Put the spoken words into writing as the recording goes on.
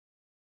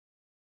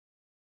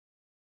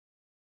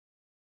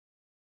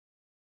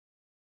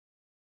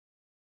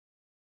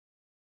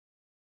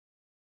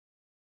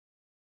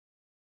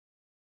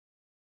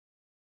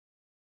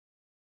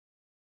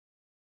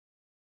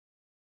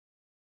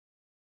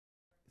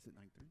Is it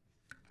 9:30?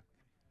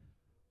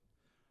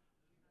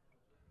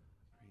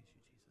 Praise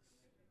you, Jesus.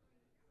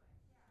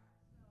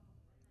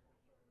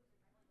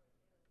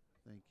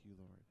 Thank you,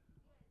 Lord.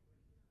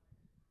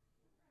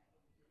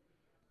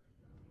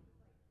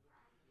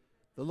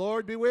 The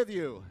Lord be with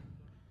you.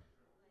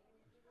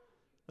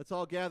 Let's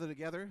all gather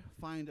together.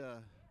 Find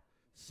a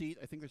seat.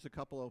 I think there's a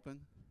couple open.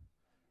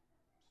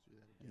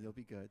 And you'll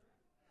be good.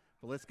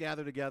 But let's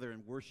gather together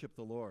and worship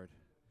the Lord.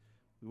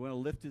 We want to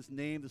lift his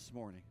name this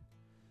morning.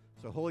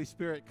 So Holy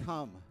Spirit,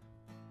 come.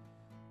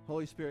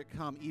 Holy Spirit,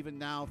 come. Even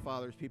now,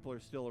 Father, as people are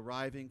still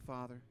arriving,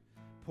 Father,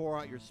 pour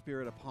out your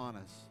Spirit upon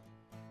us.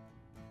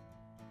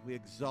 We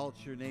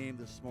exalt your name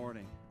this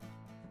morning.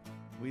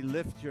 We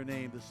lift your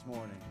name this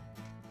morning.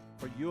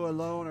 For you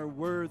alone are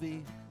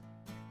worthy.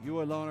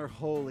 You alone are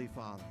holy,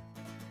 Father.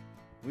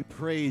 We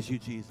praise you,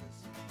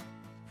 Jesus.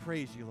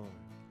 Praise you, Lord.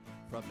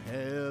 From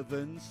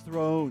heaven's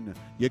throne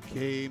you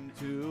came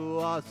to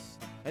us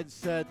and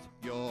set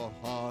your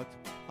heart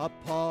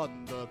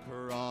upon the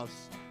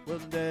cross. We'll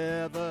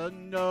never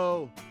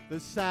know the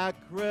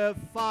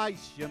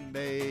sacrifice you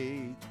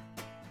made.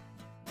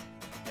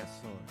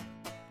 Yes, Lord.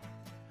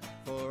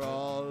 For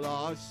all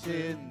our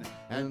sin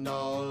and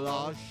all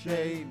our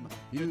shame,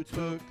 you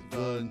took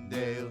the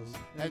nails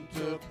and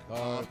took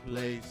our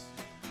place.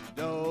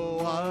 No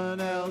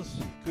one else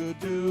could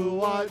do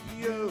what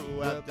you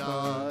have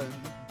done.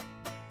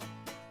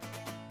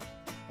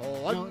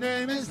 One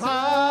name is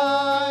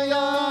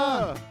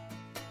higher,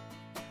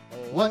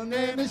 one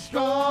name is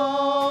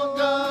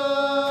stronger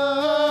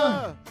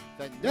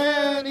than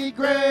any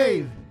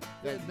grave,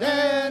 than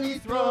any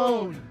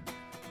throne.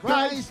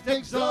 Christ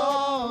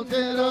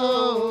exalted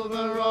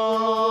over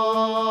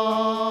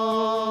all.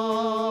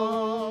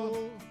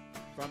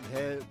 From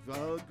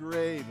the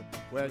grave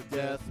where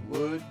death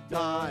would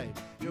die,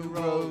 you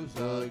rose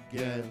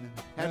again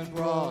and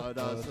brought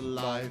us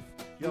life.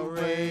 You're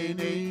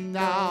reigning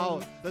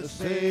now, the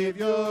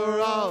Savior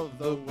of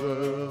the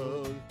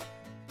world.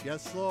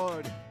 Yes,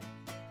 Lord.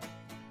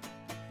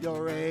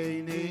 You're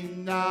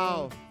reigning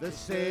now, the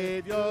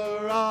Savior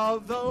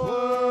of the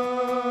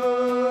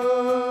world.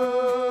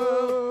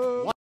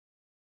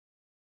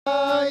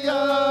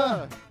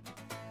 Higher.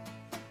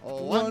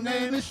 One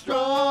name is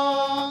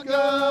stronger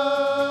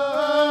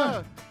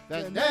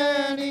than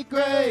any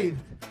grave,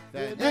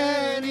 than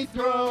any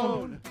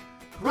throne.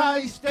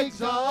 Christ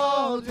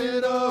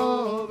exalted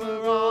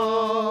over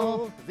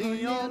all,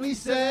 the only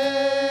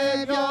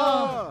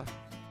Savior,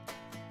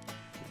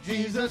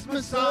 Jesus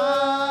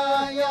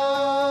Messiah.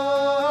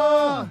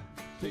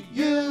 To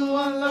you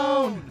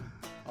alone,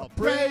 all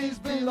praise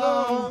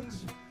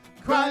belongs.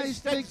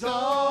 Christ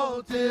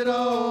exalted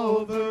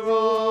over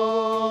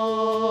all.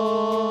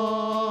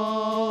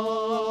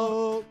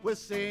 We'll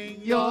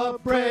sing your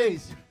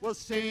praise. We'll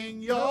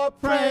sing your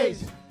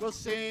praise. We'll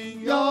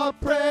sing your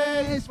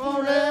praise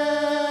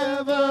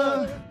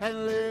forever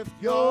and lift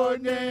your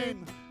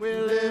name. We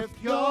lift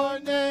your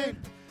name,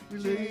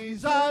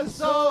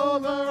 Jesus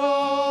over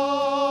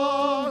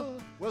all.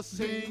 We'll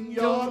sing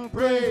your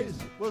praise.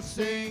 We'll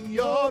sing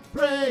your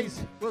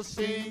praise. We'll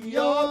sing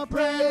your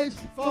praise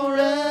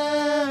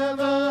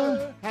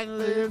forever and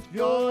lift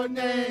your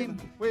name.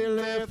 We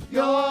lift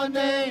your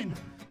name,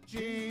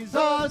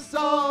 Jesus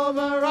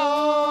over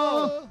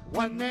all.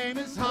 One name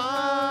is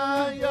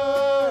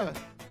higher,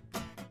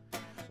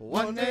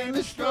 one name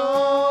is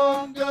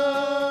stronger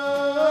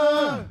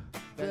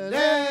than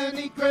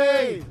any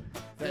grave,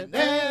 than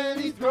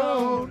any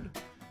throne.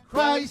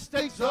 Christ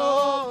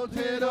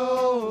exalted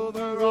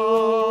over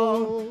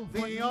all,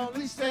 the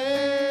only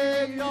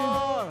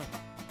Savior,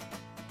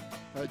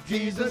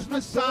 Jesus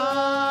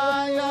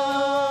Messiah.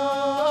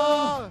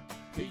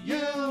 To you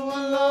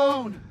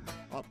alone,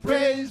 all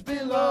praise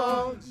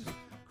belongs.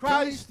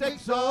 Christ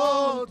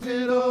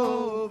exalted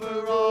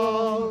over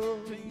all.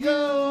 To you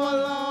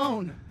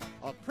alone,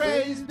 all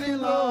praise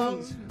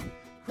belongs.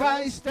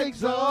 Christ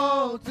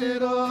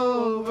exalted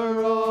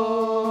over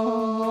all.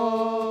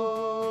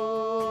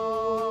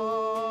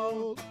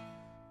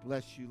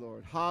 Bless you,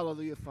 Lord.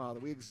 Hallelujah, Father.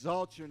 We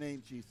exalt your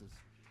name, Jesus.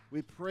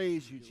 We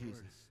praise you,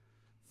 Jesus.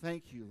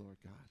 Thank you, Lord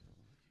God.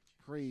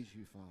 Praise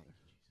you, Father.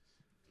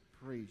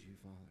 Praise you,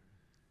 Father.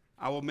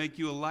 I will make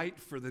you a light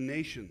for the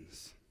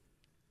nations,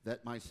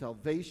 that my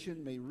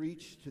salvation may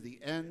reach to the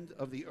end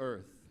of the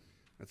earth.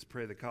 Let's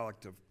pray the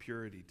collect of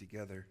purity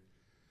together.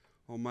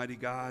 Almighty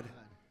God,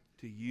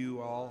 to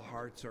you all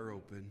hearts are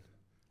open,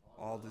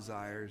 all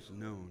desires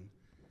known,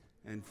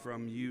 and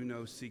from you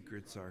no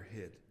secrets are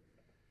hid.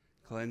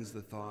 Cleanse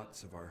the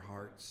thoughts of our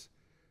hearts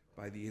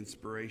by the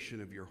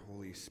inspiration of your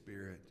Holy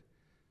Spirit,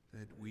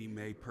 that we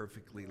may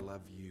perfectly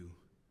love you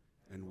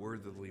and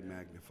worthily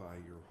magnify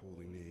your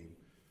holy name.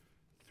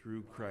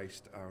 Through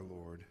Christ our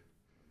Lord.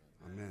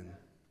 Amen.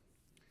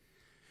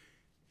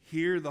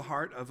 Hear the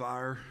heart of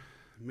our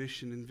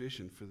mission and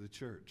vision for the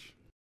church.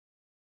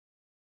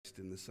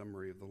 In the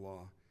summary of the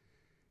law,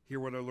 hear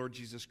what our Lord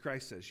Jesus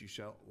Christ says. You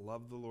shall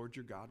love the Lord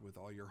your God with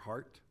all your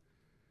heart,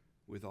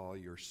 with all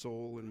your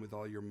soul, and with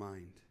all your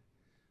mind.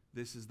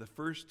 This is the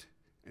first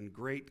and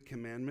great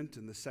commandment,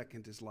 and the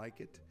second is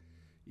like it.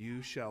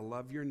 You shall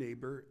love your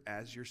neighbor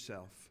as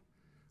yourself.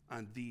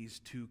 On these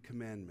 2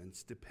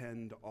 commandments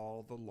depend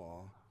all the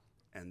law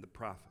and the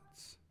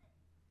prophets.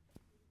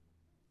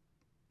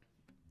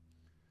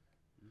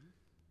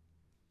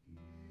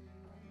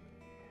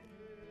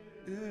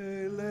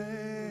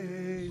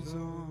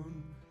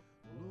 Eleison,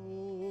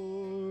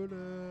 Lord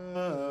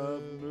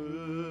have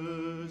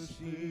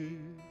mercy.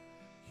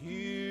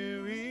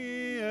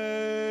 Kyrie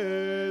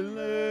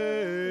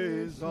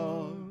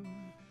eleison.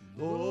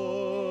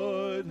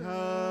 Lord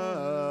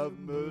have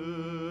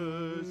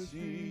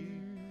mercy.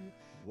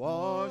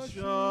 Wash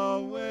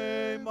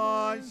away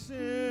my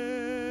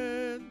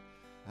sin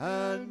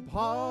and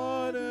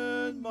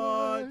pardon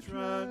my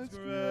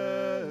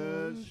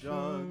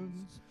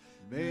transgressions.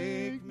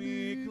 Make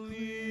me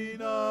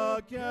clean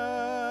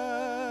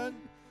again.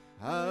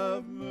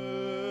 Have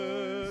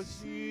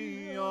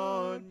mercy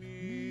on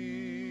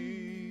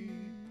me.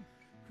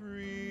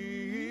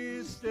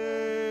 Christ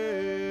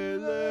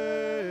eleison.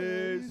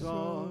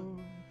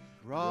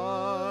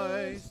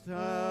 Christ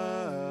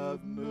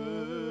have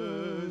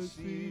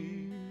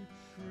mercy.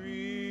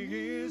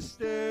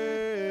 Christ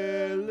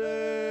eleison.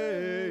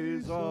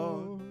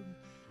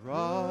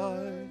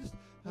 Christ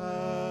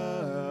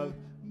have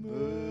mercy.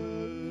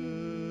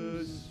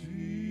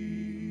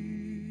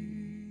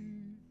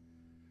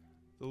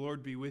 The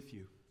Lord be with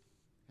you.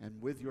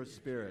 And with your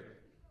spirit.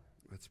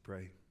 Let's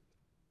pray.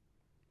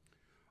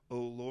 O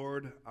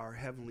Lord, our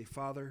heavenly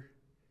Father,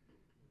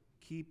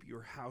 keep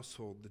your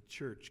household, the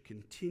church,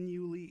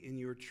 continually in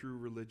your true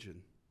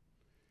religion,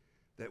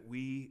 that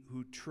we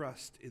who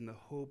trust in the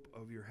hope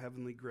of your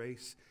heavenly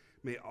grace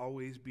may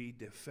always be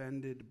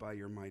defended by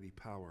your mighty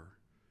power.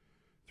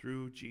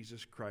 Through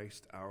Jesus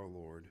Christ our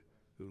Lord,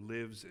 who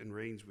lives and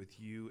reigns with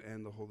you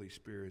and the Holy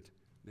Spirit,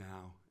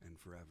 now and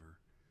forever.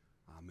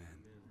 Amen.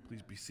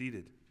 Please be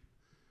seated.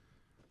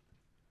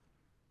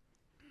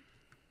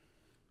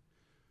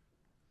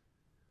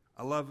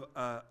 I love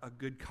a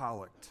good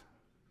collect.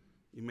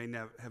 You may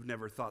have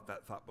never thought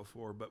that thought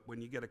before, but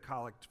when you get a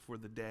collect for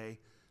the day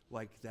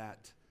like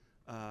that,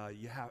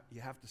 you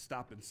have to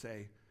stop and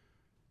say,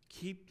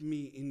 keep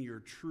me in your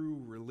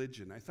true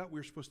religion. I thought we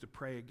were supposed to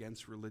pray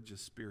against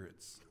religious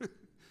spirits.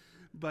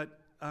 But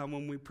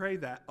when we pray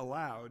that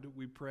aloud,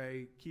 we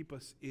pray, keep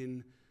us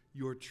in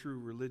your true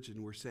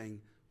religion. We're saying,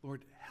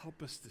 Lord,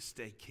 help us to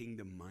stay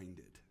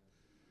kingdom-minded.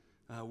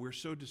 We're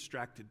so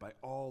distracted by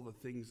all the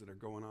things that are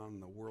going on in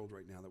the world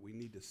right now that we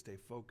need to stay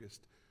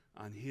focused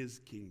on his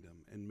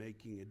kingdom and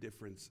making a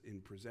difference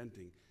in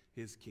presenting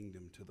his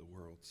kingdom to the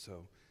world.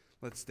 So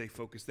let's stay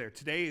focused there.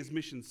 Today is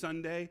Mission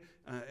Sunday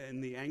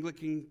in the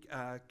Anglican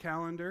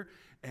calendar,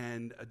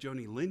 and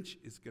Joan Lynch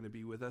is going to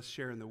be with us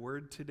sharing the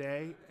word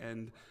today,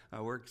 and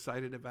we're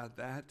excited about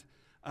that.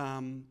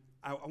 I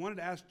wanted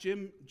to ask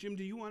Jim,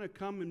 do you want to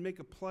come and make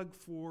a plug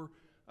for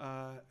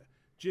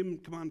Jim?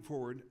 Come on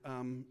forward.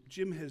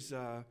 Jim has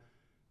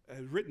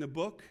written a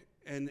book,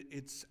 and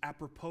it's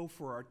apropos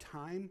for our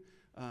time,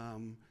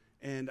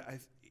 and I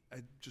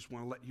just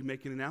want to let you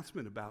make an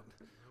announcement about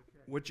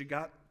what you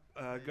got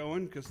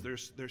going, because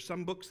there's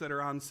some books that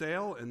are on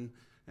sale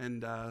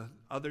and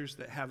others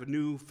that have a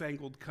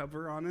new-fangled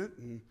cover on it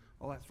and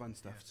all that fun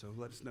stuff. So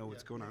let us know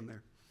what's going on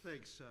there.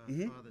 Thanks,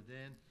 Father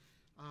Dan.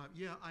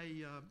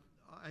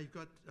 I've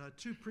got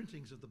 2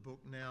 printings of the book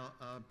now.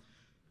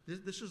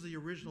 This is the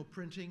original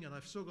printing, and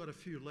I've still got a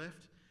few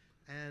left,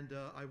 and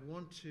I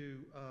want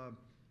to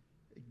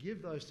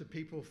give those to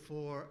people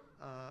for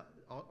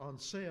on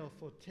sale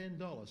for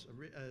 $10.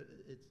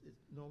 It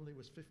normally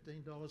was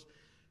 $15,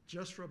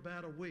 just for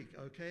about a week.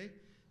 Okay,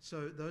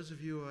 so those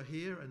of you who are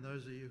here and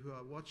those of you who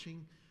are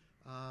watching,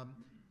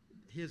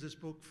 here's this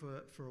book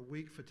for a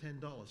week for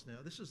 $10.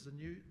 Now this is the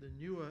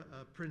newer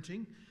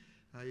printing.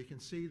 You can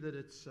see that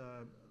it's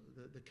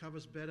the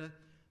cover's better.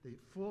 The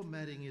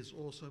formatting is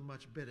also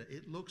much better.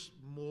 It looks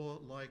more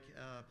like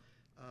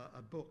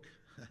a book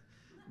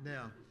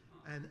now.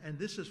 And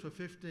this is for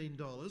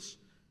 $15,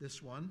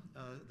 this one,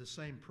 the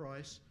same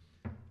price.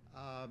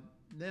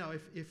 Now,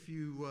 if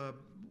you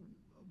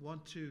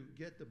want to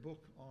get the book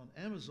on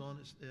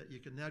Amazon, you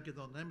can now get it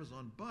on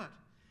Amazon, but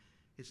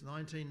it's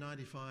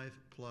 $19.95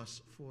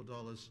 plus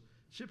 $4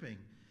 shipping.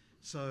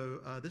 So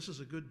this is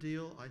a good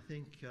deal, I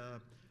think,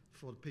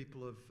 for the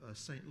people of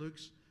St.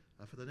 Luke's.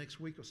 For the next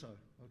week or so,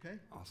 okay?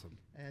 Awesome.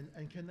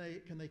 And can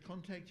they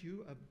contact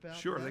you about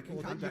Sure, that? they can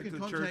or contact you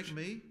can the contact church.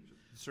 me.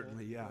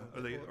 Certainly, yeah.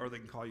 Or they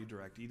can call you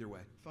direct, either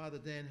way. Father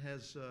Dan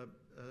has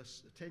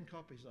 10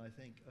 copies, I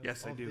think.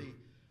 Yes, I do.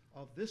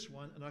 Of this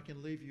one, and I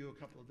can leave you a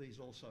couple of these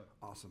also.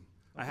 Awesome.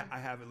 Okay. I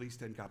have at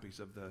least 10 copies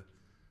of the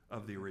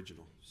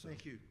original. So.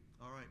 Thank you.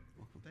 All right.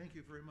 Welcome. Thank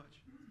you very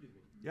much. Excuse me.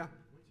 Yeah. Why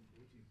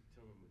don't you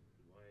tell them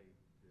why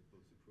that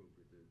book's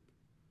appropriate,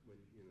 when,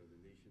 the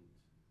nations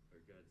are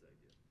God's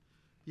idea?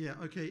 Yeah,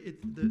 okay.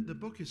 The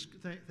book is,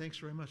 thanks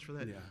very much for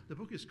that. Yeah. The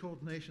book is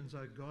called Nations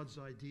Are God's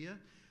Idea,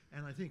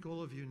 and I think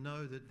all of you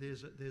know that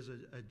there's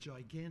a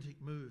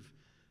gigantic move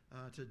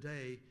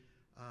today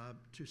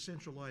to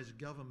centralize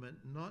government,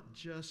 not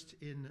just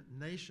in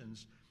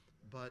nations,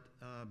 but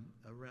a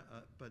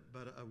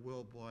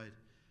worldwide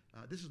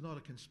This is not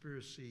a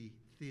conspiracy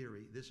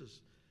theory. This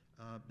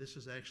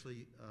is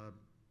actually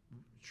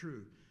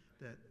true.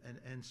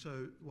 And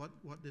so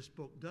what this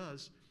book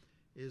does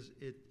is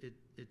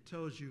it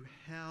tells you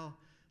how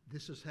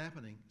this is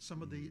happening.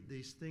 Some of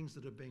these things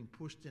that are being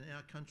pushed in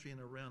our country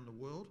and around the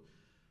world,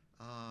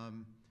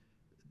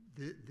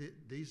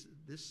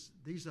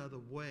 these are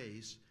the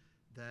ways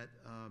that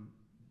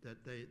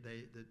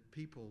that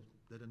people,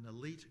 that an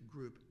elite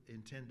group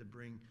intend to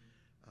bring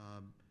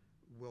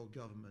world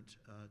government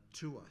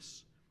to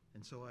us.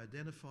 And so I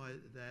identify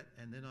that,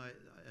 and then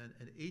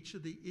and each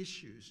of the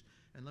issues,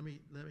 and let me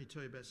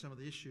tell you about some of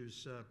the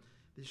issues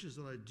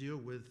that I deal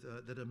with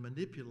that are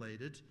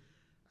manipulated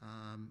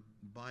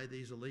by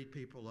these elite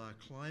people are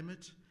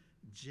climate,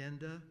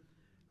 gender,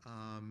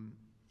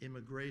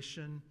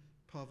 immigration,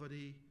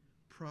 poverty,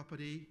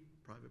 property.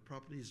 Private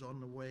property is on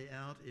the way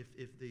out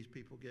if these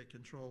people get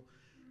control,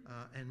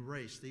 and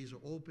race. These are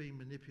all being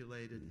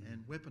manipulated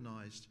and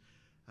weaponized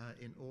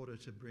in order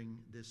to bring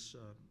this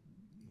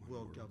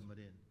world government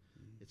in.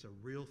 It's a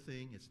real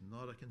thing. It's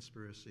not a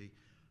conspiracy.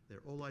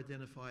 They're all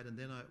identified, and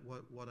then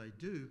what I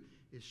do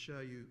is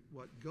show you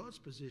what God's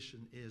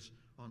position is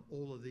on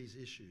all of these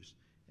issues,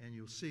 and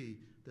you'll see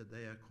that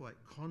they are quite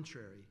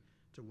contrary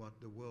to what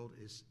the world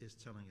is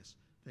telling us.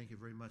 Thank you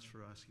very much for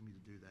asking me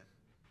to do that.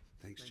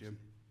 Thanks, Jim.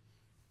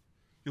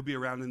 You'll be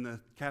around in the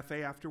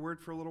cafe afterward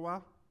for a little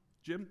while?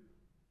 Jim?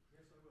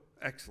 Yes, I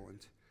will.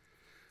 Excellent.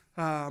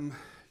 A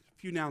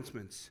few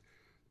announcements.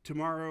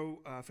 Tomorrow,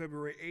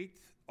 February 8th,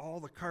 all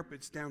the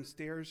carpets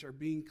downstairs are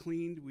being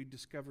cleaned. We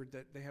discovered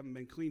that they haven't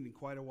been cleaned in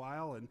quite a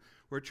while, and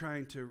we're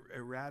trying to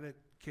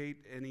eradicate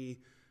any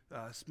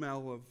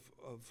smell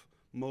of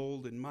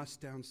mold and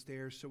must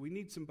downstairs. So we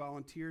need some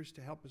volunteers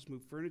to help us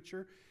move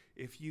furniture.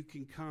 If you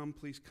can come,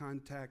 please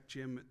contact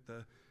Jim at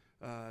the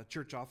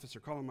church office or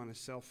call him on his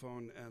cell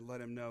phone and let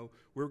him know.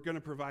 We're going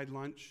to provide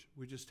lunch.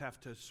 We just have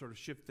to sort of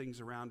shift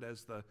things around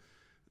as the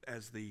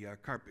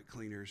carpet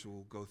cleaners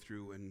will go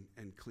through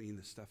and clean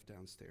the stuff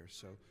downstairs.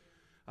 So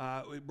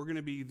we're going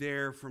to be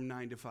there from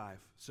 9 to 5.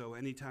 So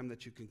anytime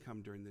that you can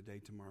come during the day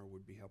tomorrow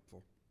would be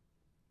helpful.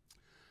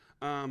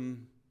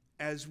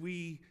 As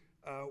we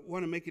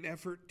want to make an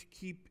effort to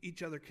keep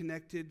each other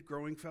connected,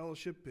 growing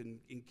fellowship and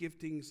in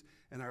giftings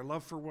and our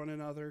love for one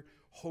another,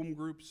 home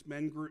groups,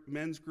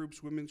 men's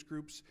groups, women's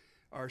groups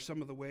are some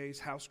of the ways,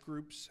 house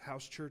groups,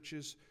 house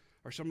churches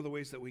are some of the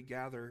ways that we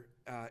gather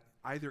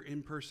either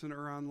in person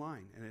or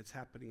online, and it's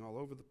happening all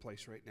over the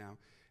place right now,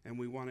 and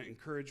we want to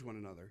encourage one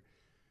another.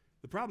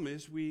 The problem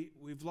is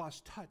we've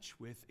lost touch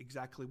with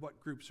exactly what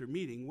groups are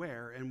meeting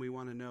where, and we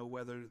want to know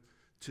whether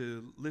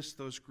to list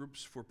those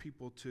groups for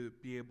people to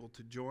be able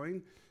to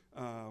join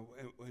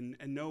and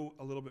know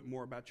a little bit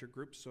more about your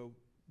group so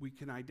we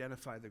can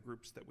identify the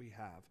groups that we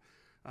have.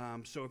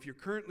 So if you're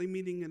currently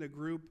meeting in a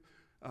group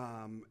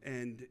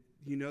and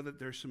you know that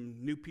there's some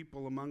new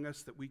people among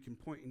us that we can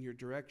point in your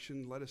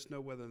direction, let us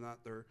know whether or not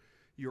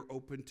you're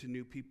open to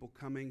new people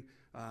coming.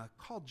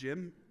 Call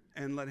Jim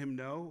and let him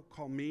know.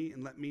 Call me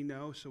and let me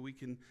know so we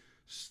can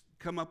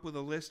come up with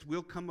a list.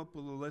 We'll come up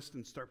with a list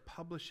and start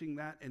publishing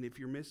that. And if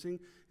you're missing,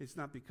 it's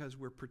not because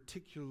we're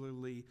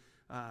particularly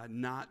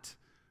not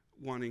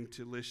wanting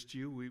to list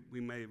you.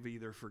 We may have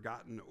either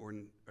forgotten or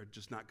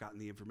just not gotten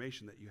the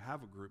information that you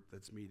have a group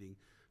that's meeting.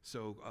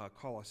 So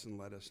call us and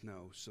let us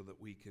know so that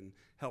we can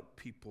help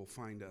people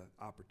find an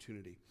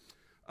opportunity.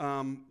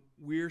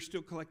 We're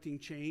still collecting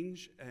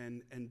change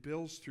and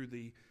bills through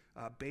the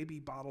Baby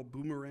Bottle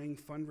Boomerang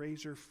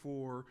fundraiser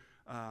for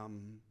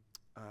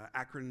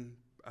Akron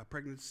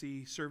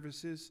Pregnancy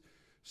Services.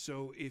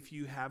 So if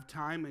you have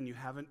time and you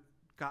haven't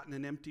gotten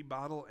an empty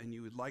bottle and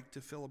you would like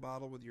to fill a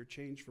bottle with your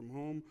change from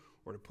home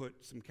or to put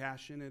some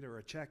cash in it or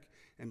a check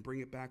and bring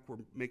it back, we're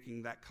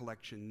making that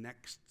collection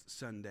next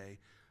Sunday.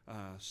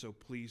 So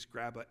please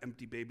grab an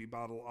empty baby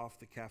bottle off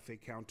the cafe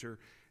counter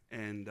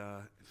and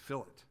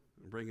fill it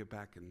and bring it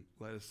back and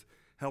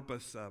help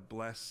us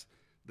bless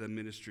the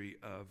ministry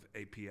of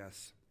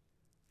APS.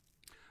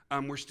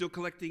 We're still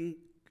collecting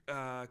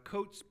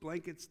coats,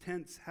 blankets,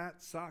 tents,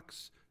 hats,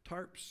 socks,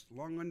 tarps,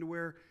 long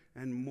underwear,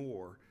 and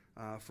more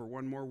for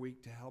one more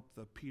week to help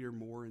the Peter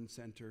Morin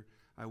Center.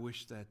 I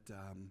wish that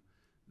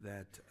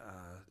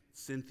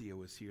Cynthia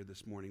was here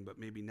this morning, but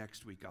maybe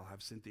next week I'll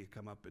have Cynthia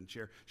come up and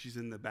share. She's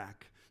in the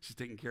back. She's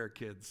taking care of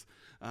kids.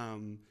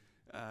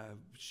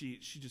 She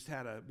just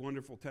had a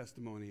wonderful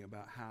testimony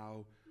about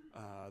how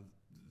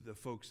the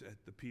folks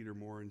at the Peter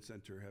Morin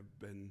Center have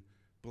been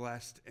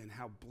blessed and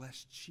how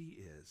blessed she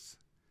is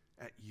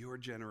at your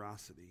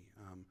generosity.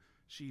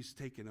 She's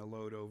taken a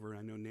load over.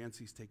 I know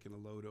Nancy's taken a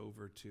load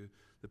over to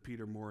the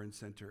Peter Morin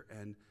Center,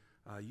 and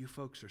you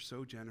folks are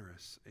so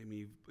generous. I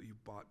mean, you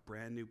bought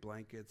brand new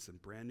blankets and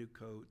brand new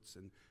coats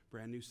and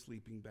brand new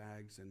sleeping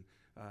bags, and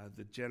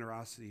the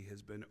generosity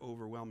has been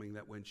overwhelming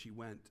that when she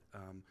went,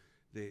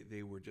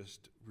 they were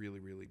just really,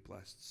 really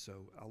blessed.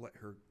 So I'll let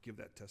her give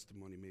that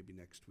testimony maybe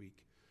next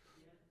week.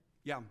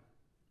 Yeah. I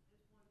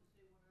just wanted to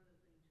say one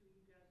other thing, too.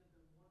 You guys have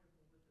been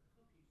wonderful with the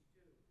cookies,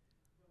 too.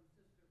 From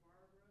Sister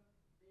Barbara,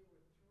 they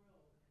were thrilled.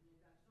 And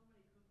they've got so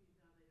many cookies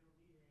now they don't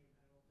need any,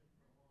 I don't think,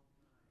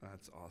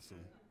 That's awesome.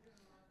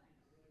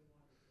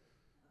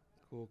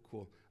 Cool,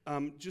 cool.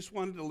 Just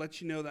wanted to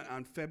let you know that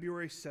on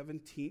February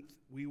 17th,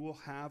 we will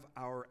have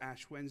our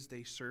Ash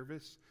Wednesday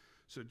service.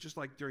 So just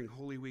like during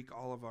Holy Week,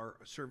 all of our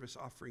service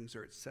offerings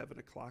are at 7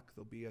 o'clock.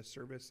 There'll be a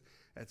service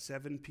at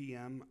 7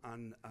 p.m.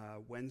 on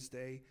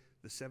Wednesday,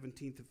 the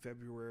 17th of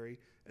February,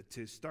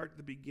 to start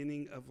the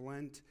beginning of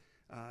Lent.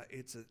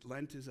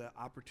 Lent is an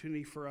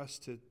opportunity for us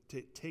to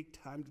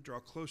take time to draw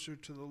closer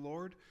to the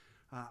Lord.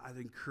 I'd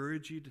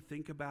encourage you to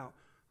think about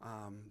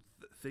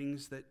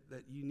things that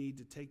you need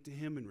to take to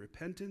Him in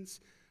repentance,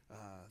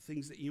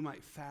 things that you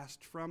might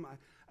fast from.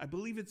 I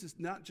believe it's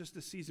not just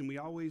a season. We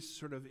always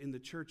sort of in the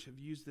church have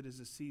used it as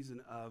a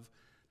season of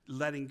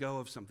letting go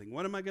of something.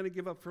 What am I going to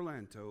give up for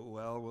Lent? Oh,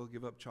 well, we'll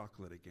give up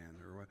chocolate again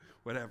or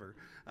whatever.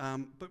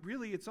 But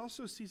really, it's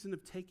also a season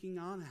of taking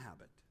on a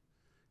habit.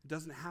 It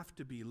doesn't have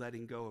to be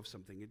letting go of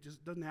something. It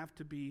just doesn't have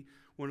to be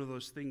one of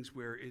those things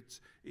where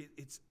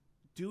it's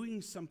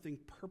doing something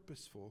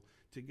purposeful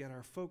to get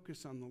our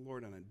focus on the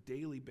Lord on a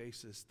daily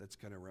basis that's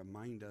going to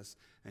remind us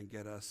and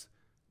get us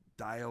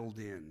dialed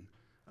in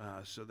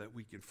so that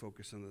we can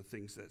focus on the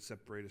things that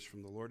separate us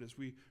from the Lord as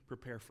we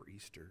prepare for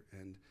Easter.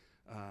 And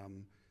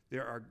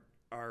there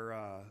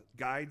are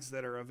guides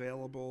that are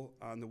available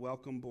on the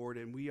welcome board,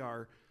 and we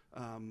are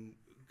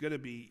going to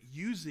be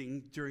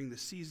using during the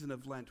season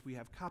of Lent. We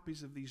have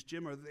copies of these.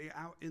 Jim, are they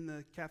out in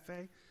the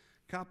cafe?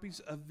 Copies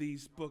of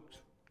these books.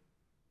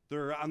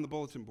 They're on the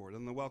bulletin board,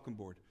 on the welcome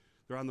board.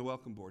 They're on the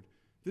welcome board.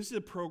 This is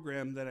a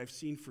program that I've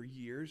seen for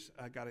years.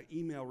 I got an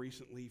email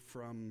recently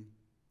from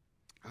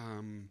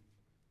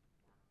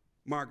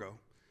Margot,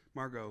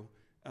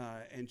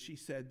 and she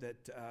said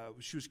that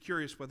she was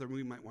curious whether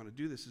we might want to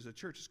do this as a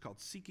church. It's called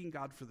Seeking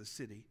God for the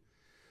City,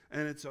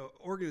 and it's an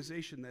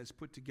organization that has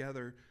put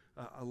together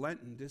a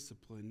Lenten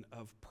discipline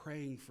of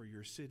praying for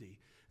your city.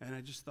 And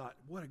I just thought,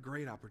 what a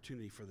great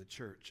opportunity for the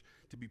church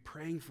to be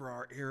praying for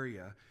our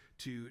area,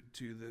 to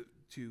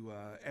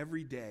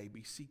every day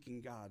be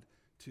seeking God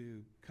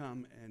to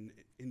come and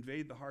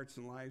invade the hearts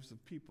and lives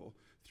of people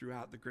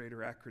throughout the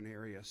greater Akron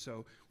area.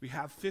 So we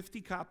have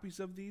 50 copies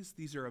of these.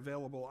 These are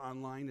available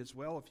online as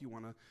well if you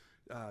want to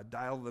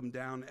dial them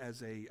down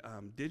as a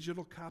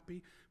digital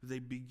copy. They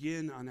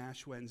begin on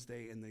Ash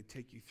Wednesday and they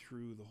take you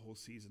through the whole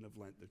season of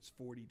Lent. There's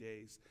 40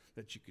 days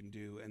that you can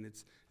do, and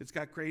it's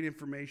got great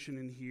information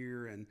in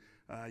here, and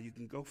you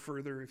can go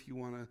further if you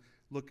want to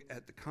look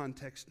at the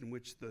context in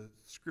which the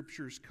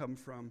scriptures come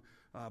from,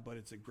 but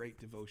it's a great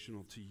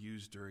devotional to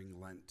use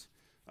during Lent.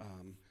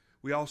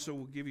 We also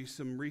will give you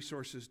some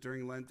resources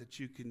during Lent that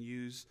you can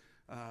use.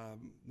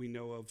 We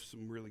know of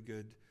some really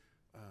good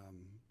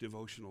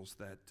devotionals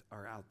that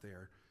are out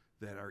there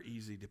that are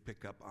easy to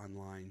pick up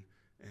online,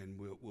 and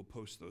we'll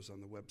post those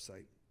on the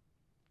website.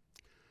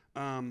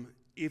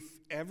 If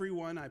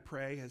everyone, I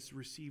pray, has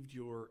received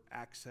your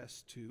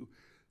access to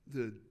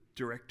the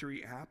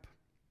directory app,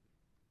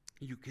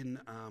 you can,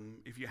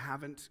 if you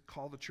haven't,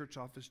 call the church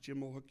office.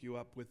 Jim will hook you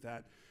up with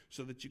that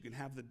so that you can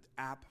have the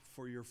app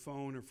for your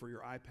phone or for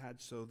your iPad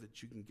so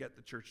that you can get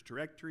the church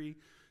directory,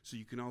 so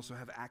you can also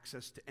have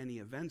access to any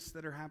events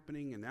that are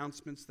happening,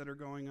 announcements that are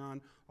going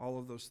on. All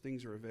of those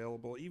things are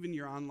available. Even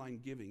your online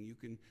giving,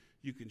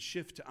 you can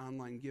shift to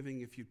online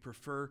giving if you'd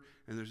prefer,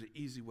 and there's an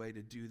easy way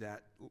to do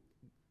that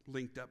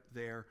linked up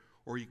there,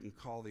 or you can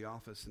call the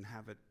office and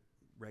have it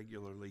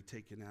regularly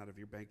taken out of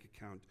your bank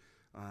account.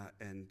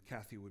 And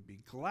Kathy would be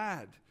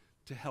glad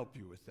to help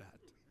you with that.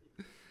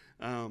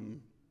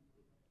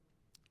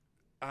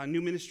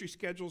 New ministry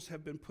schedules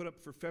have been put up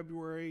for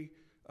February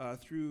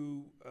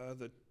through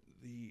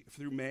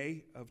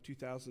May of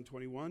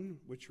 2021,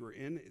 which we're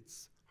in.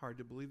 It's hard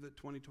to believe that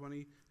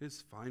 2020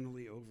 is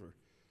finally over.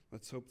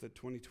 Let's hope that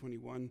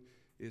 2021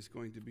 is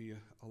going to be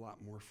a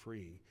lot more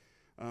freeing.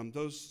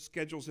 Those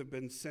schedules have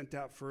been sent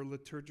out for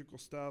liturgical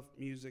stuff,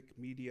 music,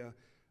 media.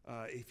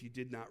 If you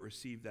did not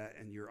receive that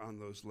and you're on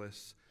those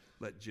lists,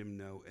 let Jim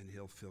know and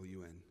he'll fill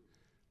you in.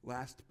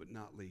 Last but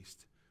not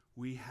least,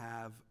 we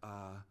have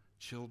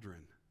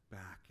children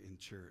back in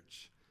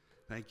church.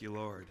 Thank you,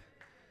 Lord.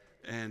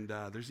 And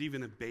there's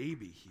even a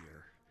baby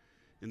here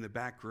in the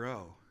back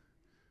row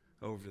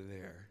over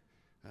there.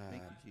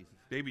 Thank you, Jesus.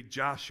 Baby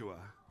Joshua.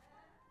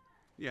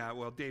 Yeah,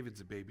 well,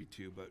 David's a baby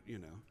too, but you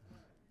know,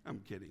 I'm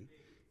kidding.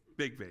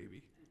 Big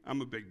baby.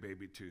 I'm a big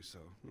baby too, so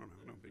no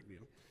big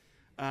deal.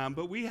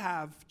 But we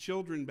have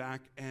children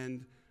back,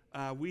 and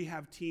we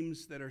have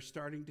teams that are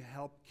starting to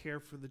help care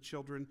for the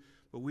children,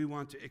 but we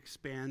want to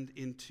expand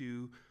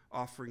into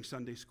offering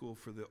Sunday school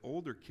for the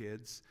older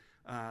kids.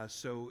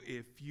 So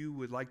if you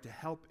would like to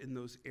help in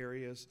those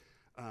areas,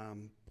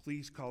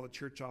 please call the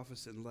church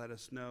office and let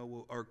us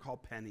know, or call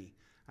Penny,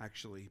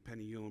 actually,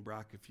 Penny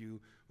Eulenbrock, if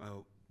you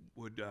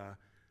would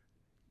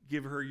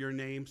give her your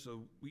name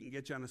so we can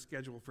get you on a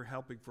schedule for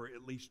helping for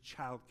at least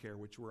childcare,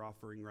 which we're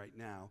offering right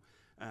now.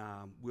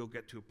 We'll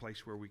get to a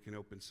place where we can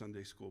open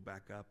Sunday school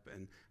back up.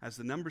 And as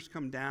the numbers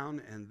come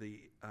down and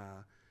the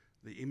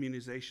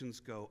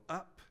immunizations go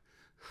up,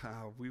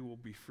 we will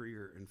be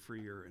freer and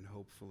freer, and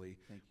hopefully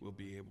Thank you, we'll Lord.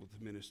 be able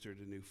to minister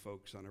to new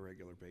folks on a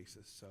regular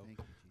basis. So Thank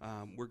you,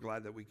 Jesus. we're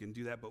glad that we can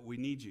do that, but we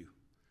need you.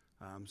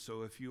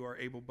 So if you are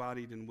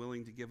able-bodied and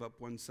willing to give up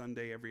one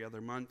Sunday every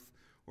other month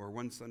or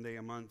one Sunday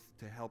a month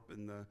to help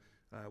in the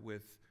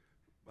with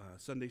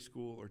Sunday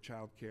school or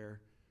childcare,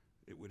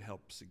 it would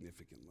help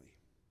significantly.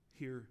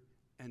 Here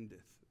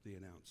endeth the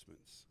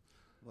announcements.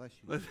 Bless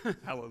you.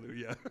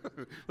 Hallelujah.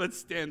 Let's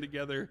stand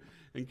together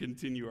and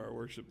continue our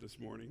worship this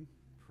morning.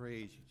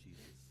 Praise you,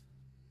 Jesus.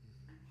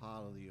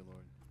 Hallelujah,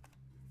 Lord.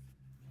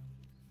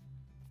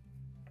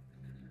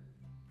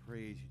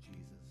 Praise you, Jesus.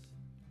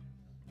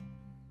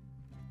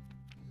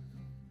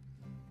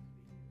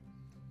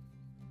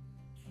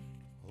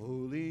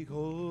 Holy,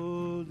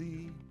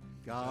 holy,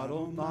 God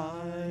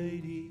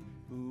Almighty,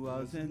 who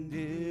was and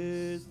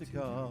is to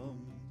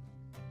come.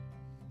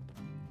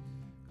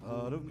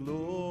 God of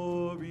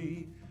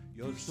glory,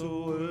 you're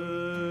so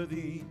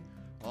worthy.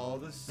 All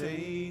the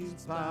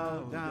saints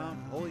bow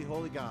down. Holy,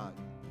 holy God.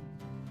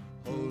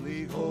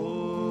 Holy,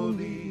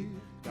 holy,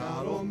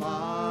 God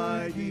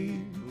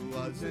Almighty, who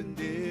was and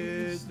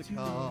is to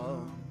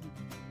come.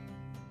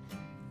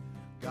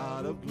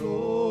 God of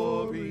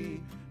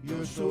glory,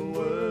 you're so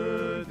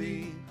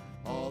worthy.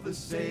 All the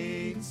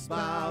saints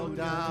bow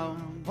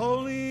down.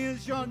 Holy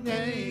is your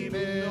name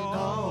in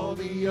all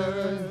the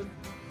earth.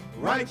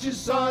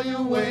 Righteous are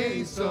your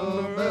ways,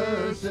 so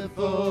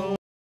merciful.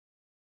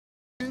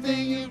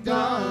 Everything you've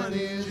done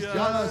is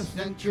just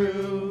and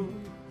true.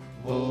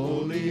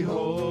 Holy,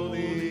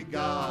 holy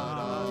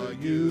God are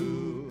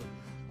you.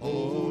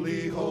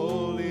 Holy,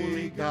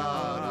 holy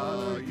God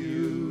are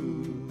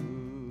you.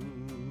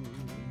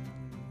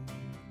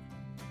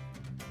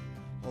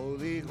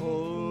 Holy,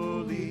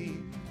 holy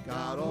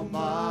God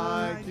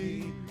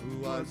Almighty, who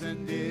was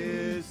and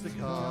is to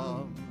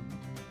come.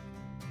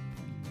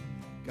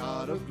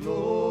 God of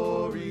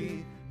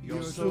glory,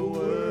 you're so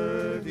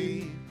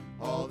worthy.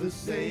 All the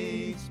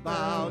saints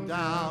bow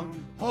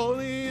down.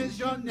 Holy is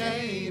your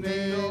name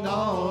in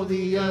all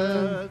the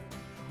earth.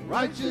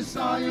 Righteous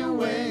are your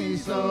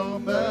ways, so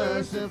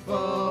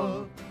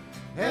merciful.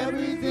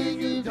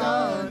 Everything you've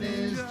done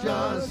is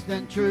just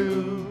and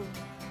true.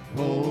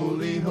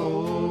 Holy,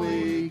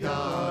 holy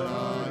God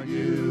are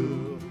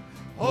you.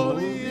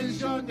 Holy is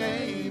your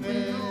name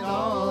in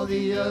all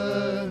the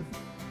earth.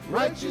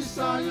 Righteous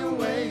are your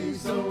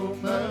ways, so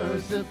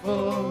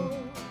merciful.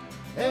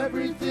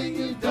 Everything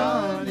you've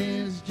done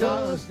is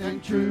just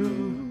and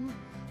true.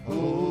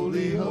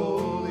 Holy,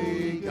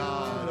 holy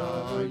God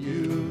are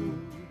you.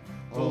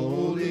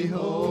 Holy,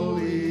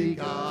 holy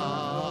God.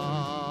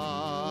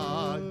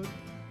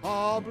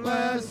 All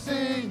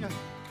blessing,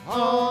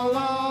 all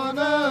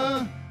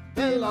honor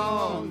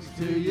belongs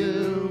to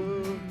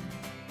you.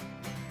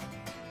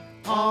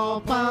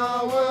 All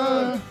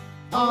power,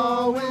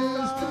 all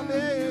wisdom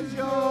is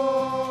yours.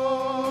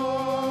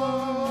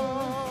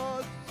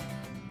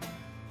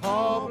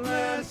 All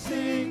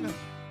blessing,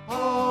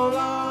 all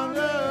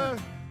honor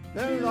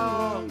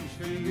belongs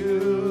to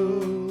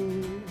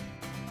you.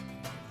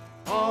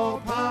 All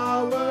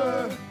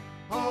power,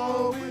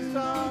 all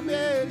wisdom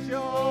is yours.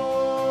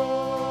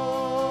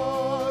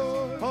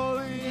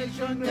 Holy is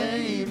your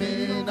name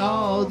in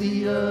all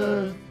the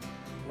earth.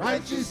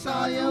 Righteous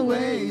are your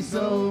ways,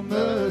 so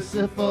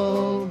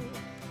merciful.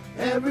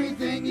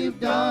 Everything you've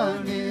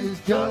done is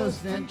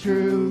just and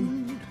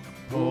true.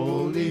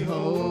 Holy,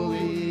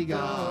 holy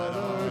God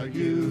are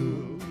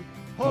you.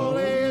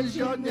 Holy is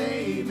your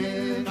name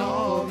in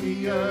all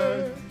the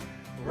earth.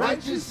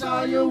 Righteous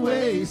are your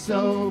ways,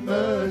 so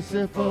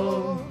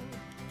merciful.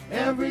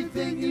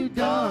 Everything you've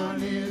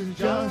done is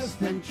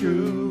just and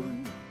true.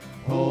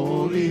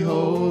 Holy,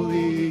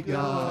 holy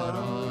God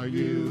are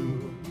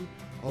you.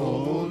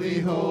 Holy,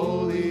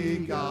 holy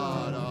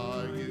God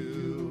are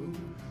you.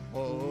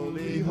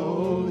 Holy,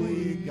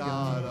 holy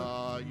God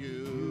are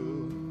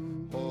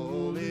you.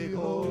 Holy,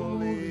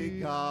 holy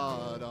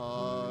God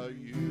are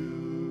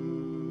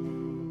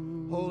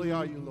you. Holy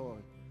are you,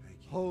 Lord.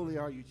 Holy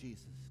are you,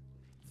 Jesus.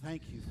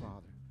 Thank you,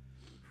 Father.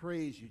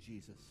 Praise you,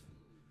 Jesus.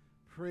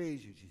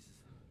 Praise you, Jesus.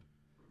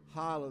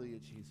 Hallelujah,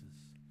 Jesus.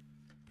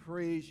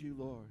 Praise you,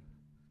 Lord.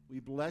 We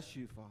bless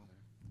you, Father.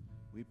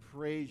 We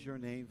praise your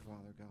name,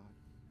 Father God.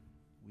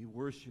 We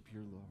worship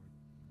your Lord.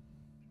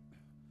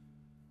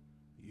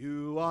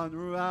 You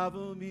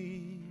unravel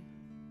me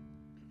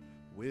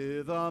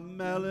with a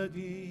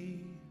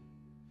melody.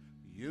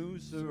 You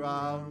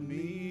surround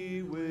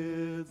me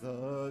with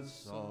a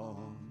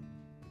song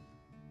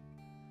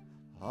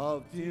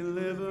of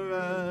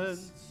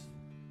deliverance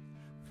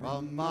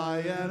from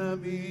my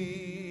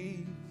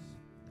enemies,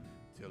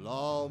 till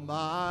all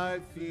my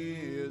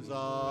fears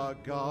are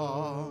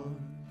gone.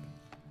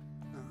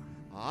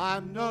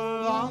 I'm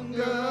no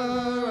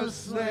longer a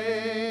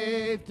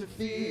slave to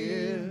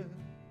fear.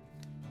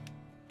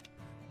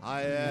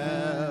 I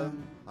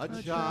am a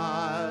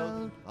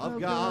child of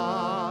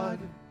God.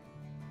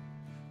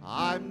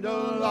 I'm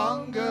no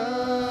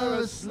longer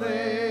a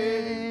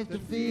slave to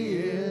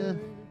fear.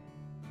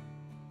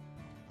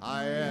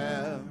 I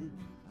am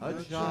a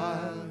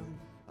child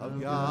of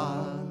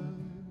God.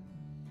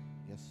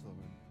 Yes, Lord.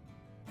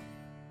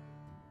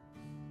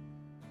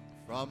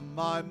 From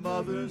my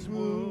mother's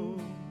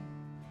womb,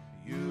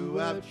 you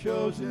have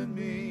chosen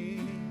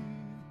me.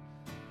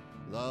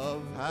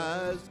 Love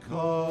has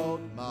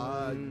called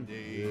my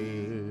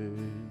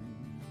name.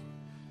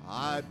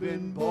 I've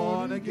been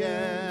born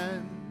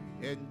again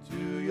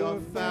into your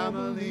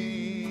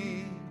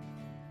family.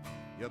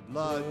 Your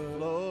blood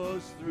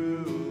flows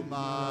through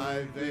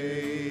my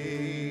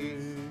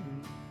veins.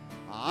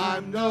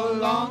 I'm no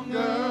longer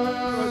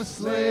a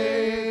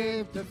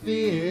slave to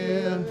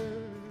fear.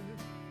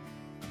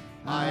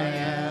 I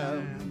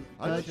am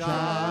a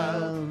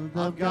child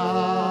of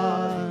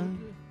God.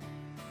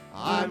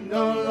 I'm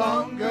no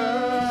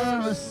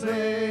longer a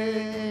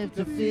slave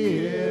to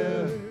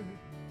fear.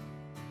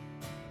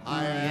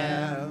 I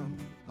am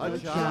a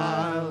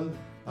child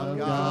of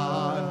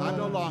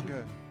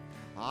God.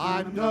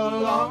 I'm no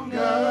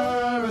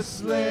longer a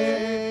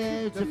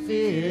slave to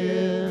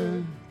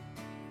fear.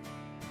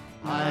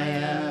 I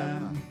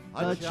am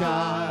a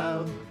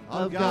child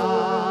of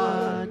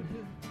God.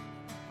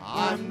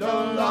 I'm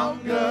no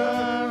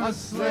longer a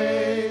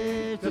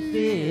slave to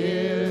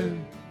fear.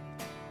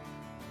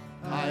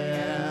 I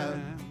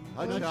am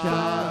a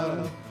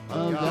child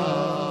of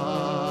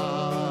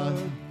God.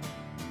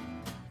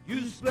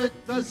 You split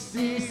the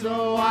sea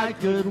so I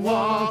could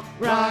walk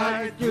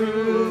right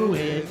through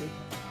it.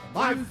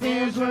 My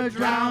fears were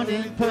drowned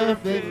in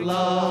perfect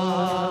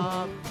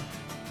love.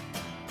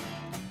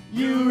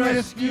 You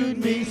rescued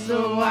me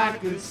so I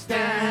could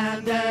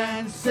stand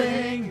and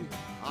sing.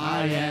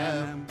 I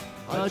am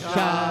a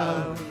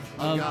child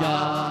of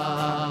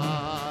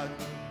God.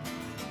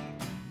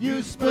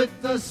 You split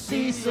the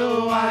sea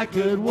so I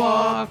could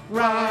walk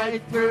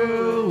right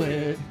through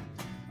it.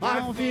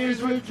 My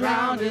fears were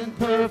drowned in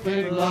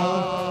perfect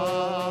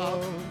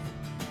love.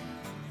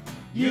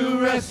 You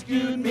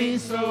rescued me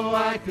so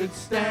I could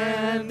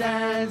stand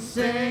and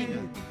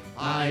sing.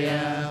 I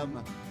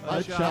am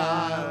a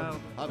child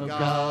of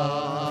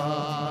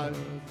God.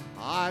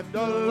 I'm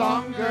no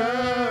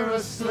longer a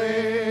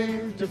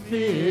slave to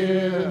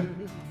fear.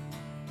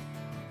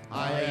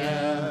 I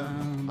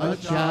am a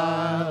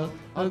child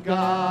of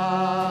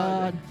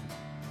God.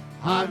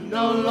 I'm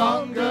no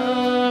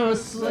longer a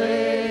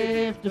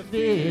slave to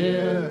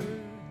fear.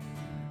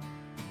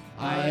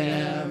 I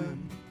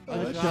am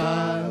a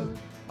child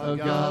of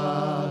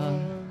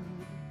God.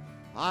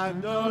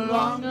 I'm no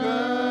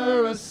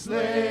longer a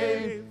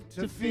slave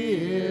to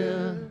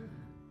fear.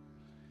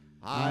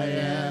 I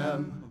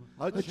am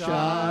a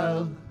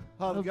child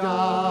of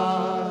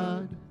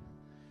God.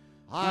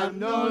 I'm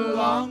no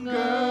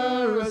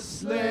longer a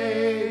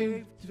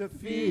slave to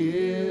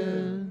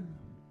fear.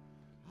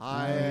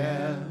 I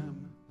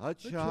am a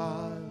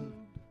child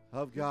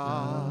of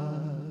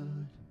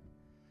God.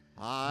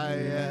 I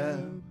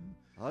am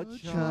a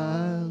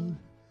child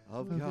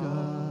of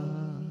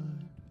God.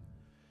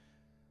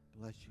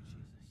 Bless you,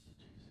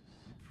 Jesus.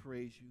 We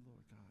praise you,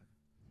 Lord God.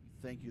 We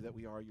thank you that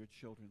we are your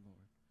children,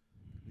 Lord.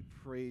 We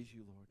praise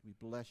you, Lord. We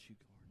bless you,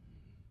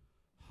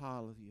 Lord.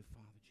 Hallelujah,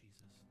 Father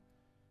Jesus.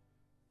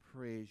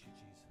 Praise you,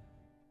 Jesus.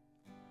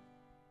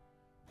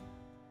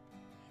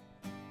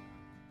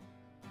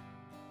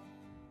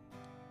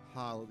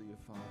 Hallelujah,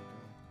 Father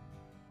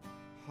God.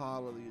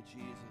 Hallelujah,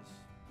 Jesus.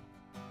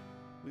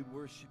 We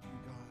worship you,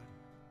 God.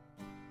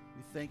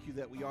 We thank you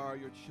that we are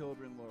your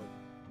children, Lord.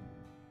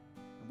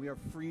 And we are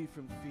free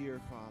from fear,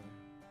 Father.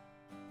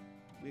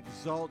 We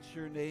exalt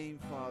your name,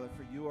 Father,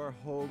 for you are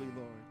holy,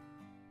 Lord.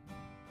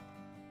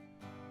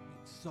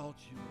 We exalt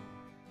you, Lord.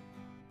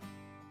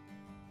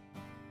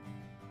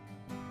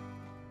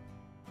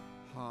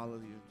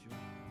 Hallelujah, joy.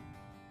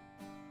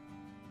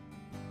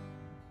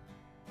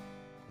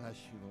 Bless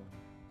you, Lord.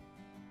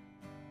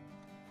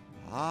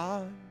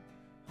 I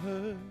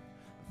heard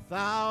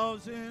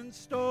 1,000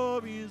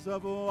 stories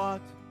of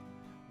what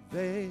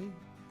they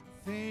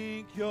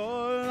think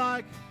you're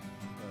like,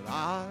 but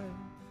I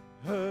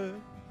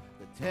heard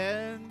the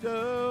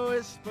tender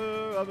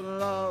whisper of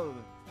love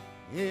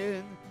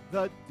in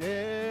the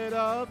dead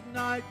of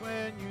night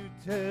when you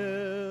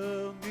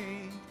tell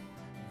me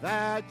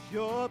that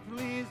you're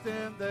pleased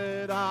and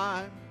that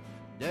I'm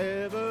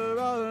never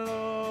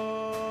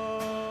alone.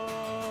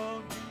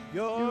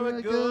 You're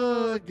a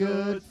good,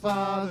 good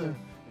Father.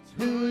 It's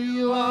who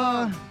you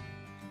are.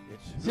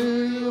 It's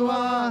who you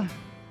are.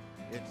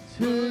 It's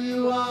who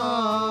you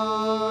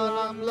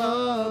are. I'm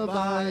loved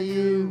by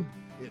you.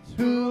 It's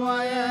who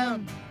I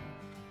am.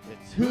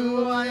 It's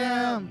who I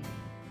am.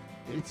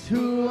 It's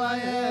who I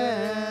am.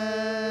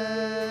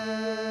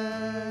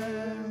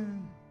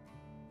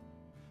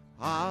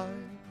 I've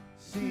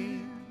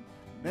seen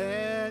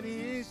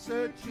many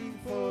searching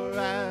for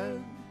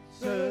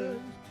answers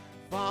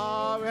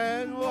far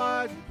and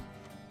wide.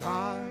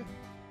 I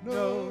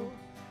know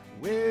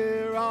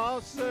we're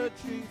all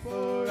searching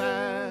for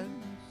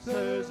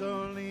answers.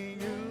 Only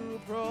you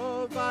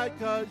provide,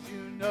 'cause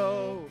you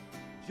know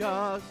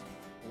just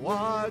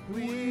what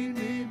we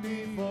need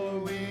before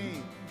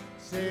we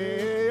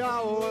say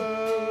our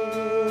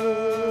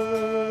word.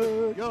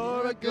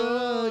 You're a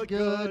good,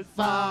 good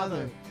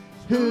Father.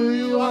 It's who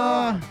you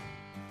are.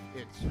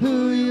 It's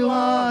who you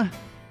are.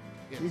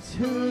 It's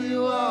who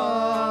you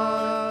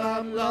are.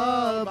 I'm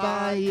loved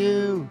by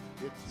you.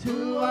 It's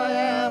who I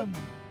am.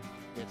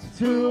 It's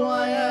who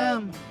I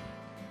am.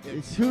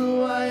 It's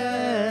who I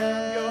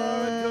am.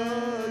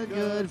 You're a good,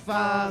 good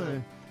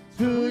Father. It's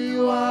who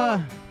you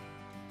are.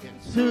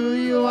 It's who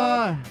you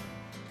are.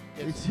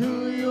 It's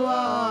who you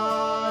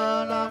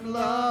are. And I'm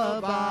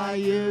loved by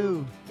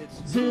you.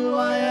 It's who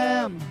I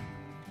am.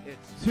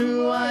 It's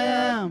who I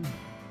am.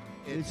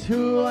 It's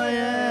who I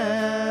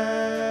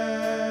am.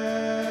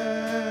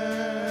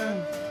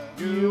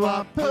 You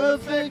are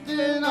perfect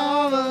in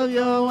all of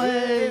your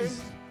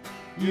ways.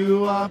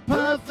 You are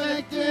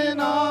perfect in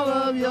all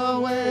of your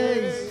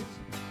ways.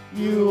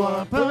 You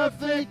are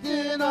perfect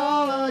in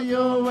all of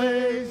your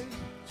ways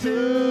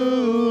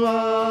to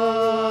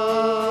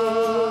us.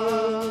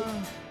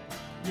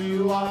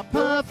 You are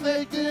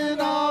perfect in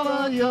all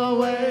of your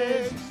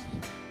ways.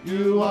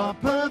 You are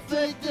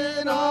perfect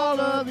in all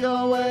of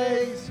your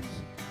ways.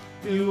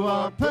 You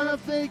are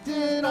perfect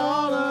in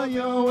all of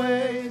your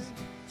ways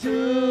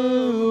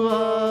to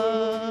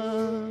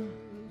us.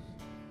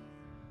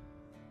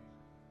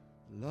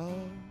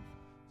 Love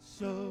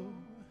so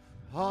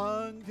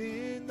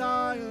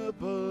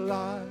undeniable,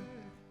 I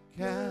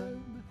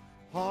can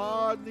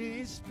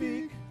hardly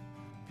speak.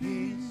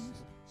 Peace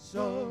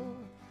so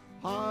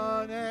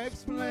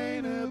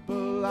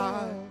unexplainable,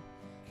 I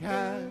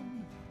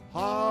can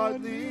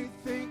hardly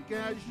think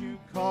as you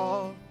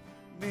call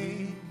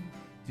me.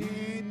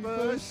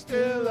 Deeper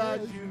still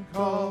as you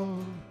call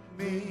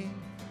me.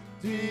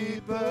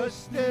 Deeper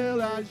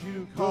still as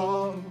you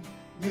call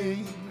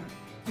me.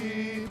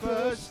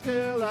 Deeper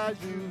still as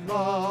you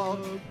call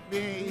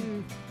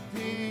me.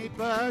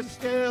 Deeper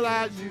still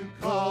as you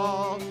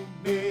call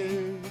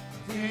me.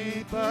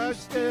 Deeper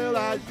still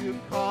as you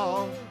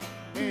call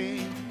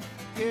me.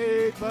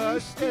 Deeper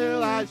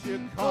still as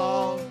you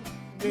call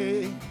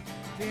me.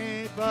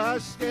 Deeper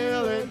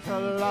still into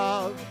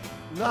love.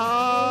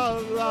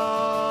 Love,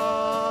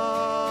 love.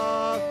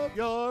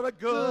 You're a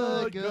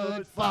good,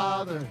 good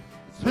Father.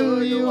 It's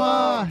who you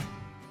are.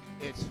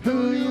 It's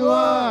who you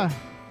are.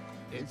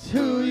 It's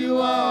who you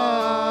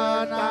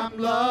are. And I'm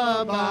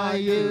loved by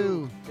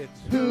you.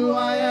 It's who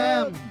I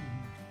am.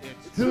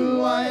 It's who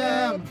I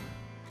am.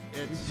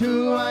 It's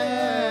who I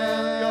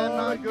am.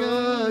 You're a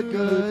good,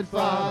 good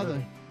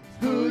Father. It's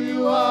who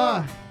you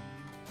are.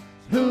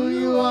 It's who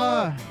you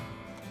are.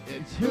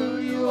 It's who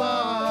you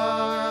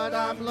are. And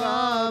I'm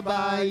loved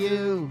by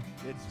you.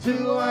 It's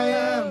who I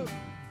am.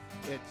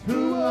 It's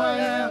who I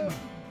am.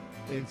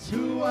 It's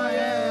who I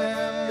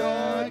am.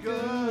 You're a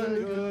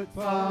good, good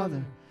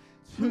Father.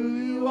 It's who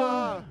you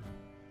are.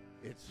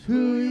 It's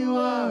who you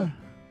are.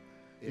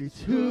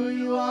 It's who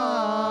you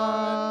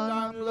are. And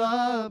I'm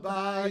loved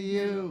by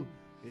you.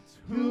 It's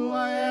who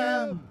I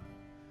am.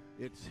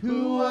 It's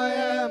who I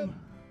am.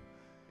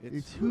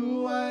 It's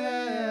who I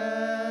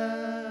am.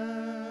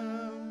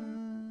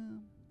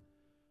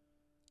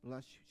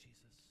 Bless you,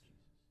 Jesus.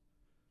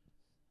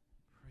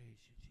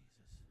 Praise you,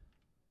 Jesus.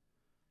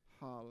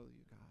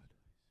 Hallelujah, God.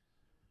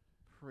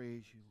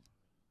 Praise you.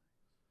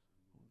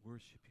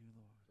 Worship you,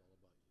 Lord.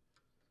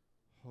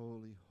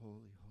 Holy,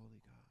 holy,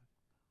 holy God.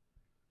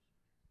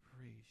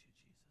 Praise you,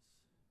 Jesus.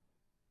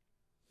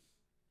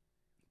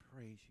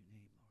 Praise your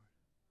name, Lord.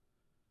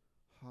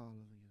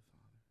 Hallelujah,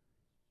 Father.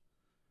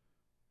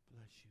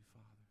 Bless you,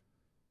 Father.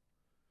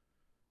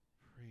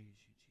 Praise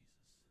you,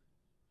 Jesus.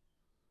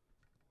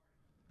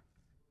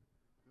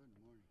 Good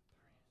morning.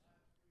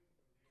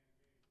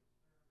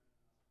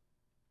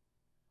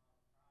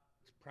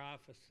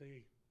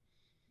 Prophecy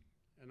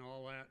and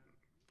all that.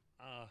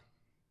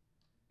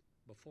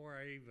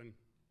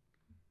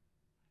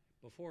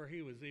 Before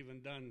he was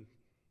even done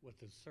with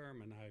the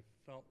sermon, I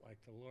felt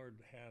like the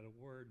Lord had a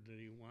word that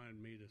he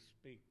wanted me to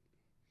speak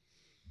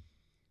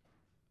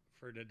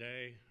for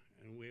today.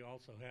 And we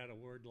also had a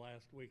word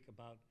last week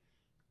about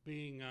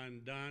being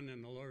undone,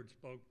 and the Lord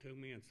spoke to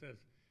me and says,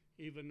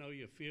 even though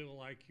you feel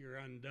like you're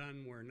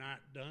undone, we're not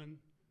done.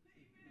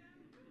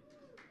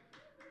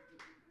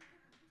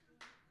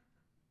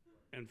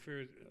 And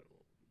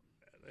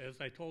as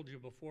I told you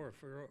before,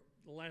 for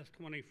the last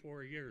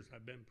 24 years,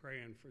 I've been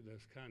praying for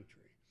this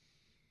country.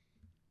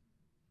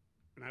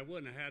 And I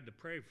wouldn't have had to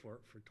pray for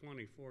it for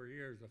 24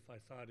 years if I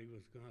thought he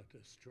was going to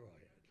destroy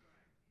it.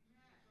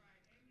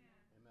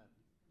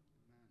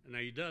 And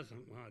he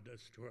doesn't want to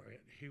destroy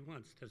it. He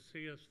wants to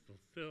see us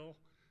fulfill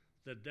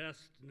the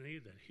destiny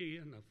that he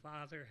and the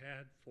Father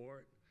had for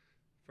it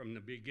from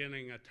the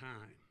beginning of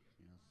time.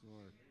 Yes,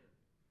 Lord.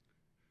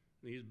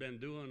 He's been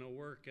doing a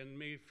work in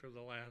me for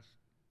the last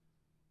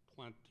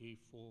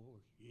 24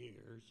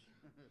 years.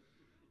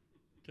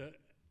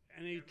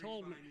 And he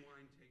told me,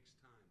 wine takes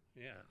time.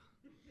 yeah.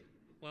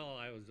 Well,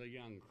 I was a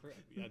young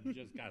I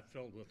just got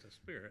filled with the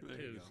Spirit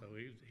too, so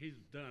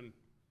he's done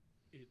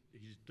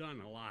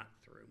a lot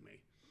through me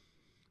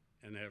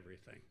and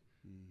everything.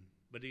 Mm.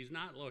 But he's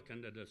not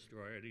looking to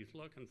destroy it. He's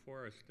looking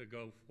for us to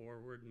go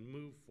forward and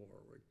move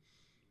forward.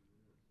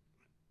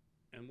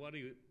 And what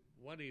he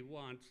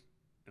wants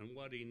and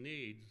what he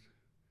needs,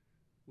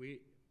 we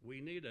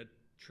need a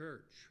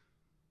church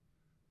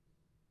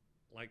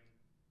like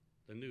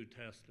the New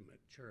Testament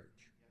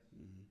church.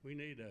 Mm-hmm. We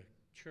need a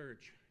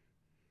church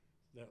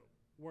that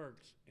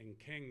works in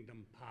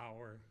kingdom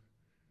power,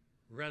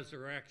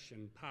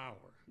 resurrection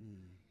power.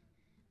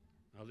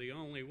 Now, the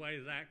only way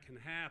that can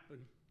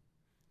happen,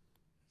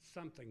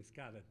 something's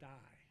got to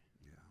die.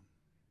 Yeah.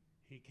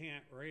 He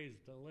can't raise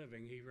the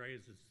living, he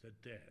raises the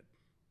dead.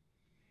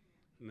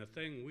 And the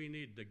thing we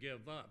need to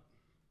give up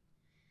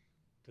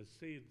to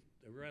see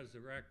the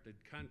resurrected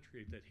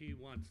country that he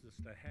wants us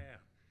to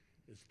have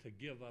is to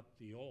give up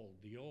the old.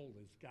 The old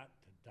has got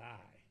to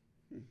die.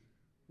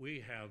 We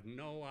have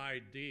no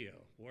idea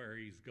where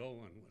he's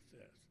going with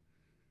this.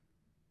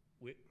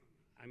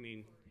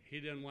 He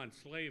didn't want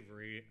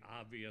slavery,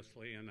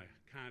 obviously, in a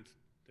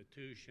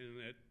constitution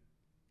that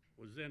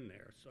was in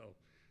there, so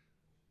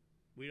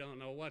we don't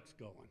know what's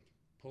going.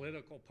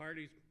 Political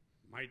parties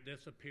might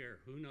disappear,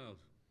 who knows?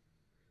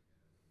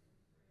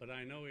 But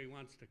I know he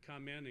wants to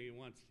come in and he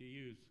wants to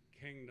use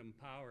kingdom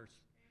powers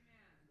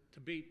to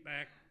beat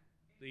back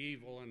the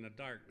evil and the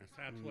darkness.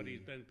 That's what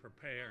he's been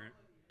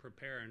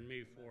preparing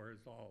me for,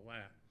 is all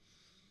that.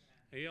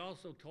 He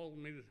also told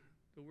me that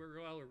we're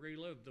going to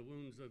relive the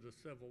wounds of the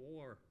Civil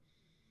War.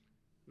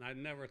 And I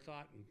never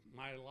thought in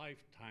my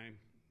lifetime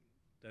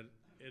that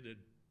it had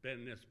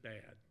been this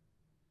bad,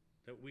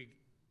 that we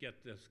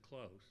get this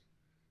close.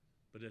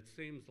 But it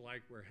seems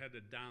like we're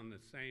headed down the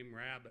same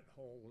rabbit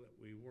hole that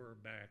we were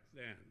back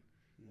then,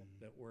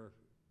 that we're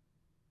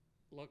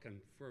looking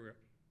for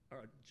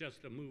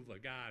just a move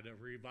of God, a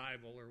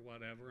revival or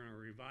whatever, and a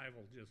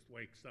revival just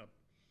wakes up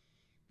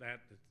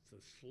that's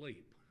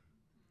asleep.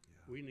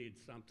 Yeah. We need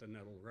something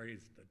that'll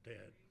raise the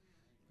dead.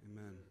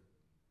 Amen.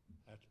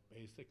 That's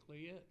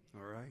basically it.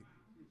 All right.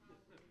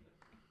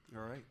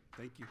 All right.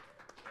 Thank you.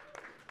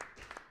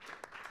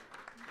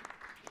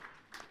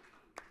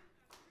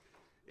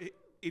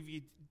 If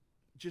you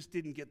just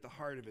didn't get the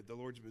heart of it, the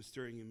Lord's been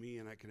stirring in me,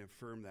 and I can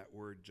affirm that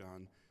word,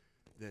 John,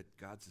 that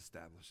God's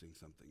establishing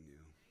something new.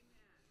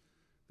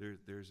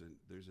 There's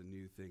a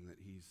new thing that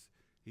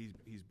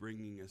He's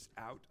bringing us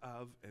out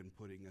of and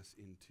putting us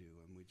into,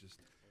 and we just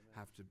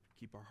have to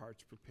keep our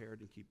hearts prepared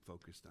and keep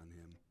focused on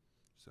Him.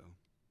 So,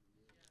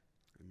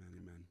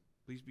 amen.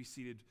 Please be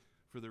seated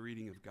for the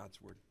reading of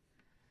God's Word.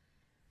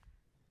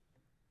 Thank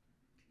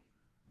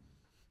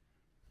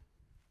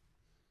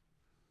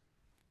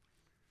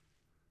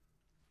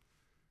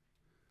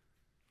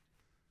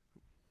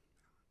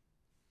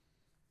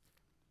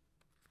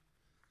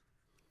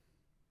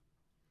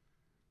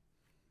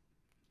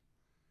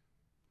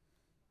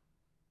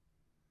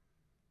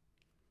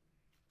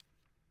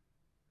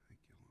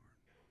you, Lord.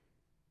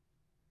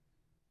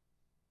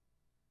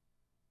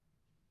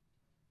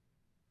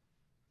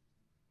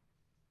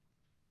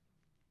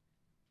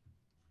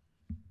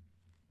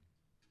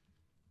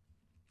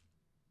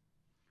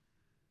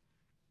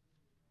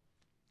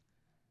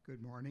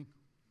 Good morning.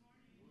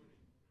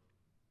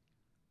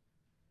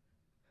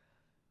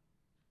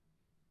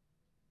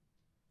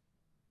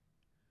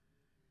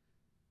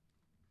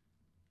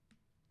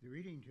 The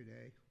reading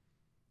today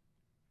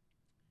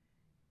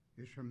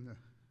is from the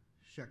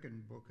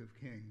second book of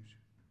Kings,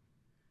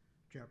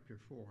 chapter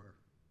 4.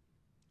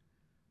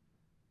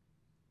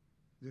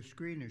 The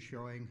screen is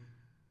showing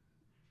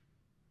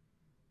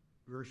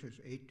verses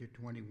 8 to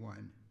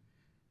 21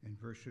 and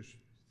verses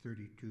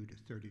 32 to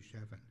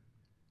 37.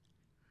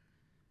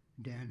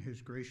 Dan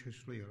has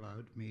graciously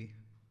allowed me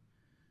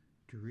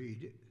to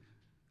read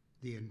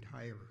the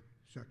entire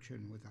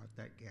section without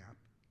that gap.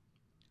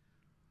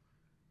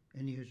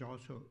 And he has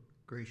also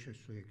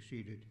graciously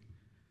acceded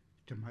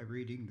to my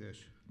reading this,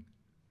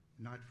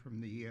 not from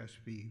the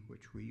ESV,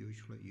 which we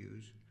usually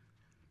use,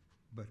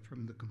 but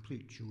from the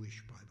Complete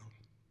Jewish Bible.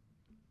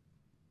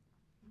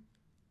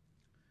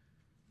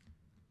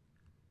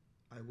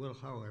 I will,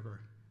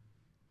 however,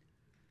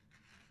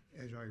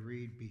 as I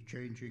read, be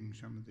changing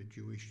some of the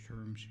Jewish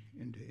terms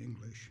into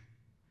English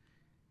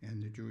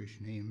and the Jewish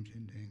names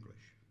into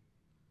English.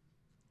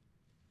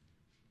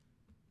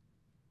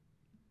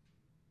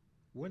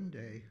 One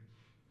day,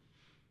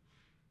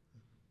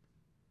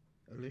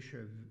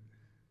 Elisha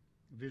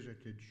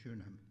visited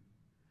Shunem,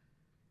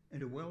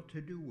 and a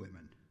well-to-do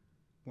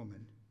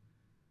woman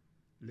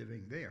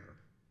living there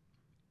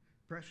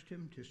pressed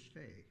him to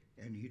stay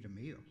and eat a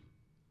meal.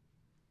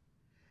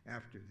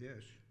 After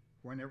this,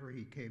 whenever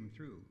he came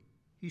through,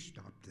 he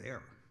stopped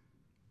there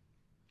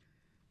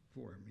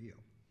for a meal.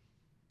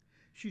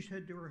 She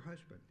said to her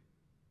husband,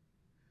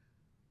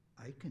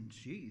 "I can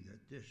see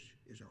that this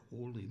is a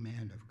holy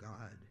man of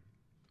God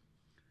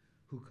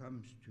who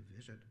comes to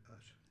visit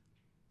us."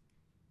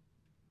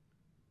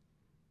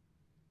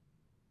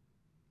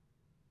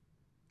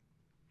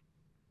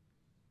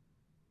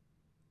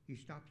 He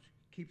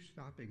keeps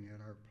stopping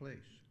at our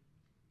place.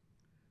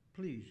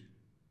 "Please,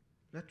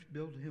 let's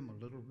build him a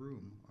little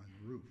room on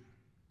the roof.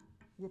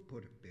 We'll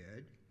put a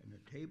bed and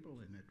a table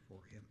in it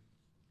for him,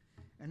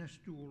 and a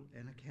stool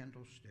and a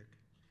candlestick,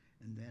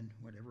 and then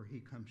whenever he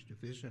comes to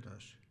visit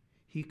us,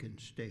 he can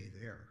stay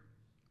there."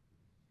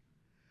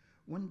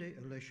 One day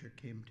Elisha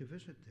came to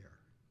visit there,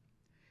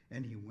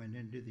 and he went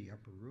into the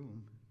upper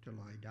room to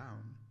lie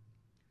down.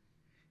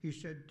 He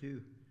said to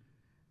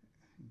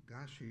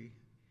Gashi,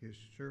 his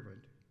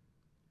servant,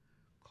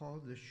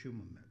 "Call the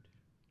Shunammite."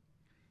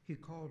 He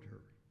called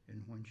her,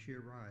 and when she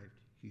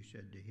arrived, he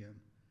said to him,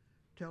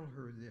 "Tell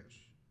her this.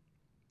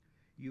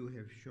 You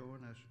have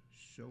shown us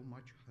so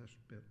much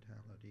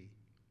hospitality.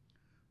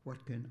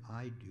 What can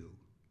I do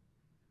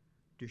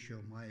to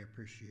show my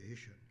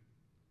appreciation?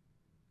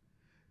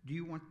 Do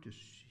you want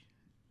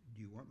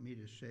me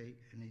to say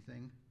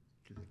anything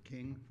to the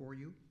king for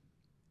you,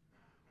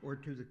 or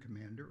to the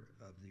commander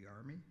of the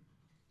army?"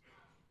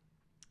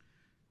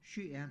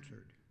 She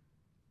answered,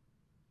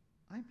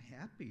 "I'm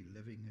happy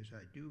living as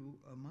I do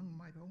among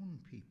my own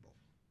people."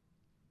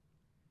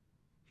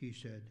 He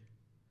said,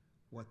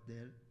 "What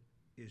then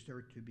is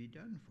there to be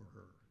done for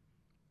her?"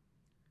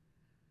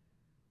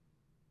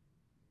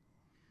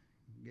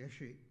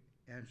 Geshe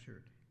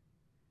answered,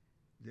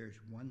 "There's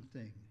one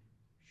thing.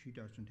 She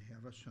doesn't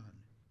have a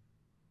son,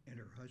 and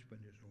her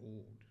husband is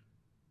old."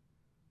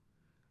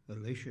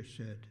 Elisha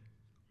said,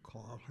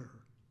 "Call her."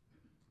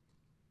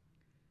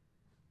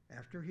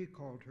 After he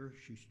called her,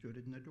 she stood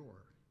in the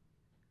door.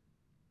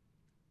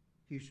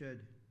 He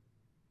said,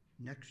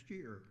 "Next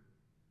year,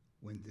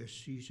 when this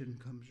season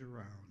comes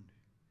around,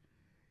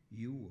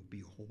 you will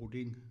be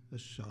holding a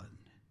son."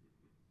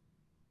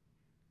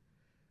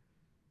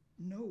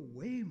 "No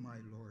way, my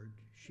lord,"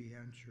 she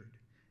answered.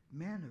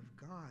 "Man of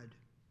God,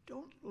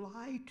 don't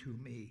lie to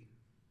me."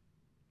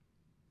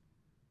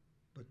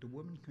 But the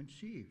woman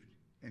conceived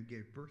and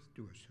gave birth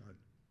to a son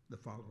the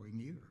following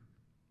year.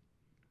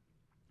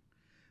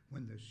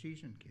 When the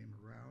season came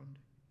around,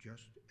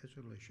 just as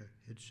Elisha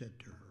had said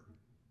to her.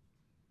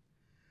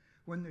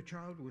 When the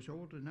child was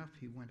old enough,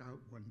 he went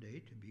out one day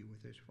to be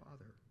with his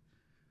father,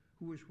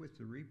 who was with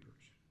the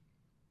reapers.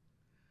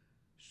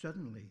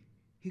 Suddenly,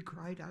 he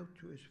cried out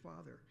to his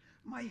father,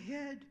 my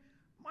head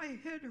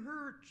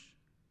hurts."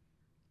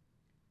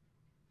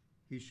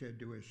 He said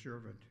to his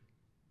servant,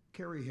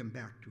 "Carry him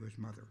back to his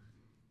mother."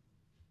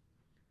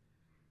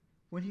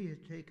 When he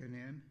had taken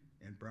him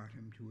and brought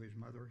him to his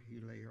mother, he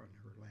lay on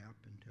her lap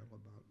until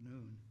about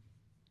noon,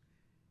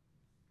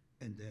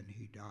 and then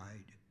he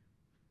died.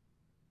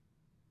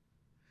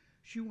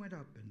 She went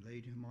up and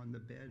laid him on the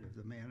bed of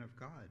the man of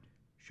God,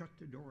 shut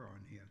the door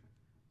on him,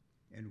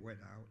 and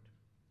went out.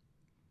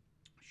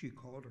 She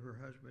called her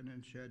husband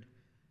and said,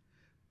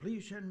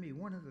 "Please send me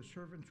one of the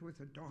servants with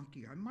a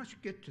donkey. I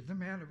must get to the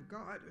man of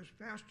God as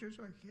fast as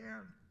I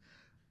can.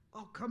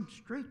 I'll come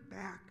straight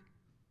back."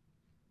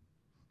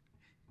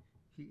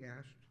 He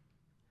asked,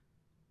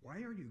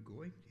 "Why are you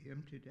going to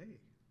him today?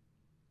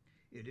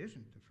 It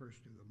isn't the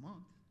first of the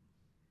month,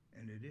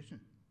 and it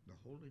isn't the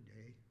holy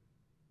day."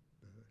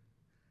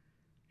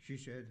 She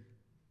said,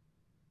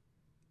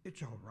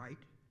 "It's all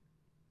right."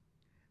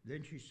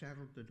 Then she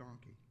saddled the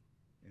donkey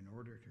and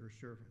ordered her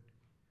servant,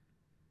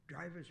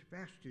 "Drive as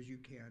fast as you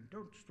can.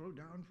 Don't slow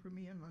down for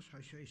me unless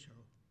I say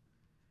so."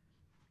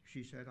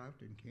 She set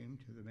out and came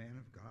to the man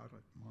of God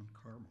at Mount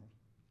Carmel.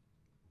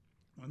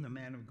 When the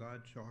man of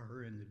God saw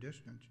her in the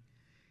distance,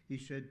 he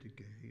said to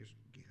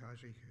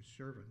Gehazi, his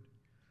servant,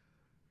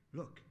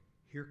 "Look,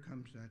 here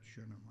comes that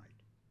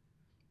Shunammite.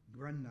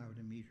 Run now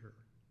to meet her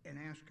and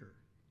ask her,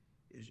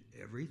 'Is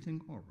everything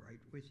all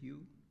right with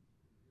you,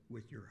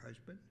 with your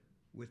husband,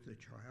 with the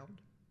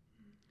child?'"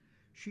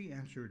 She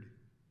answered,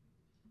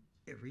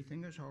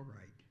 "Everything is all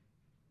right."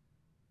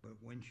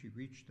 But when she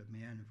reached the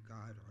man of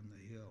God on the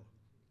hill,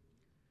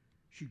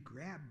 she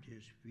grabbed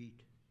his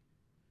feet.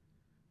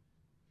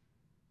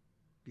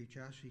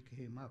 Gehazi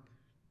came up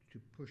to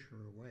push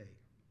her away,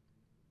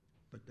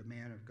 but the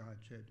man of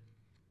God said,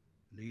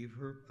 "Leave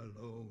her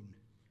alone.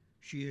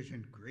 She is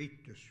in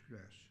great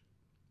distress.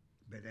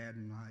 But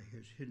Adonai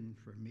has hidden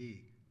from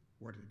me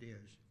what it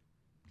is.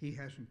 He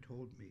hasn't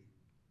told me."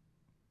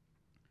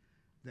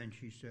 Then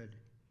she said,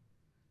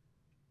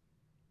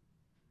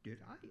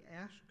 "Did I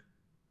ask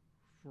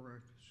for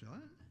a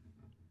son?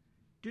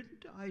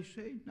 Didn't I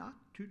say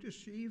not to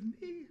deceive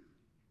me?"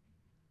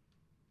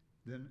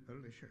 Then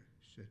Elisha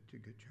said to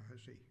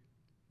Gehazi,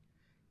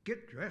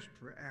 "Get dressed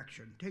for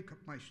action. Take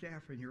up my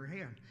staff in your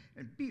hand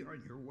and be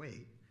on your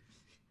way.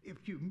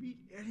 If you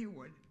meet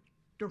anyone,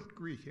 don't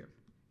greet him.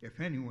 If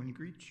anyone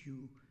greets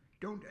you,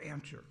 don't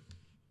answer,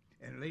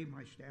 and lay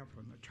my staff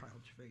on the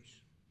child's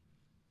face."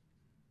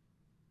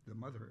 The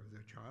mother of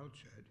the child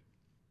said,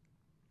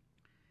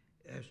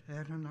 "As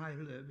Adonai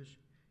lives,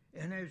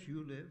 and as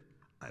you live,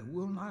 I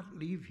will not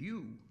leave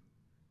you."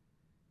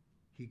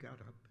 He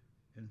got up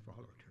and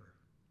followed her.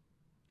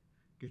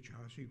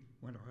 Gehazi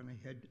went on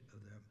ahead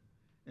of them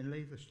and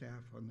laid the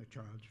staff on the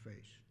child's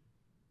face,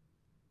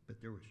 but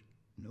there was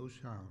no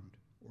sound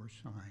or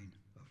sign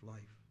of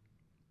life.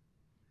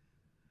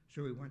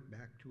 So he went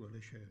back to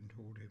Elisha and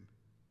told him,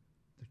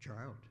 "The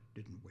child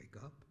didn't wake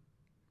up."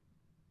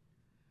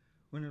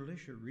 When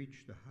Elisha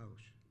reached the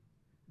house,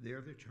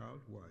 there the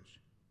child was,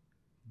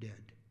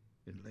 dead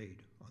and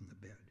laid on the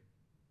bed.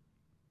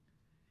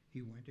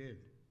 He went in,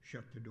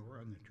 shut the door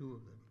on the two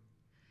of them,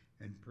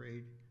 and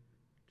prayed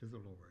to the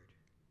Lord.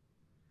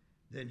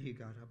 Then he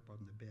got up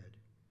on the bed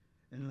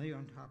and lay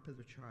on top of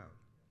the child,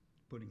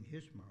 putting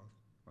his mouth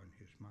on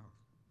his mouth,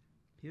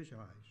 his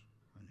eyes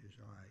on his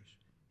eyes,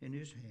 and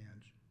his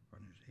hands on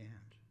his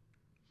hands.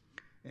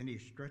 And he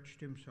stretched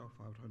himself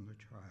out on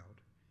the child.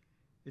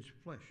 Its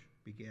flesh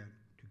began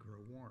to grow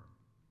warm.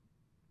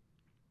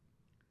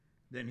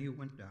 Then he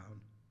went down,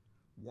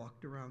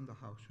 walked around the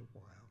house a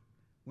while,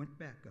 went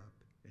back up,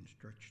 and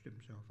stretched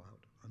himself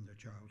out on the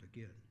child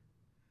again.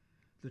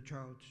 The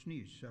child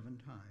sneezed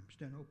 7 times,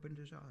 then opened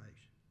his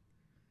eyes.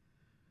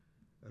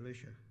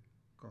 Elisha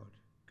called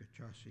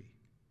Gehazi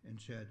and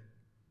said,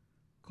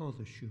 "Call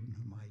the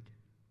Shunammite."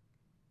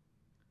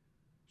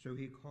 So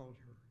he called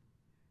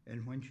her,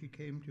 and when she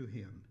came to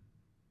him,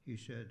 he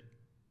said,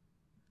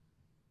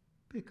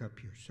 "Pick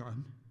up your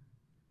son."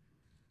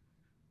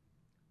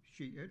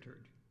 She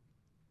entered,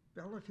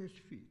 fell at his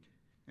feet,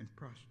 and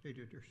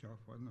prostrated herself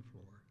on the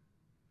floor.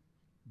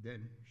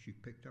 Then she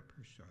picked up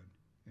her son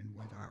and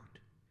went out.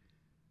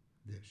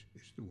 This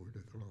is the word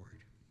of the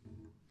Lord.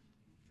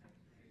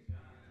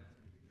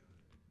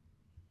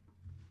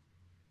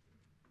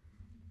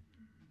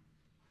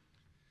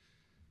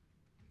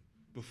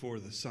 Before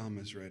the psalm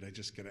is read, I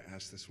just got to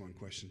ask this one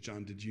question.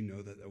 John, did you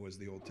know that that was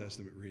the Old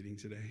Testament reading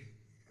today?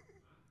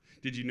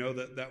 Did you know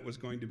that that was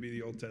going to be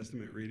the Old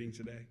Testament reading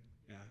today?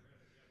 Yeah.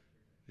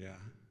 Yeah.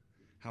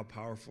 How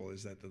powerful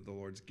is that the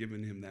Lord's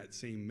given him that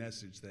same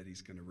message that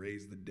he's going to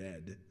raise the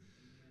dead,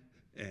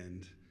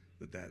 and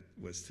that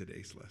was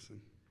today's lesson.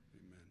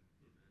 Amen.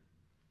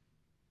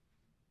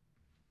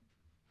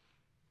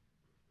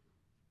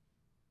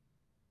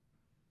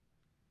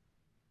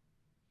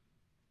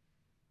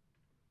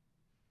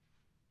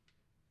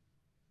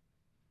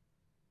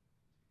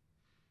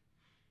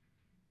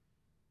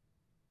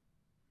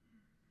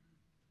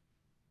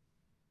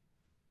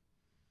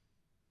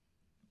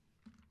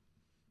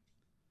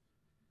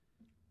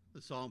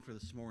 The psalm for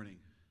this morning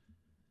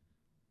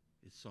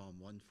is Psalm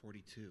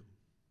 142.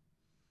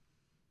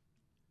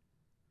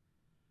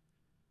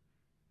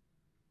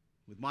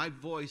 With my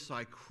voice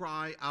I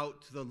cry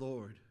out to the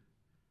Lord.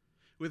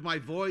 With my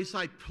voice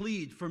I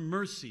plead for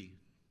mercy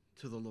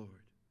to the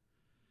Lord.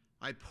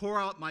 I pour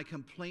out my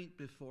complaint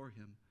before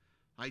him.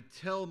 I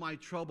tell my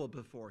trouble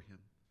before him.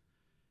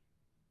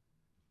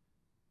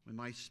 When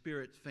my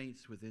spirit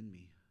faints within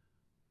me,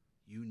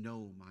 you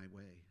know my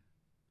way.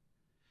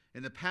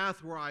 In the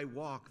path where I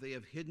walk, they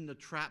have hidden a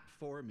trap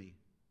for me.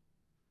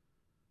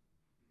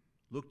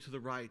 Look to the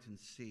right and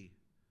see.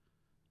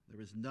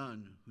 There is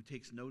none who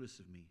takes notice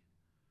of me.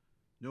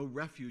 No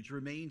refuge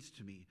remains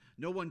to me.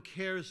 No one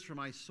cares for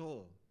my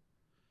soul.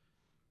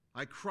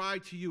 I cry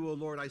to you, O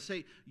Lord. I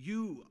say,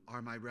 you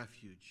are my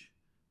refuge,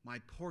 my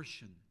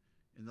portion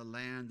in the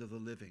land of the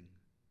living.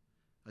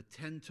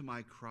 Attend to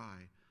my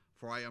cry,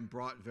 for I am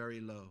brought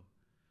very low.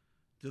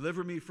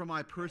 Deliver me from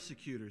my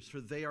persecutors, for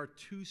they are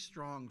too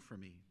strong for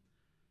me.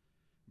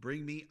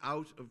 Bring me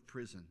out of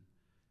prison,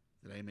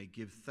 that I may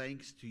give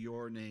thanks to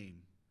your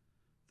name.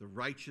 The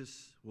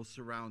righteous will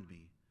surround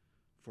me,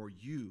 for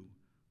you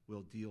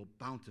will deal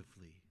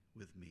bountifully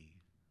with me.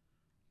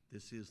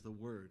 This is the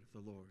word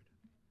of the Lord.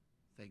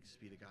 Thanks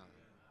be to God.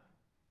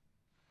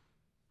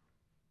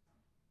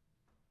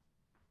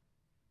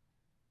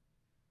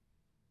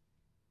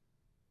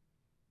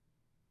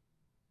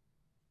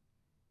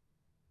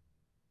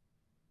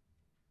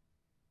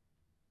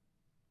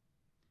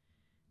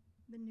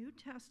 The New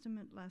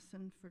Testament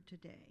lesson for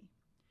today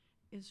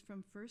is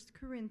from 1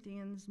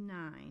 Corinthians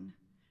 9,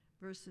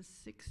 verses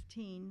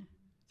 16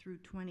 through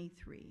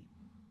 23.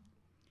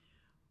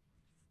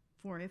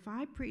 For if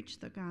I preach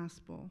the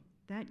gospel,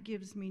 that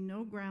gives me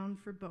no ground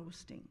for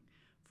boasting,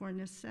 for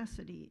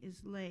necessity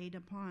is laid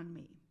upon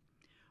me.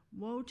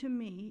 Woe to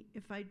me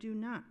if I do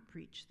not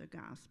preach the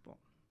gospel.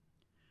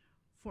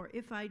 For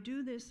if I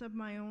do this of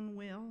my own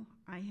will,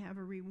 I have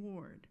a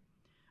reward.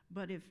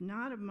 But if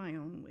not of my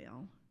own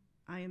will,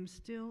 I am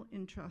still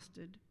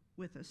entrusted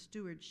with a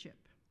stewardship.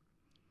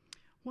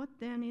 What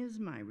then is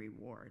my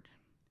reward?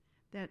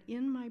 That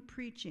in my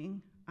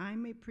preaching I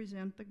may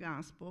present the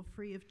gospel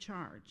free of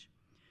charge,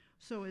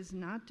 so as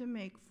not to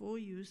make full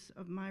use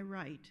of my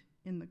right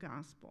in the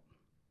gospel.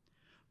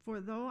 For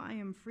though I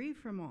am free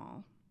from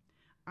all,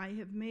 I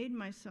have made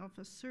myself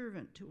a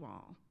servant to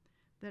all,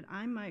 that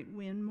I might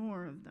win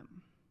more of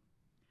them.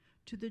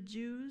 To the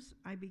Jews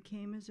I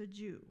became as a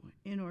Jew,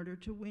 in order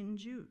to win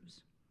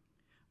Jews.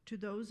 To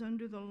those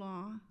under the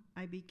law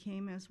I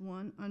became as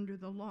one under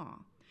the law,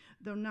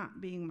 though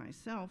not being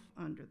myself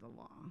under the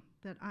law,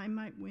 that I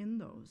might win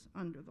those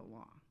under the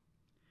law.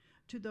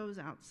 To those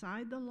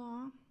outside the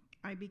law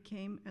I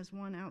became as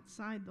one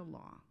outside the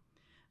law,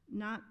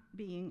 not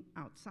being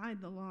outside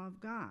the law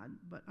of God,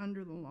 but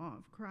under the law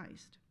of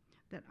Christ,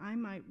 that I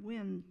might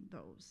win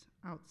those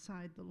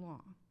outside the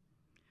law.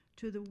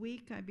 To the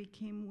weak I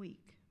became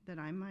weak, that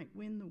I might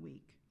win the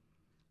weak.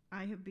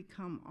 I have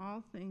become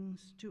all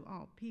things to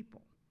all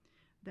people,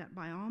 that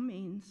by all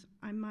means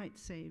I might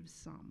save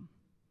some.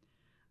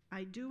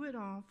 I do it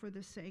all for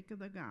the sake of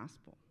the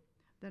gospel,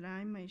 that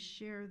I may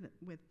share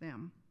with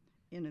them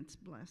in its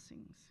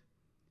blessings.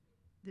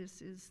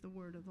 This is the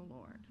word of the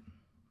Lord.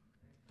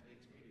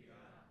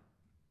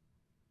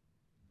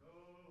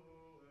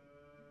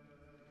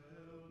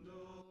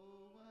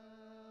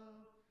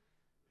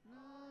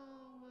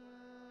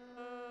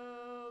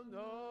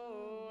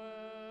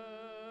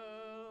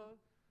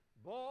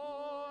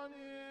 Born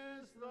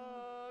is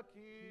the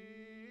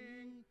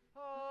King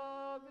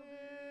of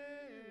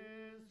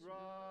Israel.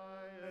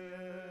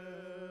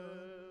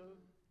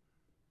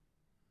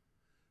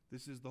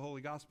 This is the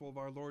Holy Gospel of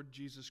our Lord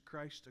Jesus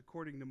Christ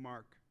according to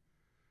Mark.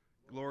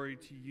 Glory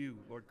to you,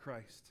 Lord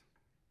Christ.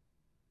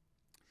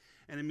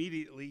 And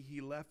immediately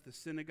he left the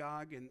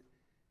synagogue and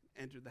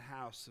entered the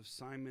house of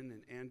Simon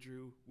and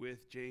Andrew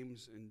with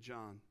James and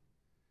John.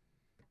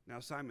 Now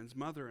Simon's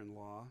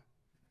mother-in-law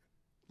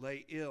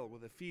lay ill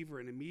with a fever,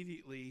 and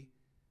immediately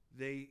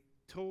they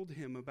told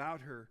him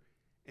about her,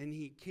 and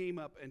he came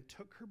up and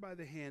took her by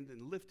the hand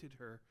and lifted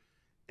her,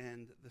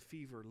 and the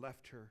fever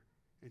left her,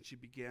 and she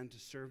began to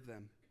serve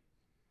them.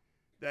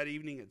 That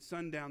evening at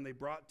sundown they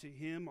brought to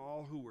him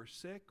all who were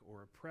sick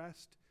or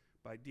oppressed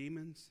by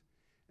demons,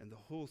 and the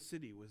whole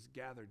city was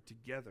gathered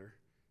together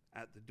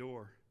at the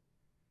door.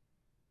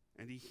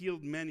 And he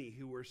healed many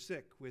who were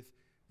sick with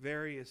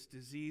various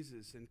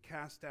diseases and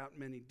cast out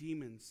many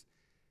demons,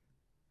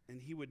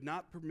 and he would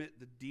not permit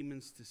the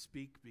demons to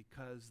speak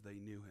because they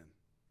knew him.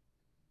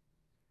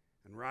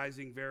 And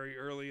rising very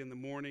early in the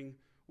morning,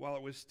 while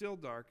it was still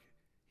dark,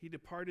 he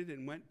departed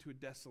and went to a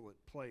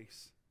desolate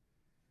place,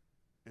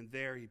 and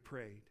there he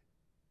prayed.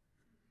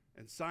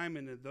 And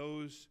Simon and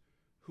those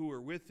who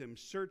were with him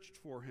searched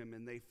for him,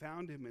 and they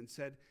found him and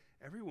said,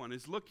 "Everyone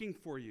is looking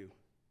for you."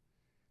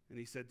 And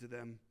he said to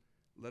them,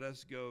 "Let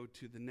us go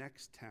to the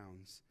next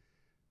towns,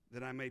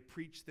 that I may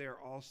preach there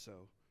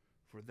also,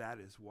 for that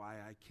is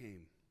why I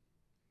came."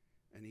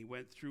 And he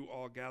went through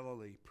all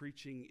Galilee,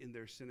 preaching in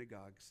their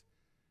synagogues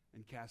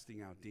and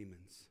casting out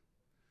demons.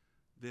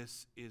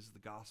 This is the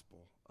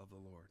gospel of the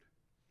Lord.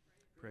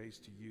 Praise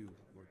to you,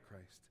 Lord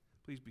Christ.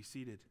 Please be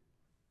seated.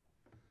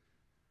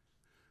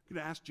 I'm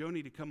going to ask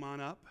Joni to come on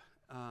up.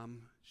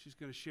 She's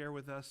going to share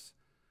with us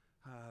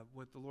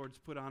what the Lord's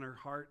put on her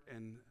heart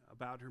and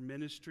about her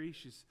ministry.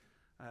 She's,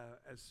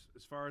 as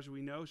far as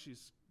we know,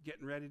 she's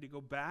getting ready to go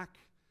back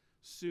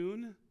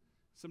soon,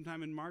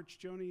 sometime in March.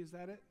 Joni, is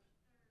that it?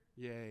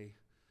 Yay.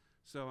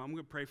 So I'm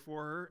going to pray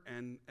for her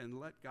and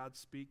let God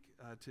speak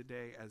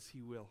today as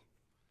he will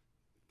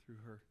through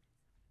her.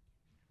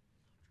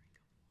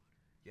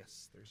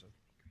 Yes, there's a...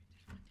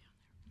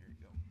 There you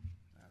go.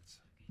 That's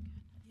a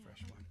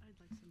fresh one. I'd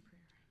like some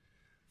prayer.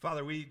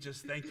 Father, we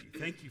just thank you.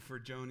 Thank you for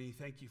Joni.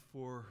 Thank you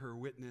for her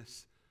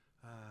witness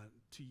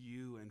to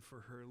you and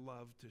for her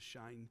love to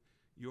shine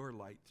your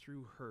light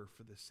through her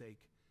for the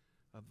sake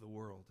of the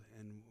world.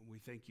 And we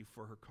thank you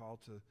for her call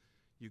to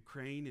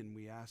Ukraine, and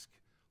we ask,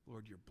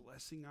 Lord, your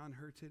blessing on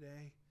her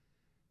today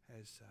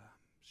as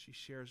she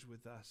shares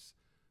with us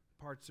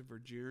parts of her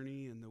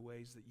journey and the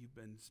ways that you've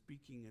been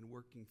speaking and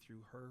working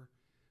through her.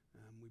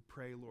 We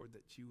pray, Lord,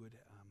 that you would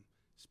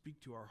speak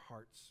to our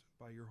hearts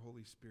by your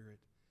Holy Spirit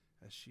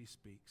as she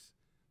speaks,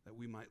 that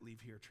we might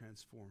leave here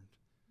transformed.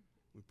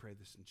 We pray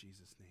this in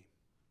Jesus' name.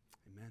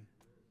 Amen.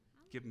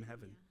 Give him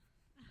heaven.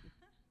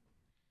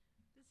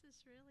 This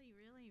is really,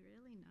 really,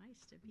 really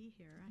nice to be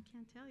here. I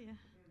can't tell you.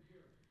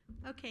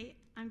 Okay,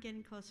 I'm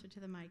getting closer to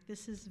the mic.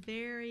 This is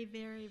very,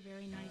 very,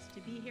 very nice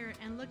to be here.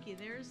 And looky,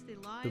 there's the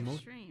live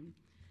stream.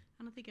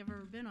 I don't think I've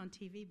ever been on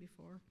TV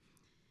before.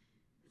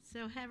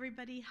 So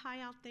everybody, hi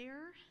out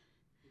there.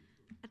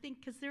 I think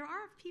because there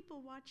are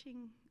people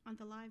watching on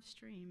the live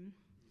stream.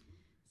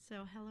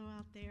 So hello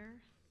out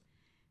there.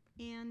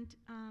 And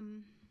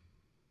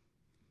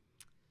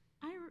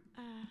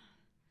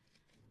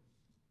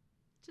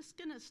just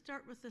going to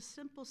start with a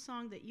simple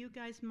song that you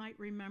guys might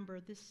remember.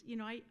 This, you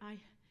know,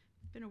 I've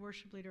been a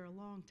worship leader a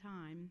long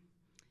time.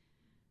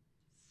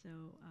 So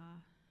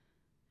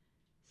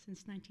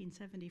since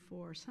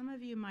 1974. Some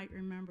of you might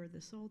remember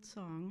this old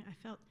song. I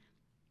felt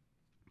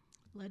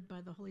led by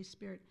the Holy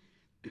Spirit.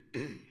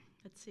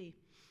 Let's see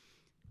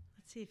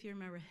if you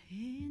remember.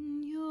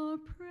 In your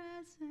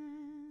presence,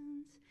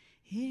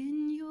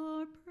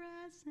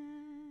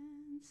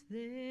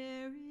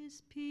 there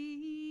is peace.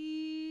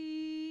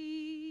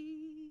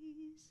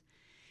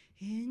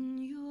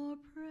 In your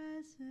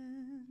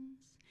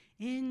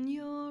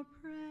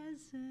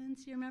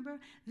presence, you remember?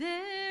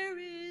 There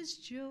is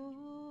joy.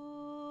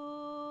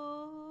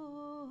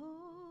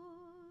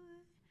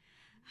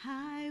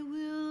 I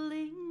will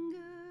linger,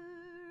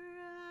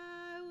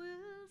 I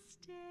will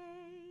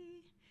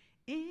stay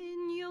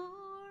in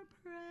your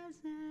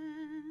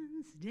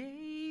presence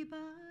day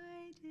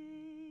by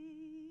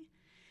day,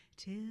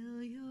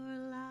 till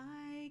your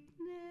likeness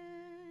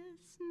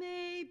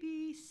may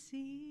be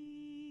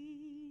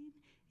seen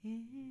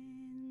in me.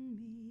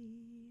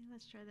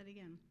 Let's try that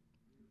again.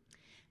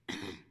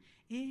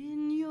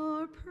 In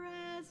your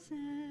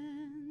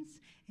presence,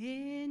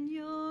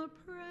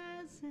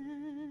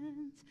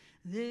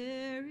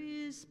 there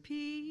is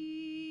peace.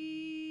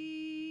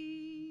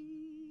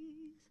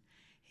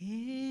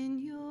 In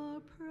your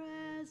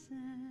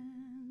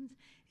presence,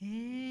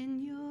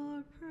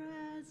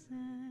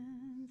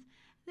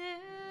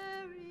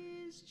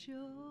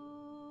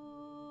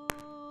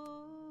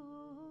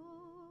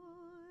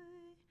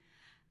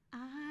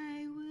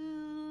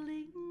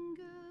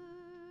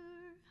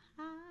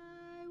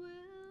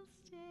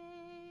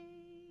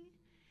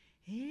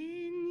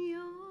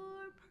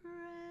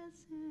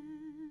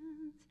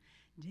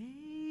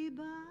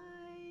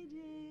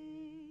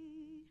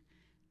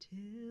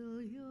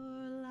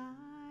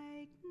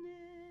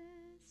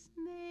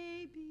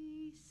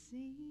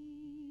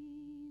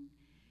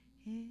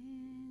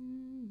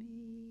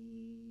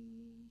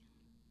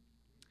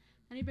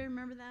 Anybody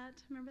remember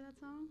that? Remember that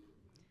song?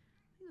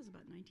 I think it was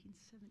about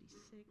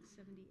 1976,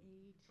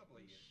 78. Couple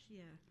of years.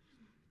 Yeah.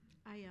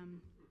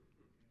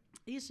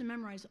 I used to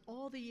memorize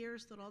all the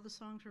years that all the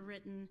songs were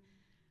written,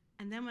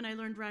 and then when I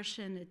learned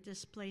Russian, it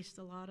displaced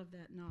a lot of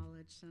that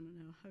knowledge. So I don't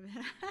know.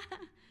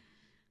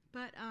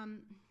 But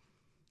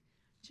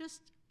just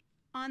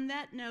on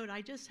that note,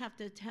 I just have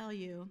to tell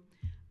you,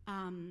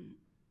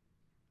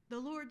 the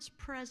Lord's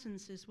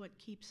presence is what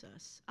keeps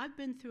us. I've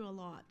been through a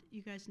lot.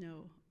 You guys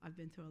know I've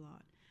been through a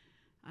lot.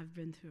 I've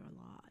been through a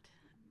lot.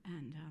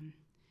 And,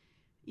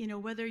 you know,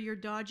 whether you're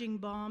dodging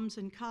bombs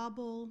in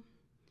Kabul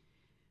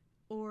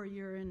or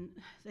you're in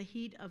the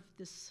heat of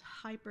this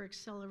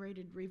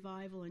hyper-accelerated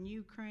revival in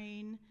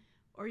Ukraine,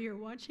 or you're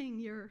watching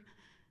your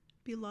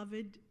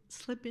beloved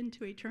slip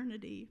into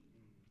eternity,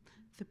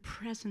 the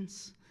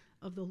presence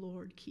of the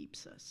Lord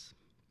keeps us.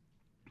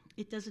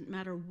 It doesn't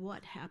matter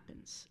what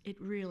happens. It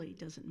really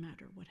doesn't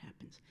matter what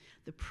happens.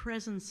 The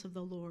presence of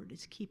the Lord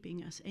is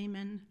keeping us.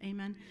 Amen?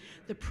 Amen?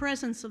 The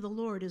presence of the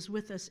Lord is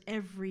with us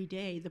every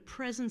day. The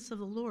presence of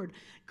the Lord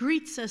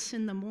greets us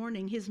in the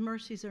morning. His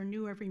mercies are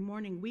new every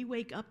morning. We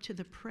wake up to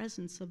the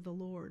presence of the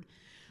Lord.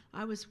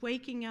 I was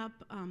waking up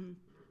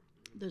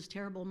those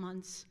terrible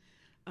months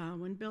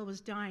when Bill was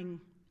dying,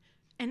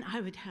 and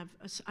I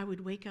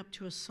would wake up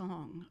to a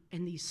song,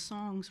 and these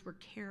songs were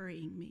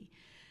carrying me.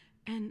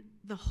 And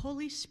the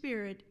Holy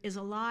Spirit is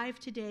alive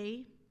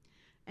today,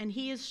 and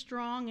he is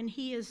strong, and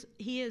he is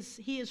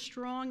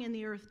strong in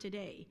the earth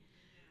today.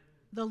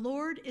 The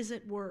Lord is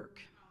at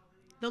work.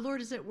 The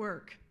Lord is at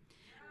work.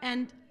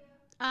 And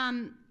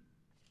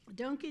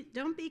don't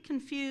be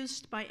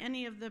confused by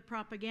any of the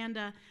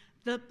propaganda.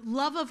 The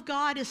love of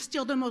God is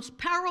still the most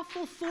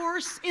powerful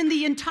force in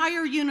the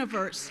entire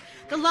universe.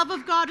 The love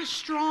of God is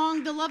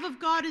strong. The love of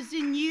God is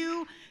in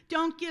you.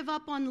 Don't give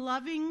up on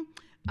loving.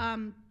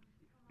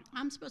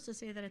 I'm supposed to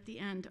say that at the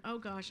end. Oh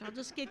gosh, I'll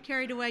just get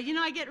carried away. You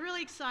know, I get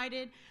really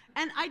excited,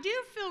 and I do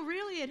feel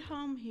really at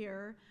home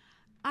here.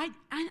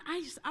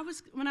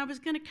 When I was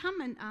going to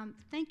come, and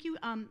thank you,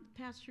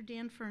 Pastor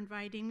Dan, for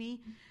inviting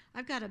me.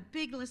 I've got a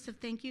big list of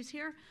thank yous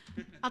here.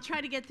 I'll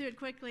try to get through it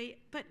quickly,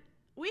 but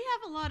we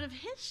have a lot of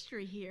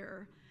history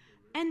here,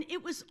 and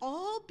it was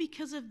all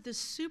because of the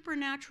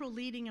supernatural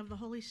leading of the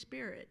Holy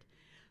Spirit.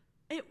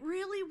 It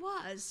really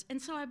was,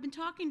 and so I've been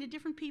talking to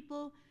different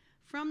people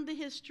from the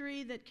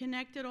history that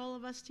connected all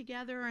of us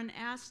together and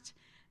asked,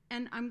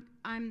 and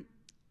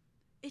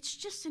it's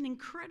just an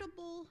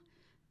incredible,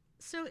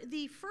 so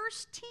the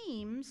first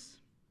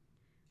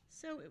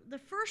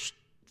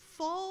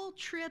fall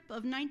trip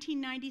of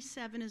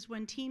 1997 is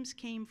when teams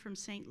came from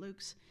St.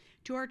 Luke's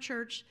to our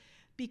church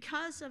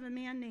because of a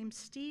man named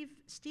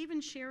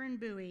Stephen Sharon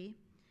Bowie.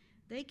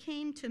 They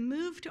came to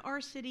move to our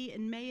city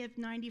in May of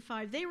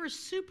 95. They were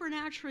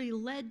supernaturally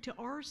led to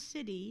our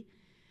city.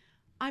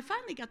 I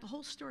finally got the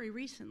whole story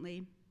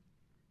recently.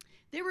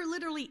 They were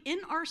literally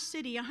in our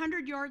city,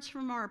 100 yards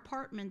from our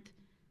apartment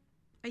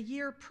a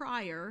year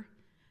prior,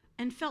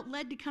 and felt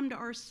led to come to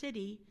our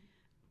city,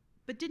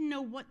 but didn't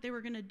know what they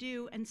were going to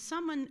do. And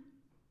someone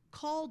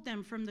called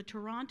them from the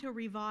Toronto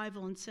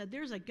Revival and said,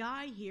 there's a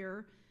guy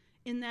here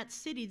in that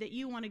city that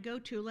you want to go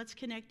to. Let's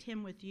connect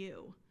him with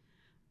you.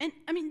 And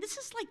I mean, this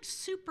is like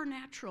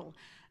supernatural.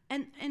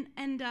 And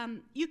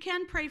you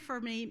can pray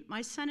for me.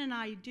 My son and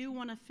I do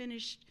want to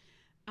finish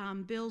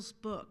Bill's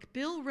book.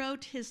 Bill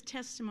wrote his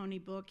testimony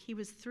book. He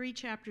was 3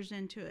 chapters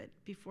into it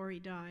before he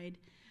died.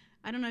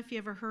 I don't know if you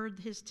ever heard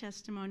his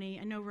testimony.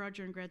 I know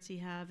Roger and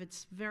Gretzi have.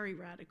 It's very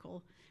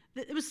radical.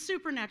 It was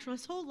supernatural.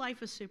 His whole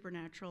life was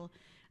supernatural.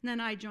 And then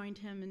I joined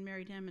him and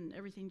married him, and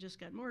everything just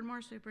got more and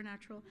more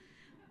supernatural.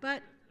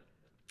 But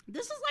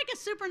this is like a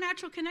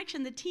supernatural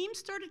connection. The team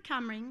started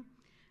coming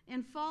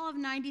in fall of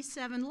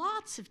 97,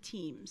 lots of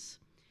teams.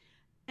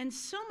 And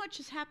so much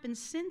has happened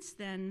since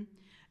then.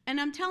 And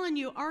I'm telling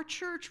you, our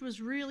church was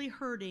really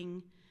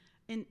hurting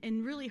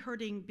and really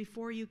hurting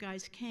before you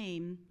guys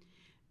came.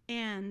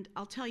 And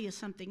I'll tell you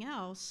something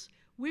else.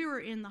 We were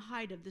in the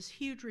height of this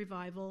huge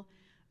revival.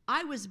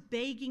 I was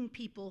begging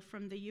people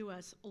from the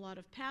U.S., a lot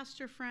of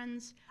pastor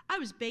friends. I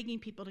was begging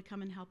people to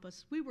come and help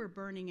us. We were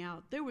burning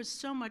out. There was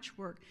so much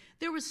work.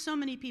 There was so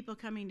many people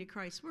coming to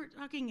Christ. We're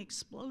talking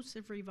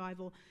explosive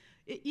revival.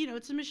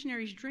 It's a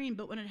missionary's dream,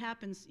 but when it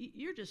happens,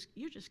 you're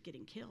just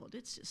getting killed.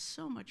 It's just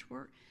so much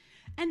work.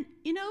 And,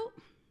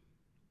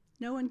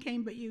 no one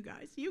came but you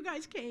guys. You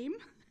guys came.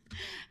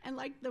 And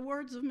like the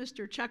words of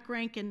Mr. Chuck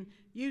Rankin,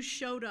 you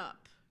showed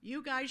up.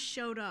 You guys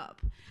showed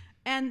up.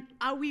 And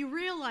we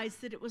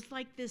realized that it was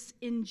like this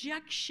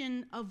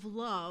injection of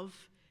love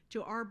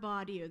to our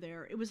body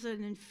there. It was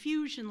an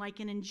infusion,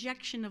 like an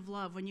injection of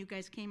love when you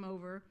guys came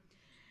over.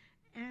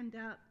 And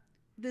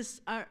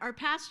our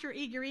pastor,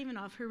 Igor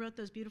Ivanov, who wrote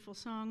those beautiful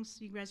songs,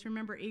 you guys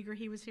remember Igor,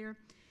 he was here.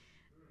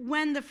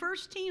 When the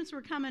first teams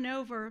were coming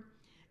over,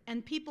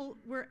 and people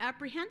were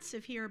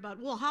apprehensive here about,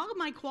 well, how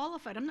am I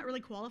qualified? I'm not really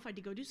qualified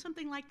to go do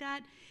something like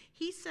that.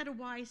 He said a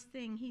wise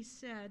thing. He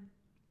said,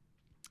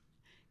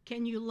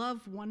 can you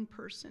love one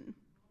person?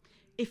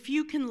 If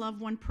you can love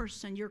one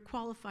person, you're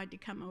qualified to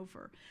come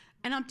over.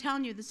 And I'm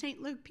telling you, the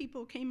St. Luke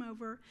people came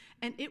over,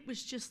 and it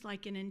was just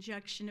like an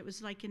injection. It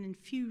was like an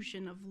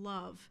infusion of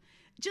love.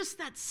 Just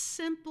that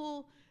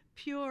simple,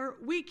 pure,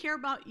 we care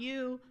about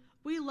you,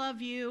 we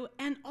love you,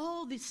 and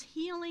all these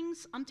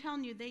healings. I'm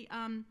telling you, the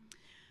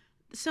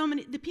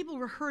people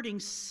were hurting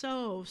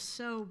so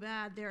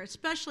bad there,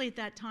 especially at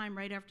that time,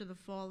 right after the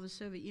fall of the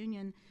Soviet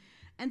Union.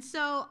 And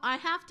so I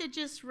have to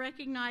just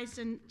recognize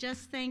and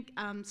just thank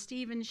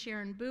Steve and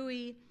Sharon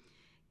Bowie,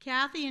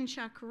 Kathy and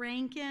Chuck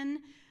Rankin.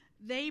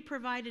 They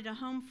provided a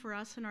home for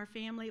us and our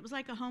family. It was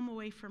like a home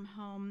away from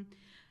home.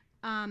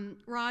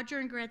 Roger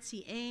and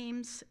Gretzy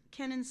Ames,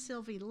 Ken and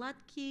Sylvie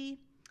Lutke.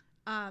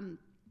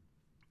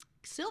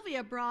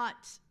 Sylvia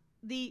brought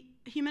the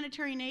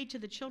humanitarian aid to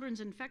the Children's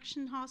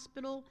Infection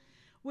Hospital,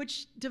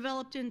 which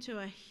developed into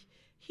a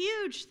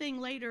huge thing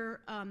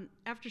later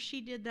after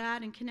she did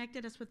that and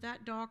connected us with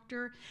that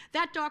doctor.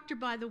 That doctor,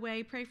 by the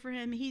way, pray for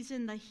him. He's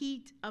in the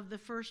heat of the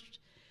first.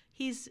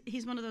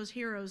 He's one of those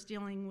heroes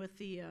dealing with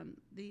the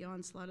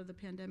onslaught of the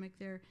pandemic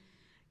there.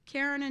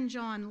 Karen and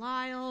John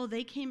Lyle,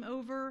 they came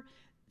over,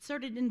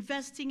 started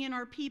investing in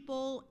our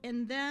people,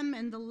 and them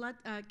and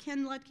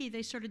Ken Lutke,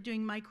 they started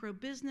doing micro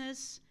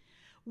business.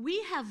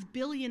 We have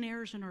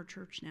billionaires in our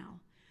church now.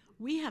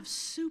 We have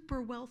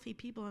super wealthy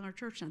people in our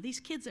church now.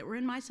 These kids that were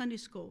in my Sunday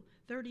school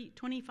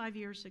 25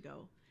 years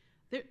ago,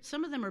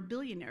 some of them are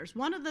billionaires.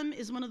 One of them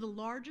is one of the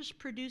largest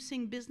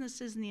producing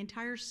businesses in the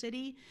entire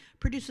city,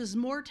 produces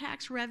more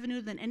tax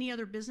revenue than any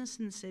other business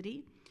in the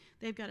city.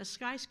 They've got a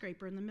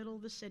skyscraper in the middle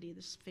of the city,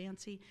 this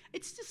fancy.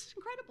 It's just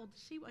incredible to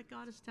see what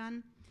God has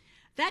done.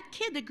 That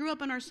kid that grew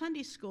up in our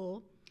Sunday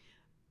school,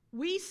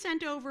 we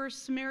sent over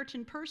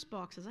Samaritan purse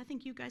boxes. I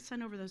think you guys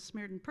sent over those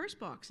Samaritan purse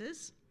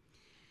boxes.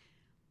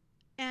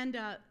 And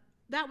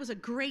that was a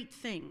great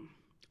thing.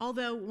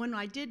 Although when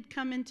I did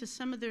come into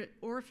some of the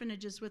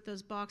orphanages with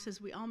those boxes,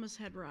 we almost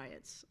had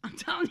riots. I'm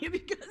telling you,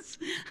 because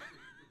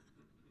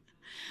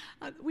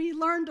we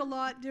learned a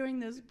lot doing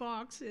those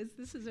boxes.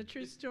 This is a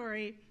true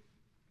story.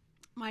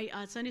 My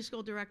Sunday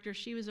school director,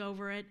 she was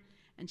over it,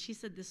 and she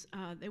said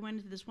they went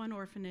into this one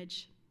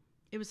orphanage.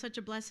 It was such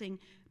a blessing.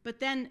 But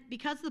then,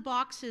 because the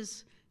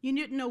boxes, you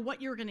didn't know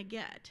what you were going to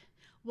get.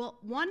 Well,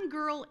 one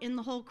girl in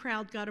the whole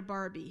crowd got a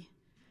Barbie,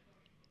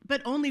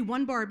 but only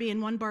one Barbie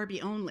and one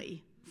Barbie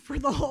only for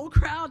the whole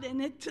crowd,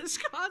 and it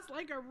just caused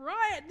like a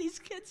riot. These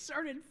kids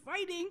started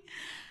fighting.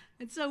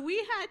 And so we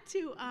had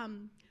to,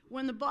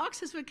 when the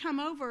boxes would come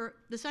over,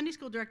 the Sunday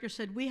school director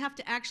said, we have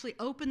to actually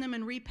open them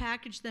and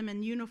repackage them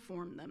and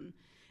uniform them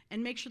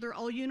and make sure they're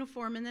all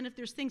uniform. And then if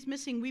there's things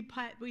missing, we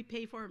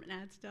pay for them and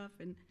add stuff.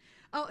 And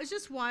it's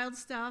just wild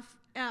stuff.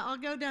 I'll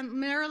go down.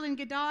 Marilyn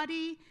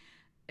Gadati,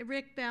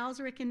 Rick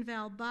and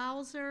Val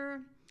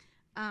Bowser.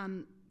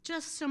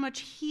 Just so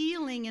much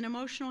healing and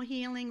emotional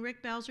healing.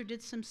 Rick Bowser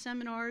did some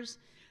seminars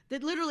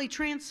that literally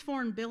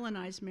transformed Bill and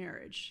I's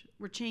marriage.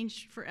 Were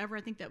changed forever.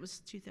 I think that was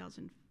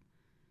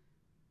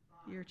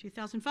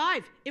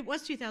 2005. It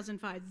was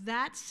 2005.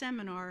 That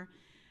seminar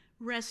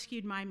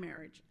rescued my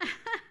marriage.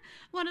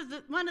 one of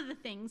the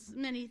things,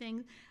 many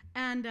things.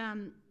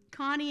 And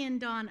Connie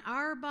and Don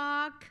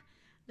Auerbach,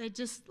 they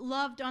just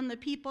loved on the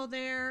people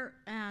there.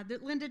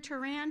 Linda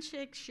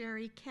Taranchik,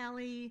 Sherry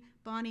Kelly,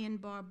 Bonnie and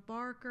Bob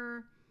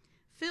Barker,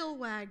 Phil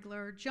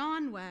Wagler,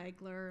 John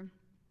Wagler,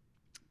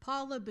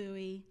 Paula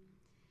Bowie,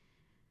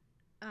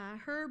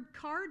 Herb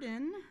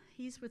Carden,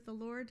 he's with the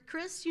Lord,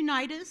 Chris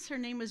Unitas, her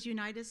name was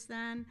Unitas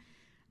then,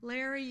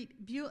 Larry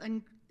Buell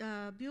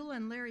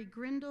and Larry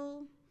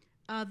Grindle.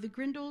 The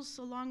Grindles,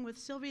 along with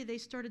Sylvia, they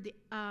started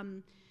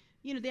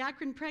the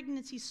Akron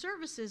Pregnancy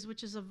Services,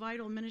 which is a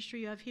vital ministry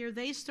you have here.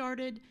 They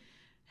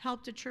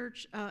helped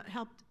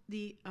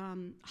the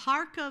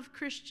Kharkov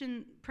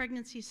Christian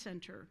Pregnancy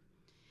Center.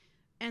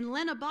 And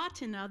Lena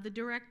Botina, the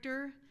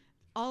director,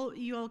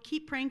 you all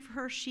keep praying for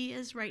her. She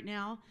is right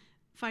now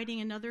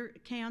fighting another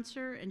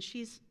cancer, and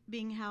she's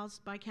being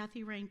housed by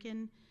Kathy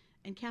Rankin,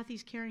 and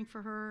Kathy's caring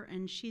for her,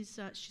 and she's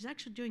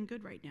actually doing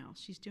good right now.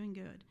 She's doing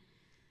good.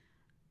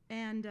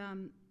 And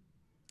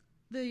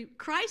the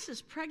Crisis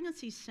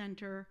Pregnancy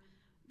Center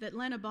that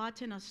Lena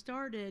Botina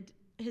started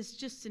is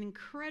just an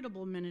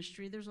incredible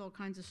ministry. There's all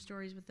kinds of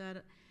stories with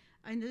that.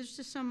 And there's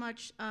just so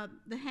much.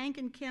 The Hank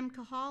and Kim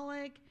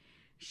Kahalik,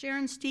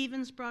 Sharon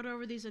Stevens brought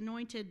over these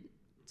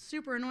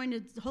super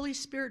anointed Holy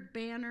Spirit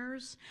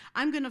banners.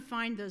 I'm going to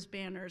find those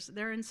banners.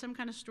 They're in some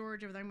kind of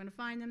storage over there. I'm going to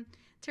find them.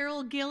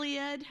 Terrell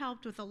Gilead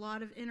helped with a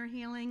lot of inner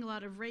healing, a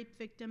lot of rape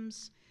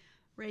victims.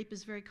 Rape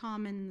is very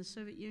common in the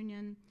Soviet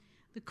Union.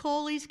 The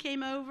Coleys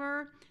came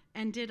over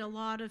and did a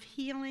lot of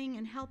healing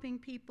and helping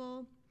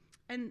people.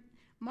 And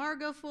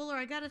Margot Fuller,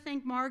 I got to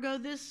thank Margot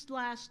this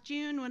last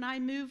June when I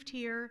moved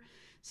here.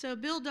 So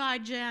Bill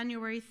died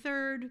January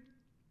 3rd.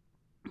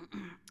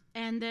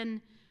 And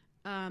then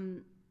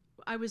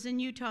I was in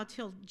Utah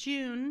till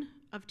June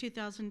of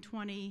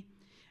 2020.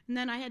 And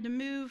then I had to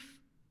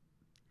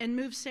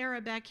move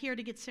Sarah back here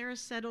to get Sarah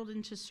settled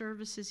into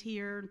services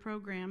here and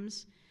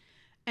programs.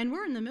 And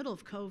we're in the middle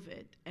of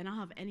COVID, and I don't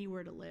have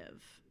anywhere to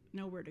live,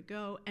 nowhere to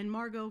go. And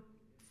Margot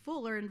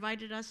Fuller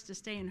invited us to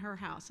stay in her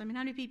house. I mean,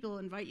 how many people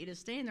invite you to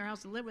stay in their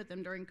house and live with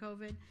them during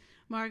COVID?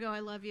 Margot, I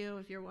love you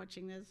if you're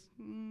watching this.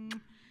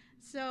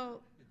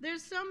 So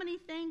there's so many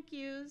thank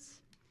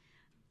yous.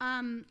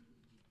 And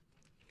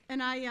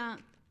then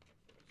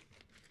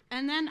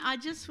I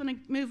just want to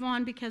move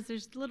on because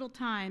there's little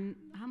time.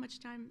 How much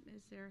time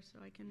is there so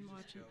I can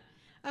watch it?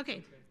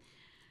 Okay.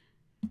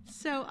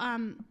 So,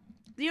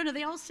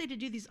 they all say to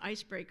do these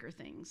icebreaker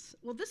things.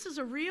 Well, this is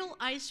a real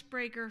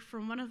icebreaker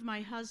from one of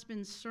my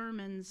husband's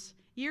sermons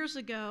years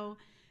ago.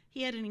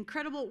 He had an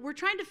incredible, we're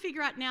trying to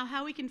figure out now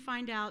how we can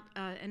find out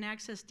and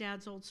access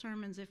Dad's old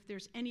sermons, if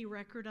there's any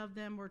record of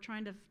them. We're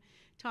trying to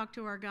talk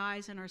to our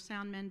guys and our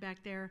sound men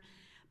back there.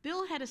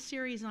 Bill had a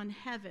series on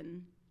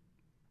heaven.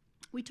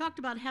 We talked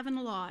about heaven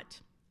a lot,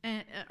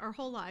 our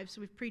whole lives.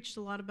 We've preached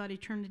a lot about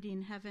eternity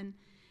in heaven.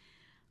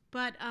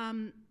 But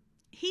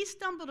he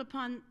stumbled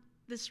upon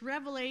this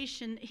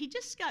revelation. He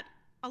just got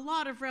a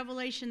lot of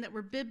revelation that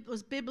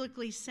was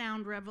biblically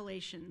sound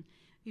revelation.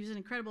 He was an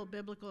incredible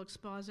biblical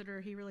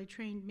expositor. He really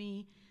trained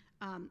me.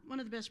 One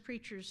of the best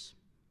preachers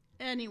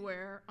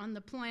anywhere on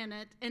the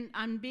planet, and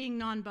I'm being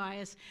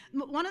non-biased.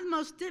 One of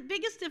the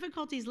biggest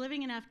difficulties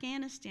living in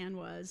Afghanistan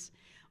was,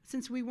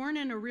 since we weren't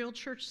in a real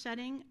church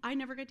setting, I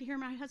never got to hear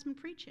my husband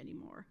preach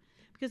anymore,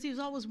 because he was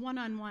always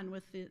one-on-one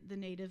with the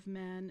native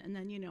men, and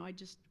then, I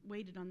just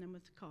waited on them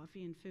with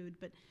coffee and food,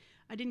 but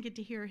I didn't get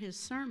to hear his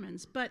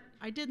sermons, but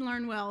I did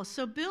learn well.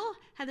 So Bill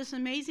had this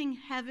amazing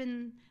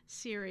heaven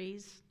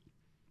series.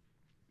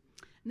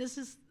 This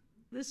is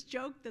this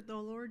joke that the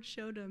Lord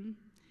showed him.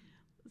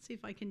 Let's see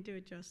if I can do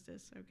it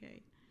justice.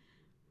 Okay.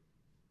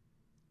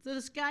 So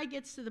this guy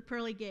gets to the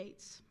pearly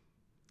gates,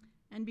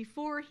 and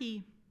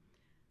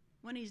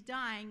when he's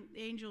dying,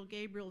 the angel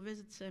Gabriel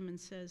visits him and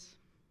says,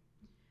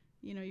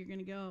 you're going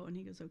to go. And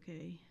he goes,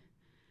 okay.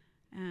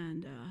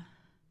 And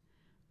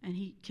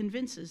he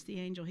convinces the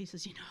angel. He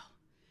says,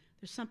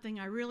 there's something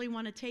I really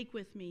want to take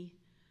with me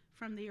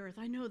from the earth.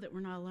 I know that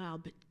we're not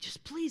allowed, but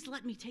just please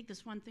let me take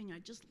this one thing. I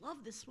just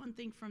love this one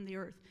thing from the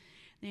earth.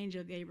 The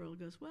angel Gabriel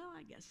goes, well,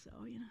 I guess so.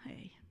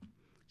 Hey,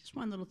 just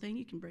one little thing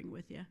you can bring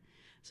with you.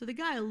 So the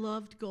guy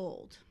loved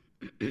gold.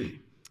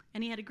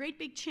 And he had a great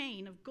big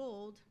chain of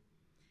gold.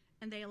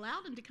 And they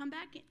allowed him to come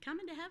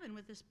into heaven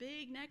with this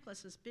big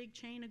necklace, this big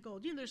chain of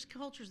gold. There's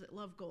cultures that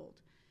love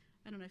gold.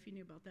 I don't know if you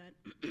knew about that.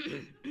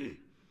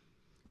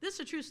 This is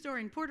a true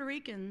story. In Puerto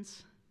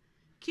Ricans,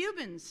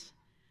 Cubans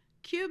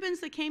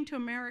that came to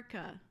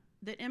America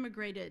that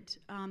immigrated,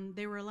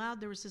 they were allowed,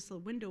 there was this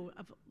little window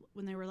of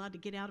when they were allowed to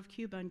get out of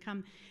Cuba and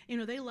come,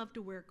 they love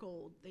to wear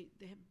gold. They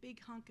have a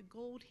big hunk of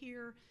gold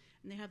here,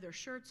 and they have their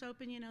shirts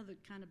open,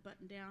 that kind of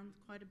button down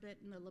quite a bit,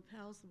 and the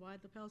lapels, the wide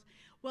lapels.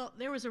 Well,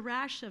 there was a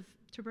rash of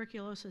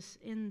tuberculosis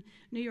in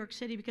New York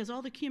City because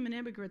all the Cuban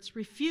immigrants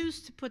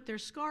refused to put their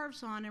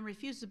scarves on and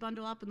refused to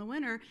bundle up in the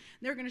winter.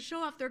 They're going to show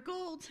off their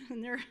gold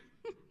and their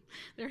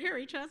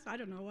hairy chest. I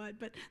don't know what,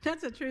 but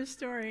that's a true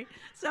story.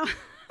 So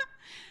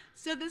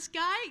this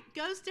guy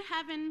goes to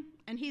heaven,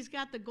 and he's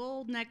got the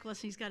gold necklace,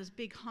 and he's got his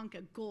big hunk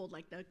of gold,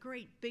 like the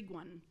great big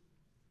one.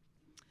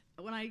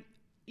 When I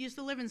used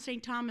to live in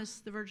St. Thomas,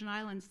 the Virgin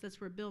Islands, that's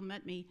where Bill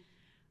met me,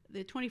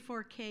 the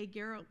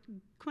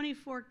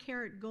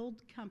 24-karat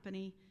gold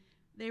company,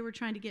 they were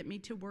trying to get me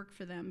to work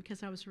for them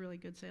because I was a really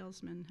good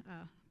salesman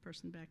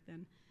person back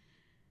then.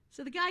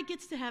 So the guy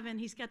gets to heaven,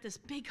 he's got this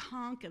big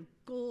hunk of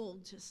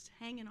gold just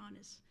hanging on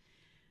his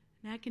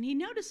neck, and he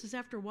notices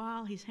after a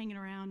while he's hanging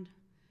around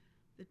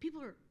that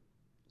people are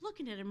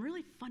looking at him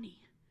really funny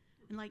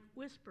and like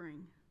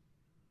whispering.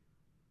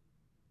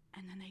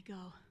 And then they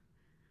go,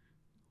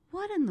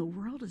 what in the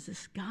world is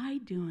this guy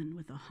doing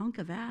with a hunk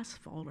of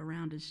asphalt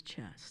around his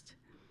chest?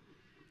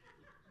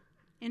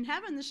 In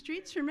heaven, the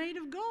streets are made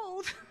of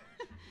gold.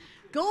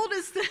 Gold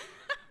is the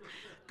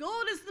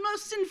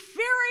most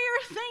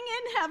inferior thing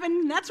in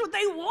heaven. That's what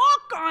they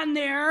walk on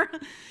there.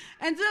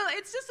 And so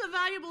it's just a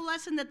valuable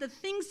lesson that the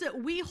things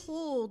that we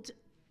hold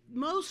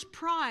most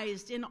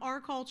prized in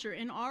our culture,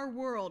 in our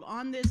world,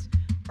 on this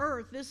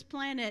earth, this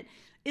planet,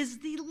 is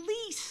the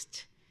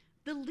least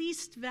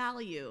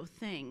value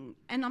thing.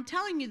 And I'm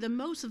telling you, the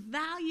most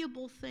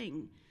valuable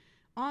thing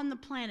on the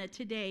planet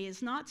today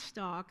is not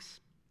stocks,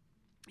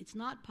 it's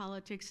not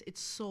politics, it's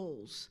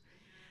souls.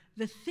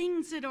 The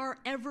things that are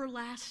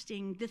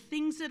everlasting, the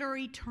things that are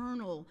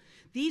eternal,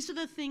 these are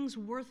the things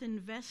worth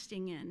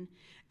investing in.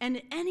 And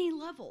at any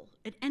level.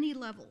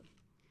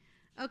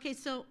 Okay,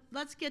 so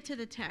let's get to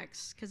the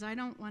text, because I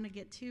don't want to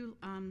get too...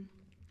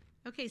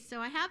 Okay, so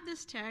I have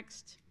this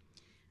text.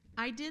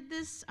 I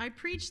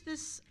preached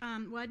this,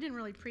 well, I didn't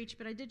really preach,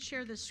 but I did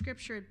share this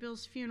scripture at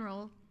Bill's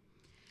funeral.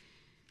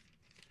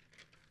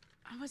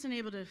 I wasn't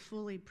able to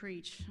fully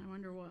preach. I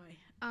wonder why.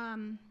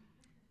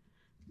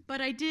 But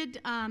I did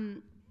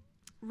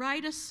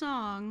write a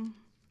song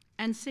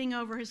and sing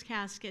over his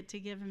casket to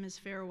give him his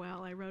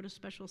farewell. I wrote a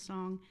special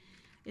song.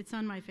 It's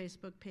on my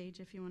Facebook page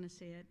if you want to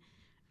see it.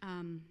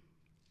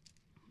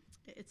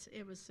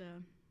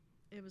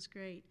 It was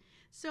great.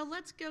 So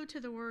let's go to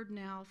the word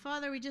now.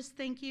 Father, we just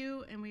thank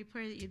you, and we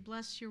pray that you'd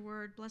bless your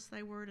word, bless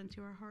thy word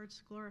into our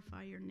hearts,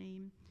 glorify your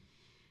name.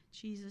 In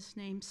Jesus'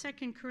 name.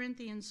 2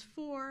 Corinthians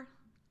 4.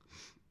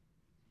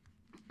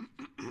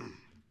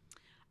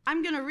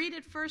 I'm going to read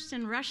it first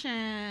in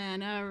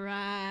Russian. All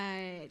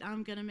right.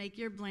 I'm going to make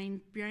your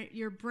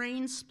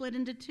brain split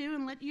into two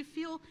and let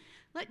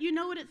you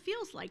know what it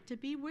feels like to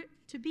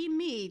be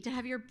me, to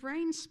have your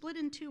brain split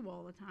in two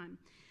all the time.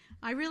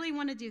 I really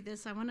want to do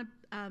this.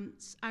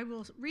 I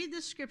will read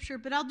the scripture,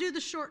 but I'll do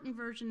the shortened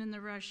version in the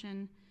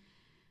Russian.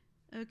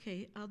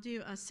 Okay, I'll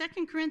do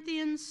 2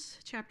 Corinthians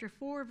chapter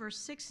 4, verse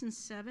 6 and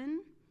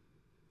 7.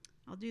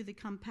 I'll do the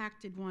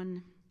compacted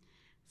one.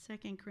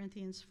 2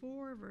 Corinthians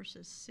 4,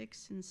 verses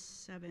 6 and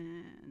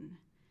 7.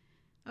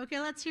 Okay,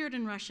 let's hear it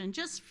in Russian,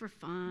 just for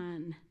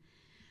fun.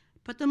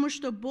 Потому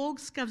что Бог,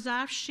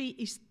 сказавший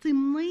из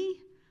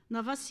тьмы,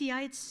 на вас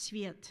сияет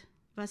свет,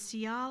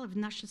 воссиял в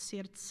наши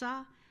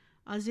сердца,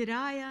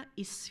 озирая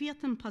и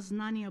светом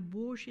познания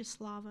Божьей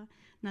славы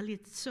на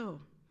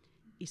лицо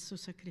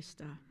Иисуса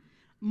Христа.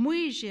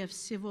 Мы же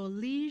всего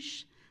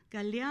лишь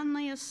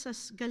галинная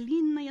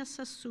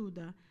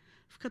сосуда,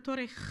 в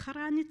которой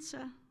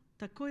хранится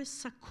такое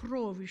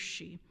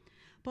сокровище.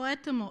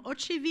 Поэтому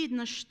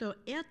очевидно, что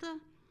эта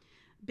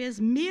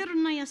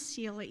безмерная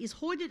сила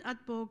исходит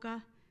от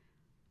Бога,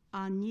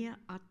 а не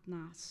от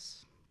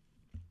нас.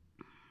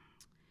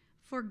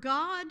 For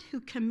God,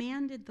 who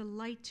commanded the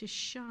light to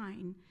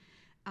shine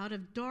out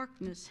of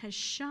darkness, has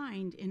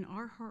shined in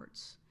our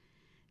hearts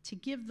to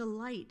give the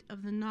light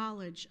of the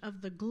knowledge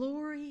of the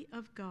glory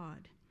of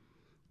God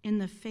in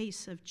the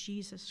face of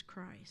Jesus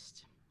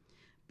Christ.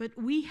 But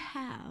we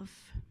have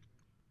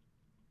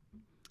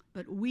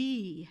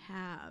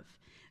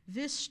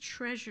this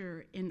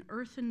treasure in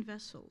earthen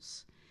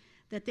vessels,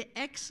 that the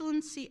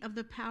excellency of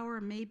the power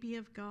may be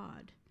of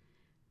God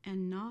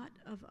and not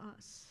of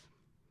us.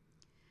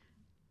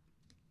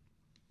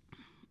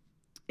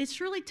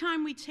 It's really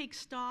time we take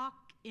stock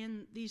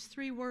in these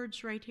three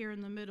words right here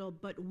in the middle,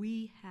 but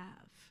we have.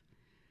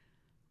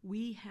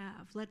 We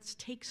have. Let's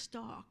take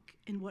stock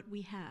in what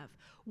we have.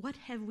 What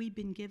have we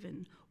been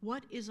given?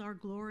 What is our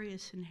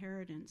glorious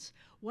inheritance?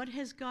 What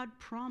has God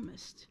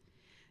promised?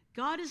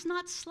 God is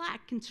not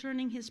slack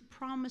concerning his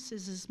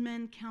promises, as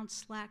men count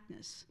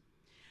slackness.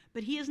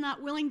 But he is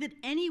not willing that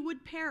any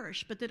would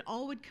perish, but that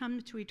all would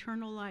come to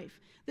eternal life.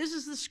 This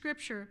is the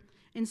scripture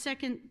in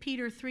 2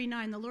 Peter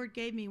 3:9 the Lord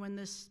gave me when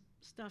this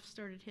stuff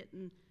started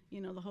hitting,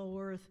 the whole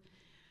earth.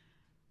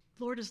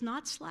 The Lord is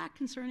not slack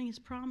concerning his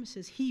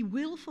promises. He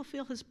will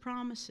fulfill his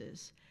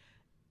promises.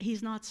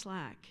 He's not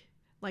slack,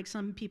 like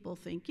some people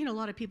think. A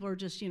lot of people are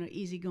just,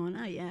 easy going,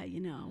 oh, yeah,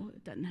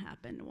 it doesn't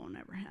happen. It won't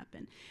ever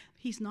happen.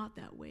 He's not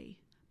that way.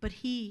 But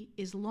he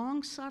is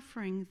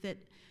long-suffering that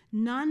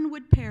none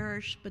would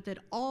perish, but that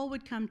all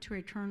would come to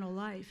eternal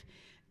life.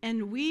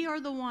 And we are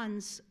the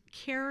ones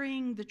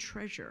carrying the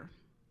treasure.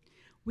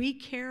 We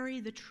carry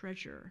the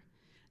treasure.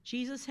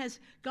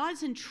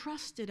 God's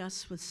entrusted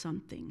us with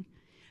something.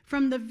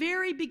 From the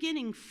very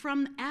beginning,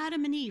 from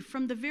Adam and Eve,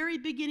 from the very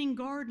beginning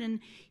garden,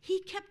 he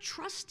kept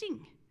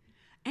trusting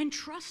and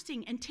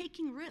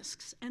taking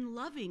risks and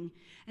loving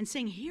and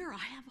saying, here, I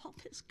have all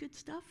this good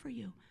stuff for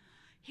you.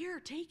 Here,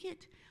 take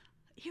it.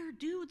 Here,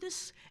 do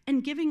this.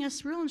 And giving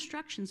us real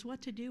instructions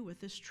what to do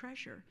with this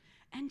treasure.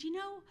 And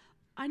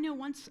I know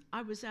once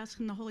I was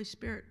asking the Holy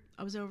Spirit,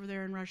 I was over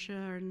there in Russia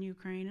and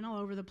Ukraine and all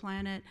over the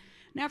planet.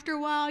 And after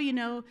a while,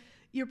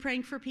 you're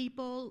praying for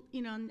people,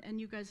 and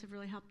you guys have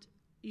really helped.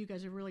 You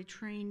guys are really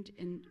trained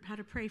in how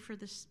to pray for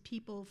this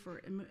people,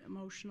 for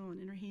emotional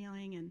and inner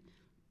healing. And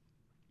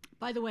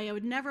by the way, I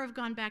would never have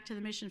gone back to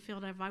the mission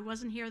field if I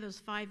wasn't here those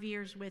 5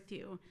 years with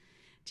you.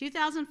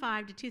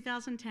 2005 to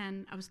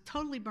 2010, I was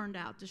totally burned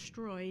out,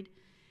 destroyed.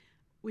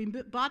 We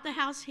bought the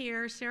house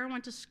here. Sarah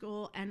went to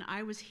school, and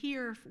I was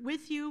here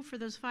with you for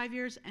those 5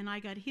 years, and I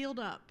got healed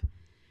up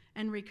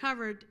and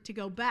recovered to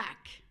go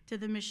back to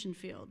the mission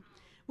field,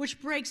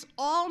 which breaks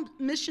all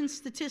mission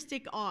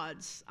statistic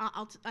odds.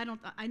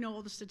 I know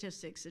all the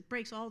statistics. It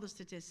breaks all the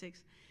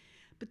statistics.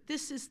 But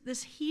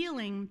this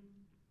healing,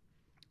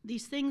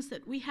 these things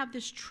that we have,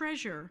 this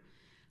treasure,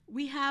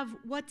 we have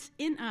what's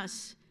in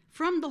us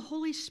from the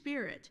Holy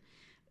Spirit.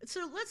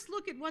 So let's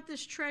look at what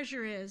this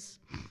treasure is.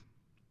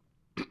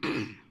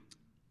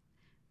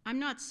 I'm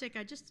not sick.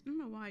 I don't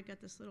know why I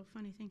got this little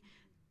funny thing.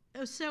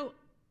 So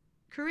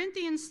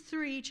Corinthians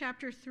 3,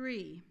 chapter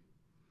 3.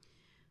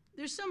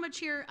 There's so much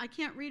here, I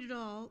can't read it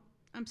all.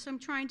 I'm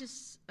trying to,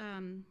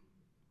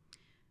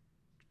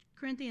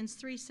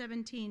 Corinthians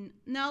 3:17.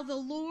 Now the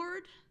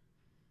Lord,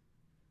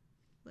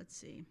 let's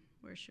see,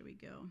 where should we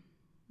go?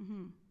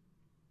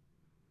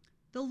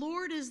 The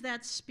Lord is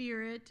that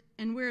Spirit,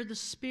 and where the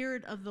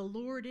Spirit of the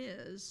Lord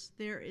is,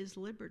 there is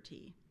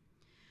liberty.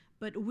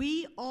 But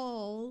we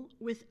all,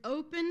 with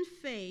open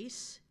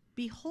face,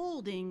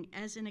 beholding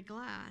as in a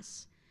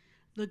glass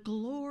the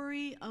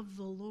glory of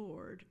the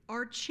Lord,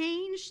 are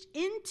changed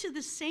into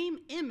the same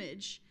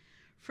image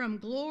from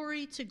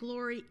glory to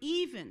glory,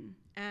 even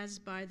as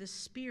by the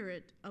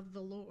Spirit of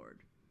the Lord.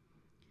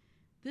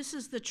 This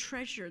is the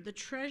treasure. The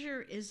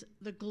treasure is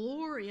the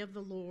glory of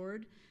the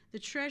Lord. The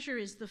treasure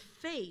is the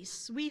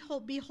face. We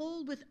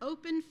behold with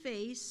open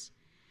face.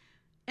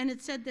 And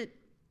it said that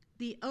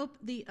the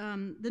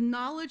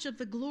knowledge of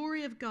the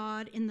glory of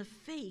God in the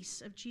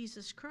face of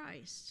Jesus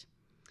Christ.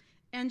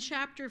 And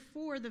chapter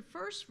 4, the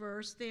first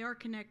verse, they are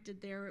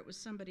connected there. It was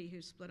somebody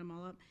who split them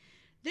all up.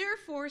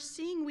 Therefore,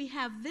 seeing we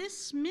have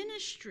this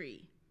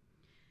ministry,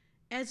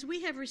 as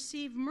we have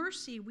received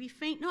mercy, we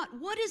faint not.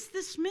 What is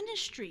this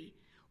ministry?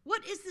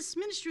 What is this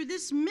ministry?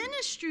 This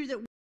ministry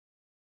that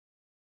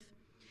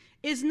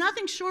is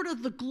nothing short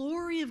of the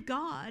glory of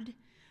God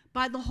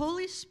by the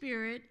Holy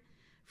Spirit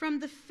from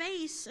the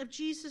face of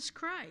Jesus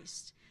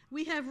Christ.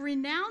 We have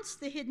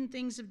renounced the hidden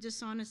things of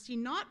dishonesty,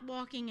 not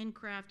walking in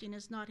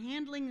craftiness, not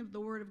handling of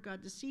the word of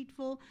God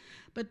deceitful,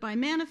 but by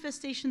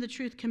manifestation of the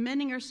truth,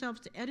 commending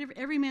ourselves to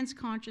every man's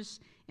conscience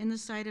in the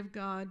sight of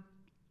God.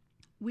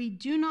 We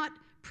do not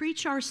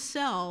preach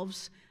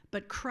ourselves,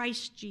 but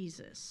Christ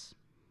Jesus,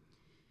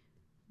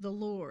 the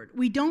Lord.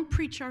 We don't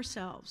preach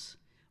ourselves.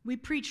 We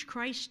preach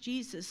Christ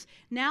Jesus.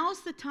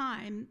 Now's the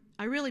time,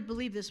 I really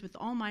believe this with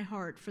all my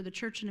heart, for the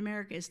church in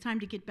America. It's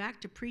time to get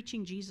back to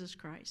preaching Jesus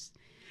Christ.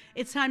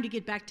 It's time to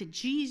get back to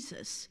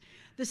Jesus,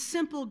 the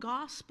simple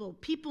gospel.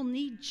 People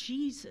need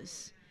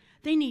Jesus.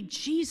 They need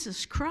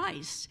Jesus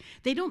Christ.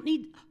 They don't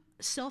need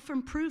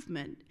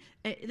self-improvement.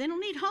 They don't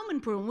need home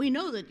improvement. We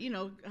know that,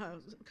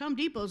 Home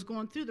Depot's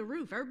going through the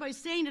roof. Everybody's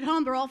staying at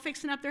home. They're all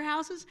fixing up their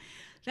houses.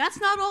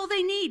 That's not all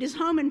they need is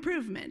home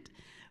improvement.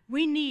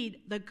 We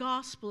need the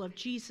gospel of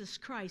Jesus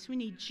Christ. We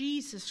need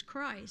Jesus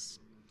Christ.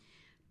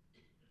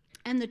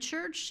 And the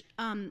church,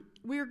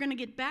 we're going to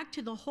get back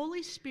to the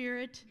Holy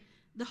Spirit.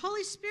 The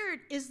Holy Spirit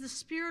is the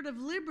spirit of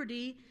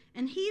liberty,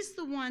 and he's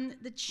the one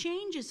that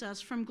changes us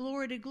from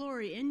glory to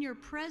glory. In your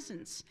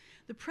presence,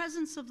 the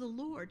presence of the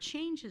Lord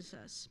changes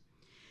us.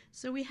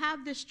 So we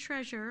have this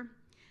treasure.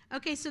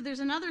 Okay, so there's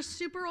another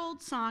super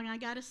old song. I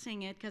got to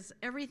sing it because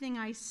everything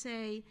I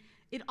say,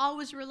 it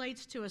always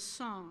relates to a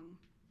song.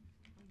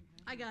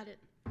 I got it.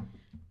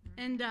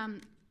 And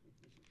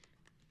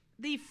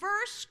the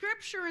first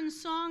scripture and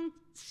song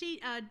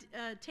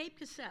tape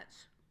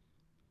cassettes,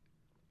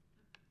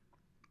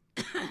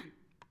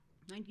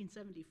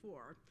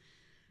 1974.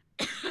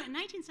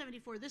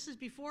 1974, this is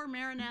before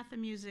Maranatha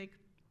music,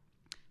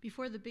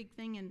 before the big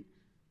thing in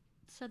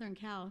Southern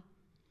Cal.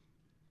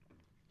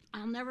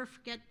 I'll never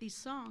forget these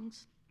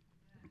songs.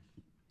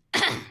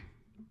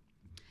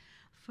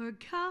 For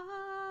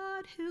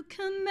God who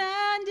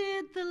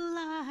commanded the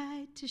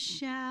light to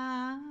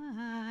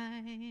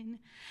shine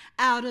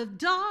out of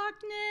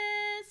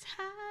darkness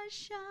has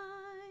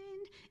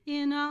shined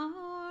in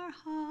our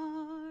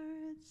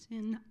hearts,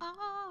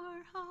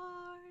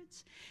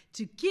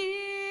 to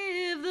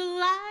give the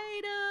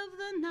light of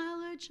the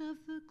knowledge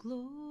of the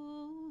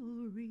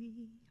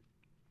glory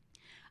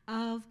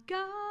of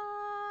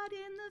God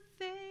in the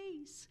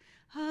face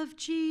of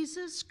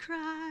Jesus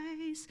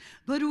Christ.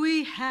 But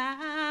we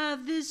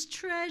have this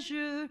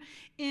treasure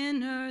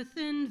in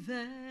earthen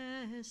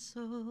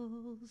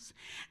vessels,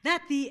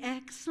 that the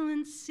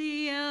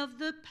excellency of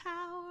the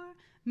power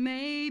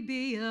may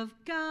be of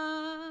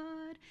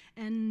God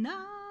and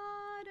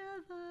not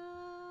of us.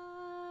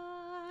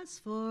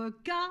 For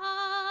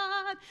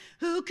God,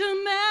 who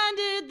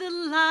commanded the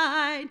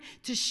light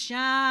to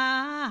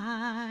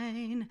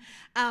shine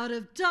out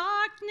of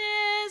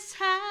darkness,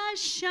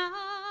 has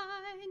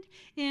shined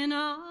in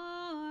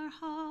our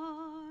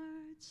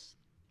hearts.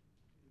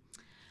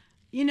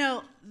 You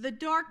know, the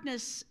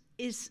darkness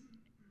is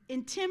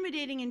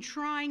intimidating and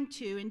trying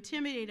to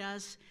intimidate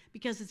us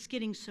because it's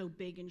getting so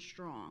big and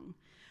strong.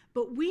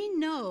 But we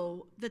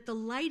know that the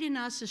light in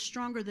us is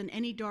stronger than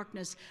any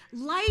darkness.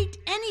 Light,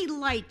 any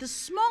light, the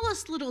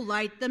smallest little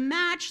light, the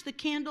match, the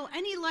candle,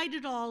 any light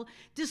at all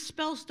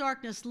dispels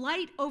darkness.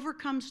 Light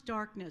overcomes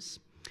darkness.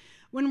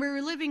 When we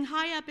were living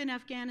high up in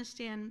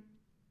Afghanistan,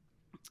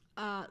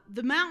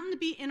 the mountain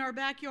in our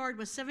backyard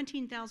was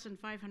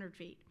 17,500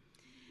 feet.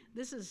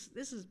 This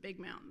is big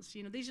mountains.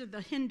 You know, these are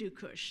the Hindu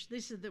Kush.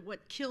 This is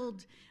what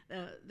killed.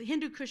 The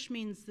Hindu Kush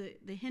means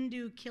the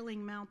Hindu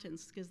killing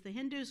mountains, because the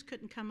Hindus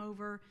couldn't come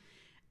over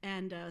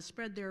and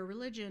spread their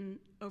religion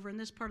over in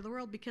this part of the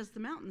world because the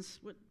mountains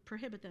would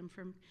prohibit them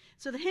from.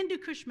 So the Hindu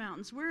Kush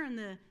mountains. We're in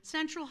the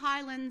central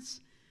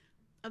highlands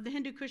of the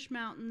Hindu Kush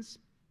mountains,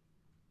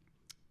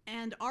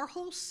 and our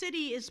whole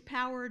city is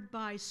powered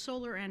by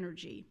solar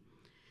energy.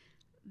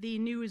 The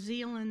New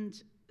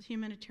Zealand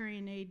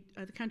humanitarian aid,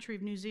 the country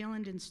of New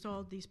Zealand,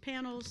 installed these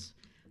panels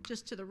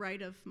just to the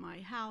right of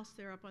my house.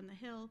 They're up on the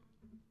hill.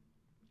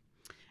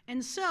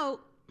 And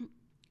so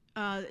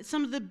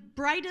some of the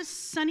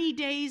brightest sunny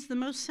days, the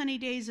most sunny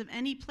days of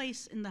any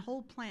place in the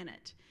whole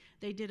planet,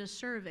 they did a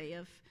survey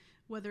of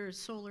whether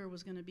solar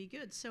was going to be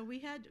good. So we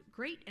had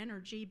great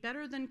energy,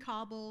 better than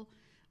Kabul.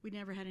 We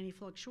never had any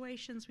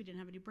fluctuations. We didn't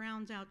have any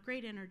browns out.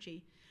 Great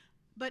energy.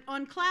 But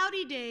on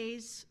cloudy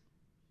days,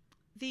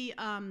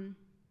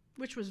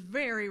 which was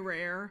very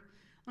rare,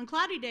 on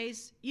cloudy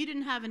days, you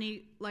didn't have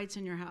any lights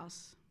in your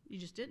house. You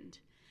just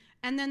didn't.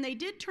 And then they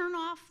did turn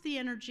off the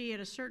energy at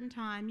a certain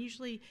time.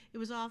 Usually it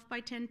was off by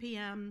 10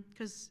 p.m.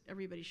 because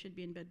everybody should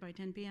be in bed by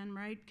 10 p.m.,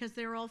 right? Because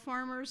they're all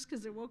farmers,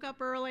 because they woke up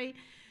early.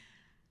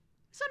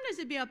 Sometimes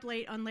they'd be up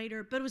late on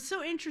later, but it was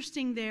so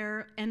interesting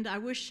there, and I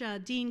wish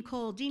Dean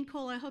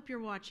Cole, I hope you're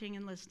watching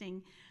and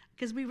listening,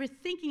 because we were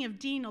thinking of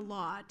Dean a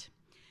lot.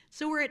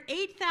 So we're at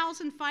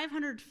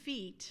 8,500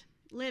 feet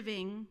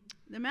living,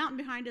 the mountain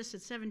behind us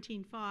at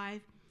 17.5.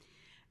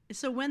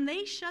 So when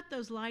they shut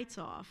those lights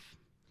off,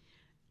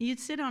 you'd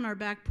sit on our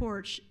back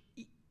porch,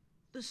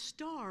 the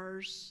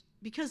stars,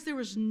 because there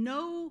was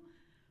no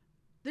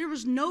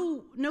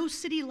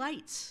city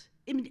lights.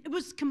 I mean, it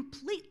was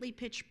completely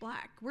pitch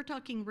black. We're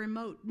talking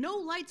remote, no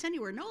lights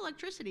anywhere, no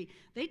electricity.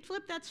 They'd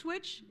flip that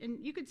switch, and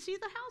you could see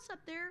the house up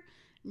there,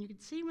 and you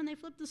could see when they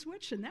flipped the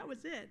switch, and that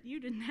was it. You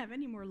didn't have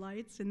any more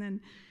lights, and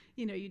then,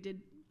 you did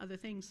other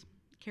things,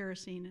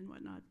 kerosene and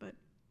whatnot. But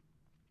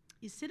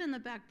you sit on the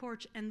back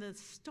porch, and the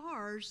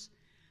stars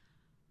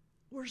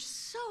were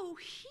so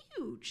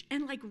huge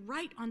and like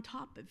right on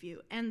top of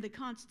you, and the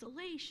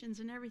constellations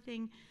and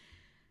everything.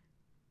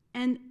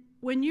 And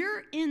when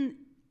you're in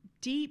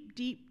deep,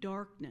 deep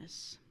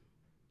darkness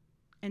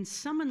and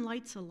someone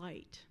lights a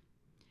light,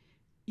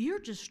 you're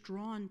just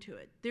drawn to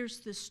it.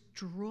 There's this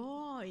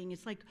drawing.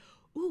 It's like,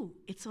 ooh,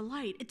 it's a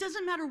light. It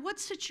doesn't matter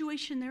what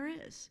situation there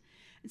is.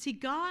 And see,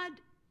 God,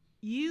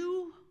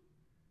 you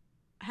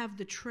have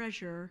the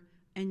treasure,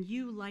 and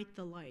you light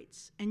the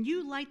lights. And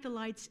you light the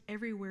lights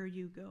everywhere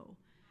you go.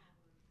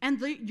 And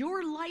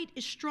your light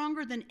is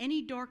stronger than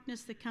any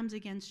darkness that comes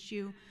against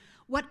you.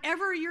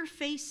 Whatever you're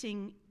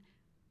facing,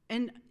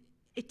 and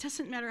it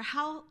doesn't matter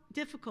how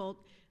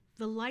difficult,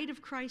 the light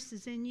of Christ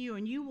is in you,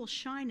 and you will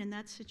shine in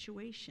that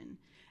situation,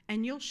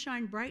 and you'll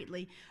shine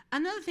brightly.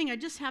 Another thing I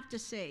just have to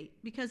say,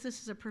 because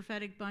this is a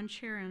prophetic bunch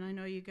here, and I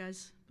know you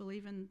guys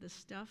believe in this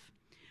stuff.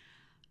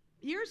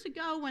 Years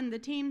ago, when the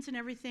teams and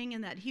everything,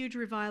 and that huge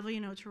revival,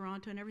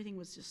 Toronto, and everything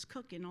was just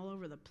cooking all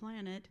over the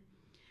planet,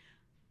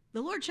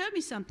 the Lord showed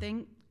me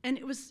something, and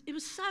it was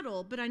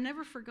subtle, but I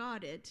never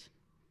forgot it,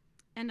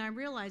 and I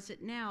realize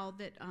it now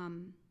that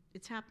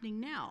it's happening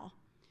now.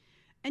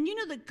 And you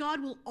know that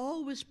God will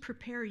always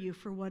prepare you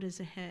for what is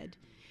ahead.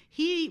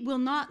 He will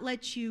not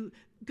let you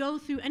go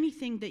through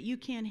anything that you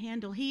can't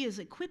handle. He is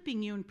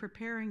equipping you and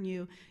preparing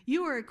you.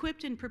 You are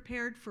equipped and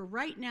prepared for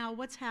right now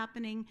what's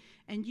happening,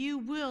 and you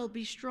will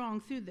be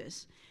strong through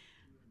this.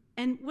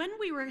 And when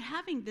we were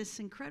having this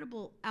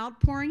incredible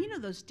outpouring,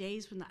 those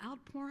days when the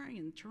outpouring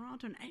in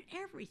Toronto and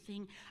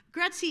everything,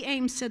 Gracie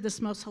Ames said this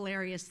most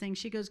hilarious thing.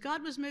 She goes,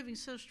 God was moving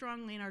so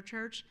strongly in our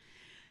church.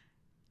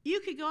 You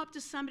could go up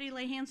to somebody,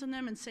 lay hands on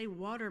them, and say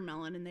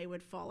watermelon, and they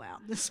would fall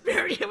out. The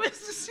spirit, it was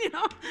just, it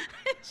was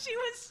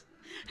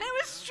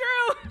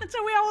true. And so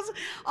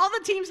all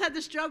the teams had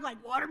this joke like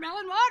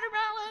watermelon,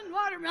 watermelon,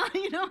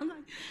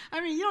 watermelon,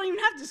 I mean, you don't even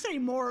have to say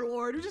more,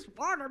 Lord. It was just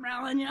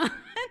watermelon,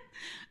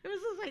 It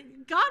was just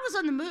like God was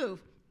on the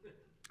move.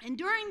 And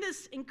during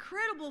this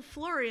incredible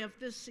flurry of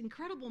this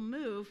incredible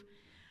move,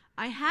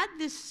 I had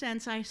this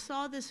sense, I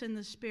saw this in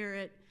the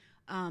spirit,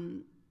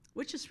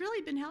 which has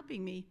really been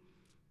helping me.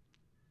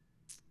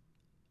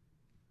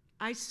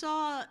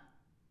 So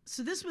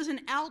this was an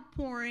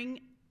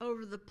outpouring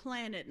over the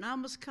planet, and I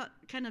almost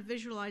kind of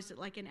visualized it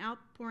like an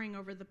outpouring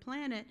over the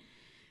planet.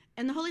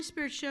 And the Holy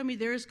Spirit showed me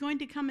there is going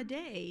to come a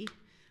day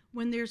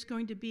when there's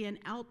going to be an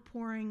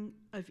outpouring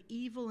of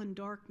evil and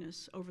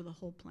darkness over the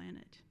whole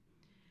planet.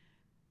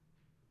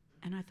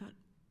 And I thought,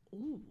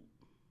 ooh,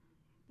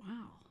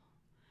 wow.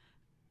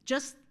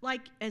 Just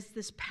like as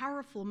this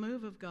powerful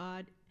move of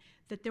God,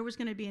 that there was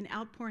going to be an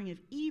outpouring of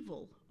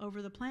evil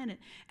over the planet.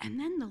 And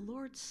then the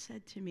Lord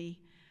said to me,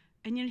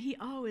 and He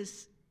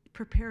always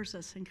prepares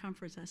us and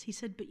comforts us. He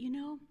said, but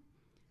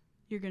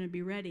you're going to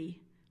be ready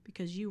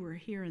because you were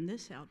here in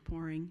this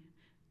outpouring,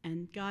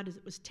 and God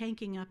was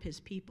tanking up His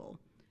people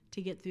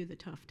to get through the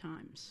tough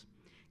times.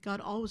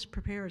 God always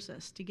prepares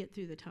us to get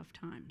through the tough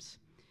times.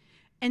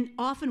 And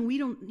often we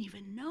don't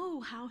even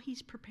know how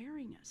He's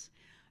preparing us.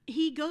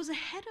 He goes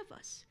ahead of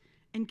us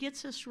and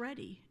gets us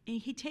ready. And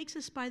He takes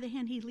us by the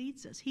hand. He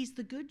leads us. He's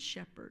the good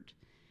shepherd.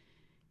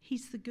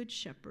 He's the good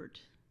shepherd.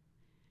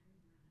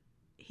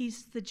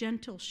 He's the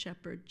gentle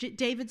shepherd.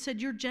 David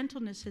said, your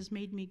gentleness has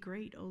made me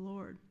great, O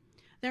Lord.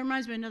 That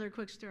reminds me of another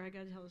quick story. I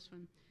got to tell this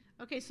one.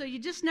 Okay, so you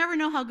just never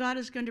know how God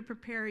is going to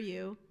prepare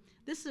you.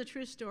 This is a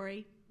true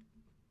story.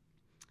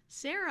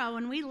 Sarah,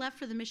 when we left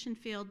for the mission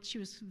field, she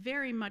was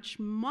very much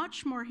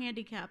more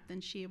handicapped than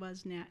she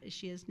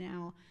is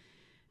now.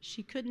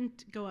 She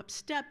couldn't go up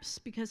steps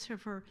because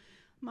of her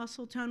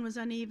muscle tone was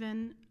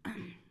uneven.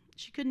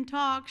 She couldn't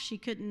talk. She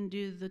couldn't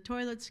do the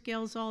toilet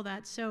skills, all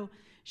that. So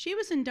she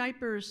was in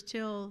diapers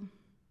till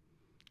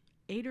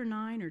 8 or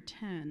 9 or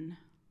 10.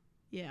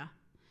 Yeah.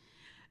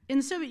 In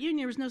the Soviet Union,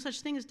 there was no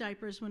such thing as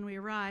diapers when we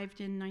arrived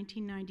in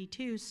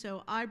 1992,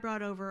 so I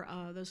brought over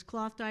those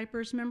cloth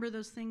diapers. Remember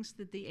those things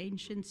that the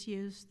ancients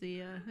used?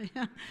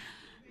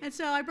 And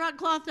so I brought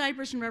cloth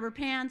diapers and rubber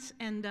pants,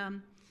 and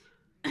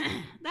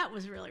that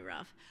was really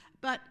rough.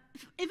 But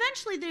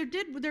eventually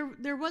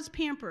there was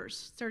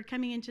Pampers started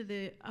coming into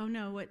the, oh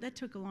no, that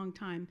took a long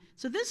time.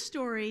 So this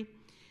story,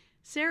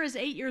 Sarah's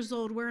 8 years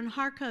old, we're in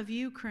Kharkov,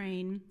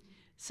 Ukraine.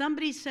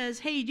 Somebody says,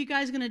 hey, you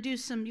guys you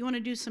want to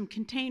do some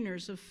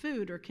containers of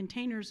food or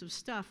containers of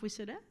stuff? We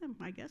said,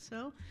 I guess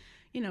so.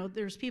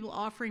 There's people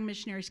offering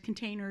missionaries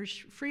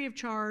containers free of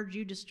charge.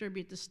 You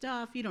distribute the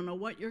stuff. You don't know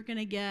what you're going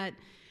to get.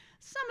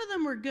 Some of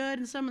them were good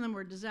and some of them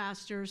were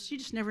disasters. You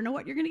just never know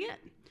what you're going to get.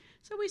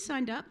 So we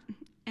signed up,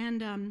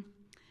 and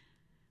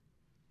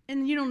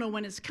you don't know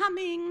when it's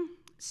coming.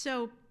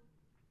 So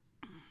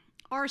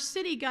our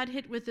city got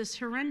hit with this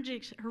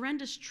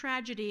horrendous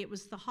tragedy. It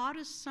was the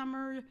hottest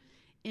summer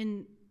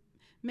in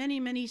many,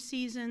 many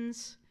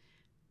seasons,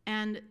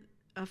 and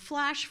a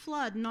flash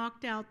flood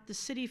knocked out the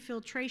city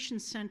filtration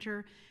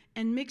center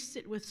and mixed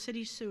it with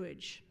city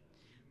sewage.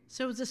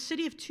 So it was a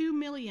city of 2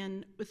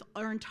 million with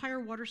our entire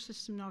water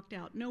system knocked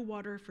out. No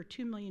water for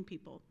 2 million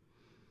people.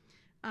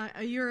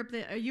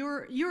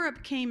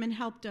 Europe came and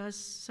helped us,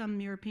 some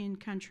European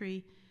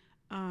country.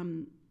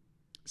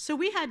 So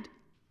we had,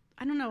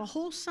 a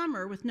whole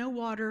summer with no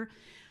water.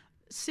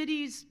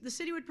 The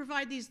city would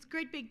provide these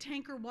great big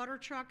tanker water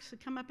trucks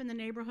that come up in the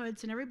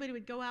neighborhoods, and everybody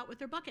would go out with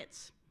their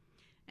buckets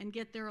and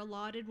get their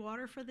allotted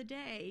water for the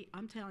day.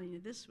 I'm telling you,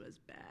 this was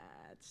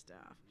bad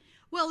stuff.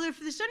 Well, if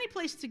there's any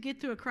place to get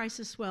through a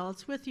crisis,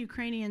 it's with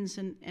Ukrainians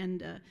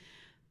and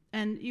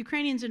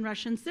Ukrainians and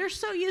Russians. They're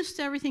so used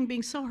to everything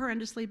being so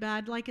horrendously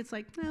bad, it's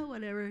like,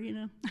 whatever,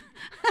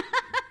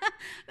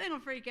 They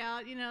don't freak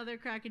out, they're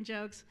cracking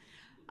jokes.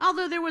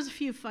 Although there was a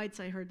few fights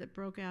I heard that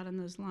broke out on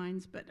those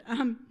lines. But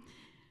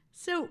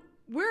so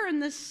we're in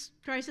this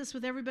crisis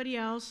with everybody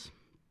else.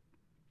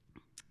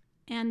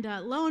 And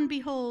lo and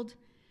behold,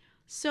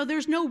 so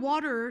there's no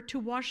water to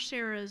wash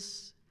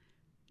Sarah's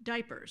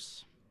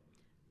diapers.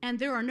 And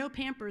there are no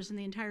Pampers in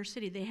the entire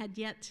city. They had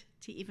yet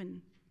to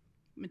even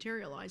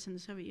materialize in the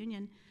Soviet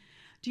Union.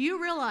 Do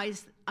you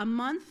realize a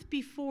month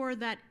before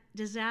that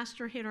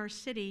disaster hit our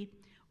city,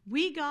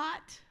 we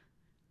got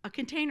a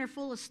container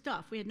full of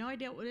stuff. We had no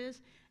idea what it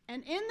is.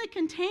 And in the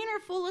container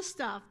full of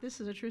stuff, this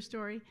is a true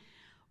story,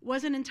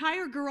 was an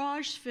entire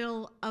garage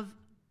full of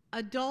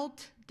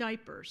adult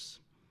diapers.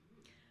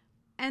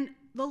 And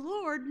the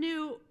Lord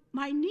knew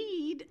my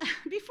need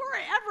before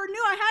I ever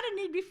knew I had a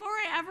need, before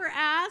I ever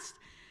asked.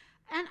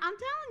 And I'm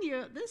telling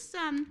you,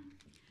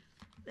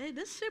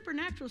 this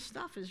supernatural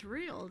stuff is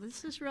real.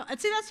 This is real. And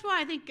see, that's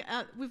why I think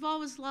we've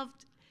always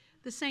loved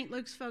the St.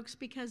 Luke's folks,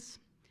 because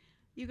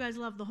you guys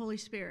love the Holy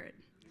Spirit.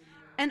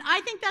 And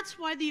I think that's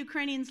why the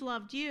Ukrainians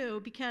loved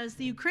you, because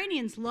the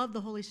Ukrainians love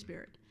the Holy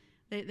Spirit.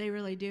 They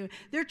really do.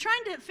 They're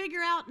trying to figure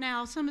out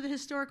now some of the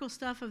historical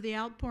stuff of the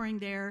outpouring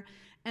there,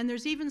 and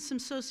there's even some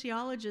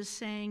sociologists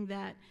saying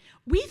that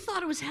we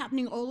thought it was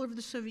happening all over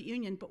the Soviet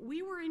Union, but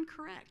we were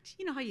incorrect.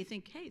 You know how you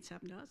think, hey, it's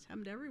happened to us,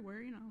 happened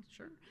everywhere,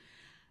 sure.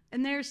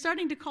 And they're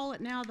starting to call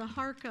it now the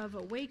Kharkov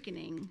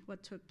Awakening,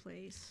 what took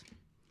place.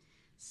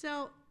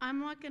 So I'm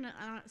not going to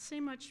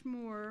say much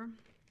more.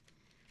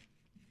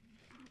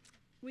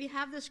 We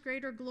have this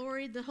greater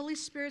glory. The Holy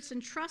Spirit's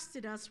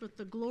entrusted us with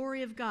the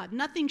glory of God,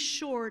 nothing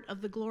short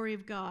of the glory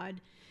of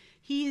God.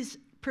 He is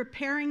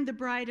preparing the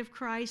bride of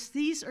Christ.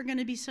 These are going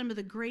to be some of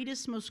the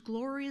greatest, most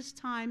glorious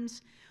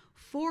times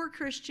for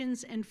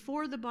Christians and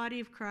for the body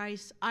of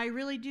Christ. I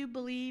really do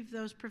believe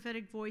those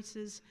prophetic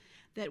voices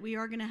that we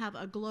are going to have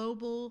a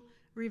global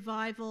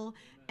revival.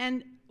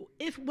 And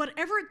if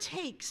whatever it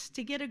takes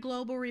to get a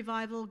global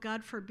revival,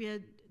 God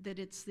forbid that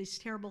it's these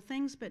terrible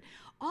things, but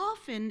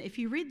often, if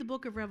you read the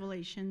book of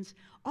Revelations,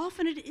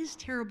 often it is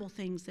terrible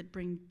things that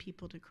bring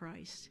people to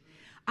Christ.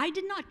 I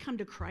did not come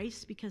to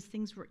Christ because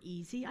things were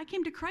easy. I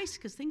came to Christ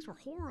because things were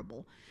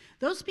horrible.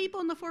 Those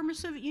people in the former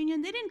Soviet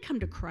Union, they didn't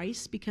come to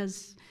Christ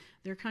because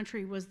their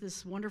country was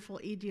this wonderful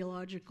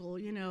ideological,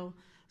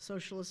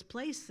 socialist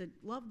place that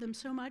loved them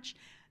so much.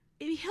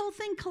 The whole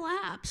thing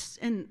collapsed,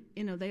 and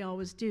they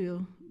always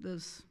do.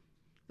 Those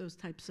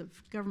types of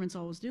governments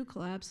always do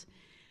collapse.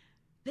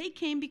 They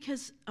came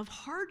because of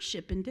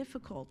hardship and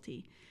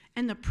difficulty,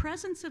 and the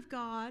presence of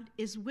God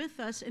is with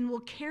us and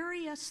will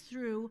carry us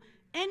through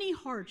any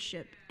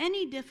hardship,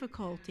 any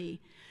difficulty.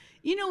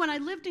 When I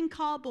lived in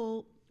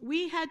Kabul,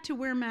 we had to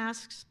wear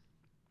masks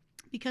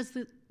because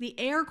the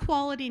air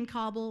quality in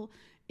Kabul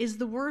is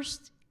the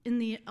worst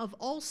of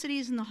all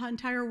cities in the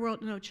entire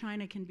world. No,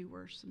 China can be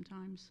worse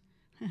sometimes.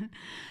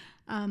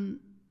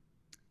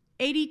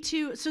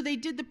 82, so they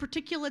did the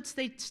particulates,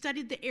 they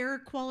studied the air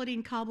quality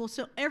in Kabul.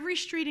 So every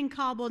street in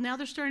Kabul, now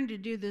they're starting to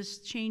do this,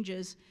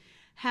 changes,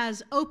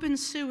 has open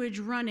sewage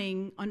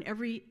running on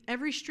every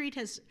street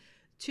has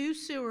 2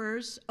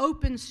 sewers,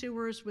 open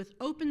sewers with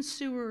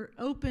the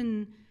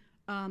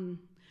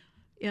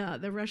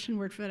Russian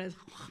word for that is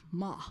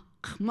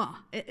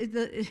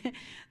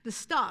the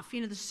stuff,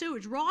 the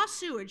sewage, raw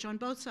sewage on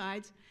both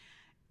sides.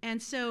 And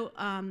so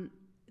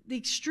the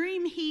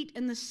extreme heat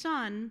in the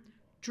sun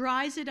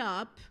dries it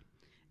up,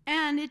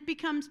 and it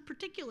becomes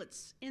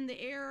particulates in the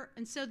air.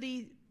 And so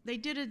they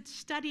did a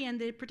study, and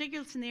the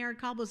particulates in the air in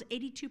Kabul is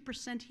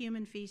 82%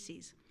 human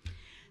feces.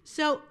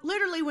 So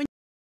literally when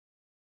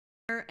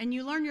and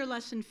you learn your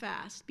lesson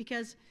fast,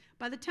 because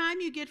by the time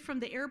you get from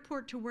the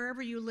airport to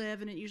wherever you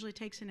live, and it usually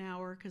takes an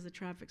hour because the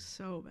traffic's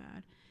so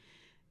bad,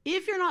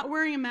 if you're not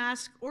wearing a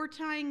mask or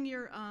tying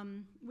your,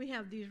 we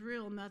have these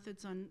real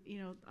methods on,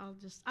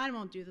 I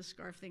won't do the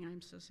scarf thing.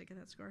 I'm so sick of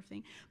that scarf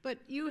thing. But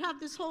you have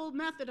this whole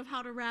method of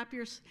how to wrap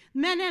your,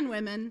 men and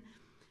women.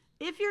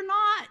 If you're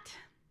not,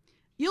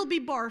 you'll be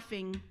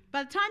barfing.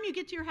 By the time you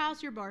get to your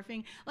house, you're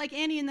barfing. Like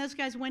Annie and those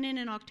guys went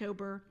in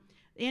October.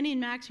 Annie and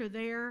Max are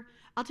there.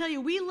 I'll tell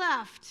you, we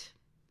left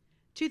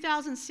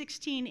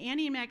 2016.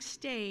 Annie and Max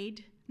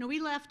stayed. No, we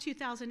left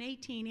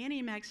 2018. Annie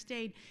and Max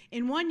stayed.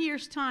 In 1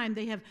 year's time,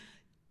 they have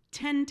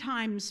 10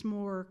 times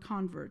more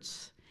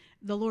converts.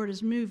 The Lord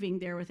is moving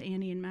there with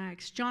Annie and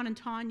Max. John and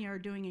Tanya are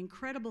doing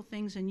incredible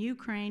things in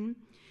Ukraine.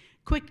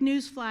 Quick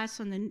news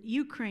flash on the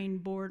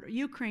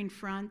Ukraine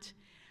front.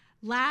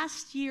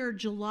 Last year,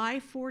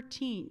 July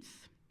 14th,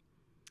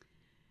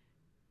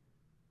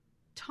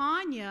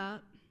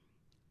 Tanya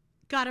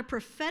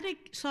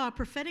saw a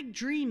prophetic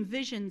dream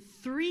vision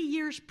 3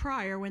 years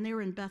prior when they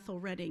were in Bethel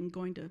Redding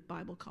going to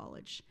Bible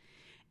college.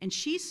 And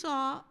she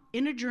saw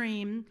in a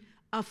dream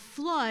a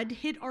flood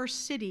hit our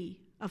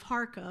city of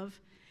Kharkov,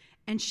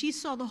 and she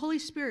saw the Holy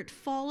Spirit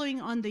falling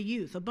on the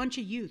youth, a bunch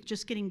of youth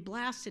just getting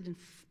blasted. And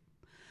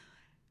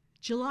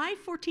July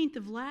 14th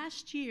of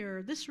last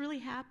year, this really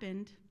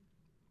happened.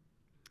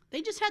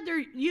 They just had their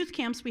youth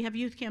camps. We have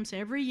youth camps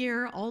every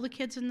year. All the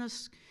kids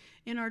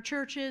in our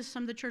churches,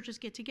 some of the churches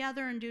get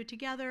together and do it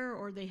together,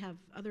 or they have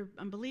other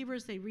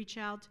unbelievers. They reach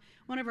out.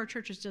 One of our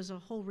churches does a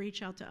whole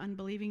reach out to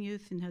unbelieving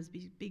youth and has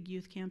these big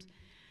youth camps.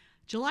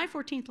 July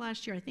 14th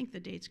last year, I think the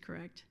date's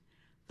correct,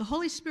 the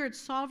Holy Spirit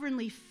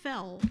sovereignly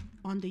fell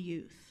on the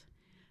youth.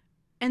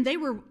 And they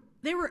were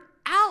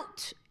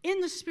out in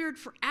the Spirit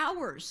for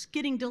hours,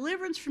 getting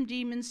deliverance from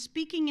demons,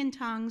 speaking in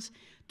tongues,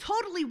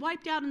 totally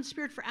wiped out in the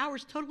Spirit for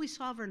hours, totally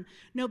sovereign.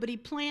 Nobody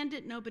planned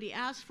it, nobody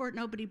asked for it,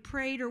 nobody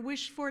prayed or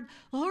wished for it.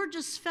 The Lord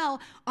just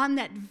fell on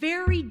that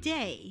very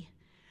day.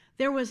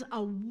 There was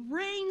a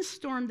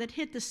rainstorm that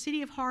hit the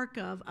city of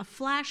Kharkov, a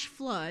flash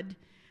flood,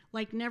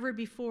 like never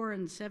before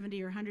in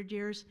 70 or 100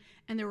 years,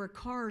 and there were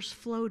cars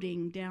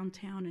floating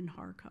downtown in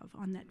Kharkov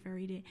on that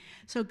very day.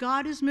 So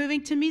God is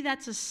moving. To me,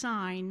 that's a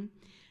sign.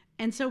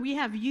 And so we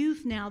have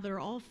youth now that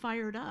are all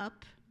fired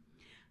up,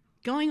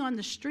 going on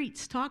the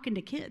streets, talking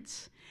to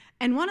kids.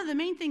 And one of the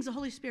main things the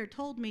Holy Spirit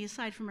told me,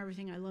 aside from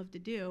everything I love to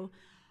do,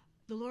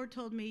 the Lord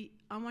told me,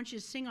 I want you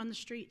to sing on the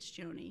streets,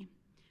 Joni.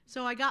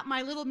 So I got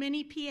my little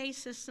mini PA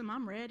system.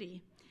 I'm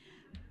ready.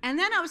 And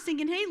then I was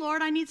thinking, hey,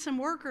 Lord, I need some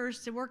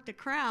workers to work the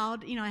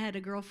crowd. I had a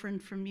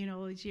girlfriend from,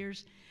 all these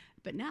years.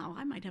 But now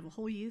I might have a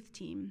whole youth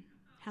team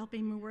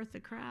helping me work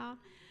the crowd.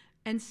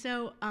 And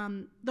so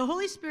the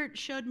Holy Spirit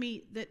showed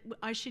me that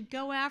I should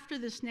go after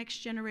this next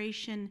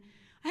generation.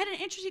 I had an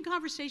interesting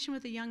conversation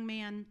with a young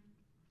man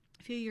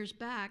a few years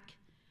back,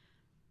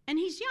 and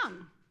he's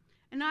young.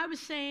 And I was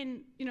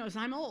saying, as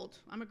I'm old,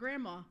 I'm a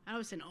grandma. I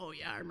was saying, oh,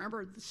 yeah, I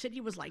remember the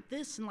city was like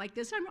this and like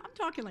this. I'm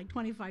talking like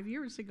 25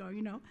 years ago,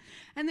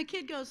 And the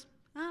kid goes,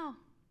 oh,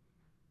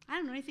 I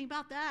don't know anything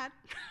about that.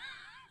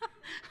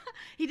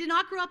 He did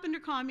not grow up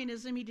under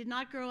communism. He did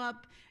not grow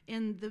up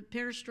in the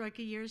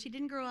perestroika years. He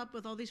didn't grow up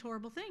with all these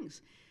horrible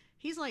things.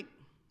 He's like,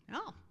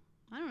 oh,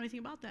 I don't know anything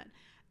about that.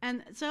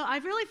 And so I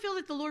really feel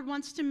that the Lord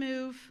wants to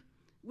move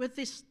with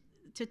this,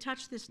 to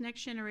touch this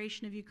next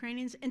generation of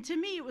Ukrainians. And to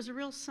me, it was a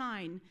real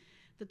sign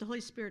that the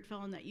Holy Spirit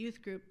fell in that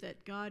youth group,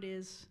 that God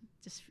is,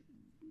 that's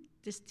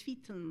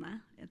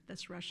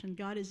Russian,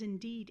 God is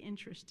indeed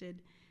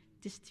interested,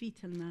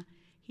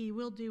 He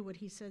will do what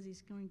he says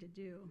he's going to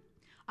do.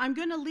 I'm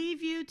going to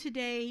leave you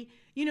today.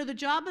 The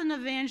job of an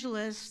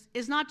evangelist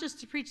is not just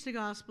to preach the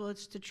gospel,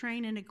 it's to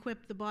train and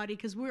equip the body,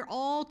 because we're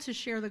all to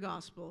share the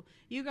gospel.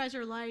 You guys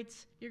are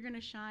lights, you're going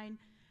to shine.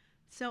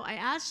 So I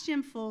asked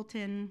Jim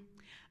Fulton,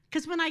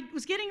 because when I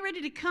was getting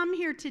ready to come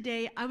here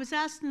today, I was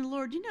asking the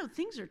Lord,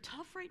 things are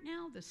tough right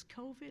now, this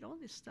COVID, all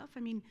this stuff.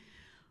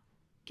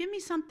 Give me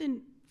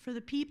something for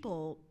the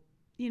people,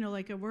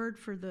 like a word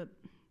for the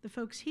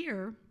folks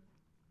here.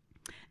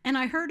 And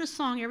I heard a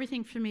song.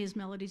 Everything for me is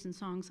melodies and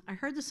songs. I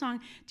heard the song.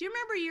 Do you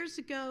remember years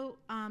ago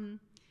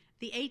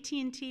the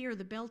AT&T or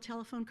the Bell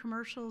telephone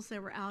commercials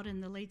that were out in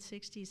the late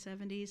 60s,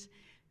 70s?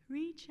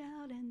 Reach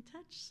out and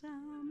touch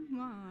someone.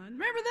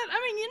 Remember that?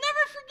 You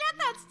never forget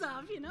that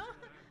stuff,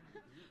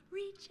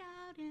 Reach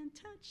out and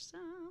touch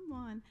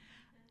someone.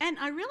 And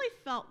I really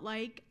felt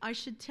like I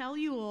should tell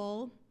you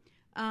all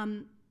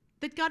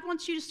that God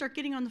wants you to start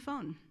getting on the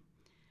phone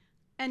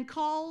and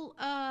call,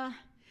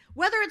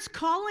 whether it's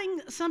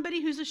calling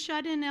somebody who's a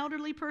shut-in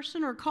elderly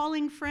person or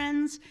calling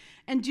friends,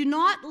 and do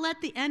not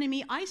let the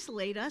enemy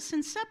isolate us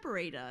and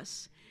separate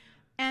us.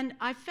 And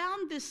I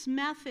found this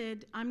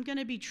method. I'm going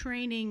to be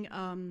training,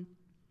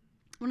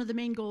 one of the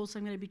main goals,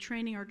 I'm going to be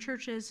training our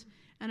churches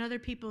and other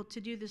people to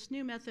do this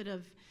new method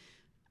of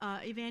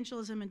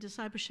evangelism and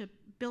discipleship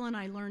Bill and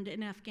I learned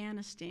in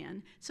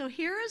Afghanistan. So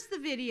here is the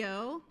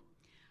video,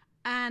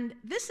 and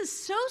this is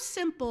so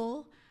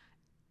simple,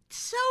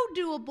 so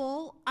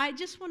doable. I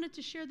just wanted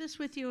to share this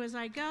with you as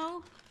I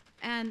go,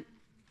 and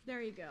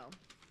There you go.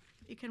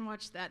 You can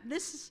watch that.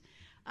 This is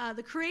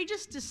the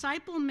Courageous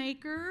Disciple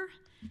Maker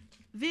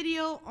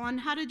video on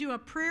how to do a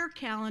prayer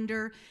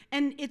calendar,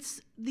 and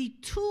it's the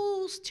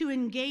tools to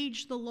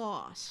engage the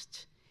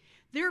lost.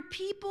 There are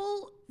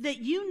people that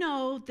you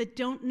know that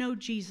don't know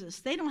Jesus.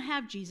 They don't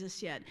have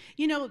Jesus yet.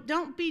 You know,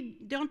 don't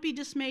be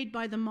dismayed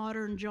by the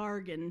modern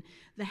jargon,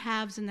 the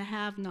haves and the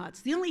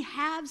have-nots. The only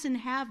haves and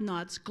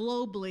have-nots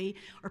globally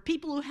are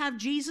people who have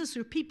Jesus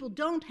or people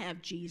don't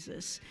have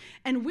Jesus.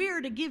 And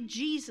we're to give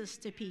Jesus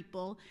to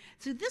people.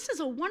 So this is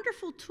a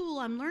wonderful tool.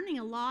 I'm learning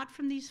a lot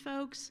from these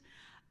folks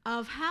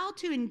of how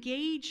to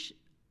engage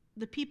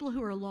the people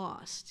who are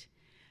lost.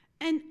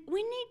 And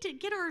we need to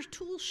get our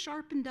tools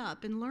sharpened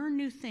up and learn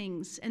new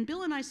things. And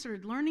Bill and I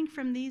started learning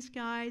from these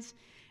guys.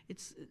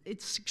 It's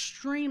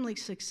extremely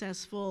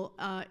successful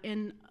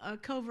in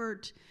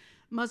covert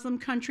Muslim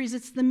countries.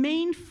 It's the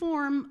main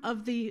form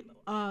of the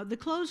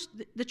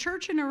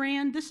church in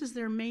Iran. This is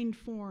their main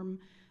form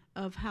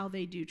of how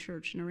they do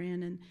church in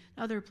Iran and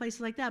other places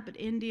like that. But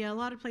India, a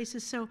lot of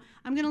places. So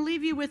I'm going to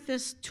leave you with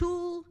this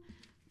tool.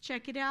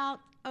 Check it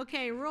out.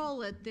 Okay,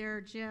 roll it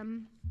there,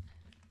 Jim.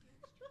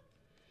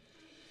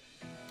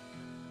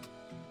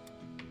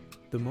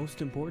 The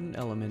most important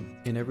element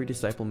in every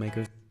disciple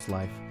maker's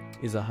life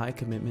is a high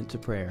commitment to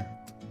prayer.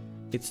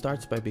 It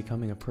starts by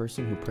becoming a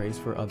person who prays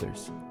for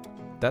others.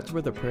 That's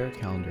where the prayer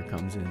calendar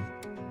comes in.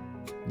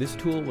 This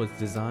tool was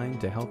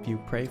designed to help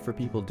you pray for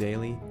people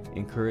daily,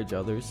 encourage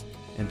others,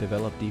 and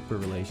develop deeper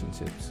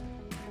relationships.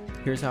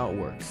 Here's how it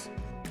works.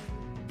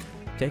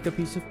 Take a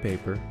piece of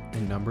paper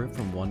and number it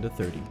from 1 to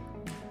 30.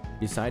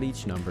 Beside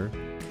each number,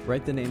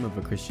 write the name of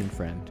a Christian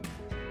friend.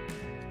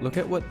 Look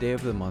at what day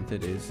of the month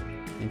it is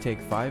and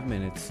take 5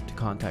 minutes to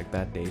contact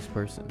that day's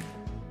person.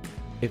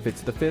 If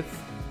it's the 5th,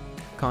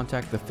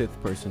 contact the 5th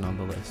person on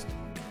the list.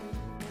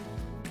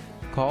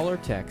 Call or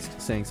text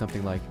saying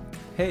something like,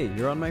 "Hey,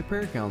 you're on my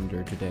prayer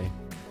calendar today."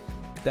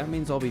 That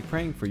means I'll be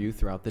praying for you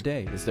throughout the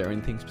day. Is there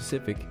anything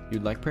specific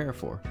you'd like prayer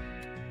for?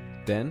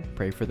 Then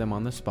pray for them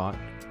on the spot,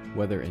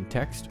 whether in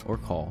text or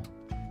call.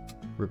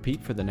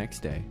 Repeat for the next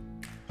day.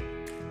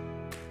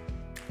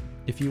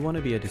 If you want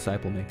to be a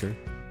disciple maker,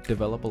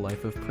 develop a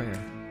life of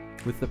prayer.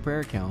 With the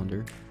prayer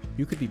calendar,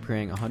 you could be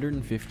praying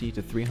 150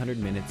 to 300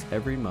 minutes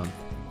every month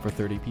for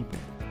 30 people.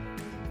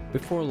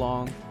 Before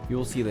long, you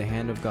will see the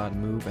hand of God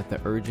move at the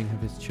urging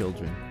of His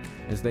children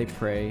as they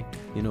pray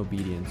in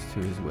obedience to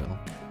His will.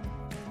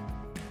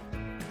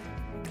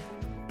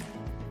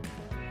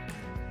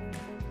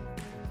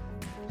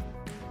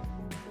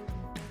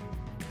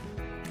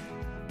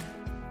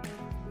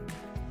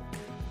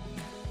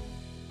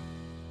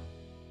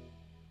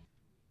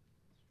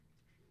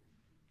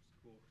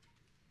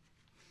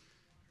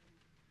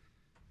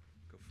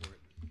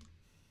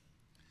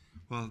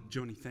 Well,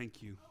 Joni,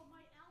 thank you. Oh, my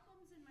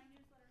albums and my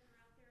newsletters are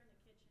out there in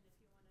the kitchen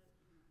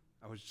if you want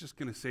to. I was just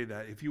going to say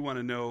that. If you want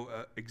to know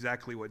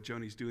exactly what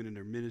Joni's doing in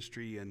her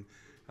ministry and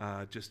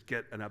just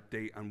get an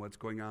update on what's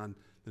going on,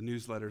 the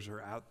newsletters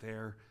are out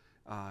there.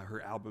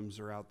 Her albums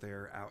are out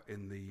there, out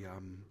in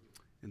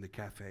the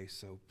cafe.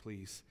 So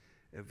please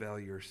avail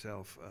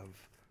yourself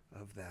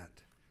of that.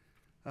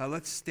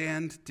 Let's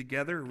stand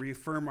together,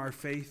 reaffirm our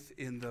faith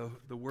in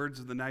the words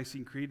of the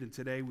Nicene Creed, and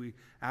today,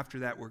 after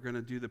that, we're going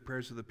to do the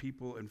prayers of the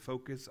people and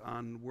focus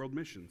on world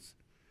missions.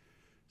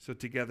 So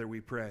together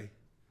we pray.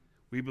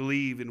 We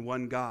believe in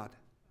one God,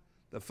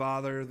 the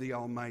Father, the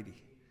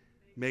Almighty,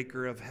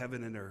 maker of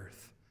heaven and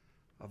earth,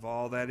 of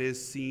all that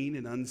is seen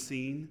and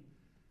unseen.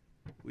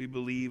 We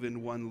believe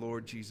in one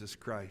Lord Jesus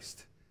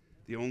Christ,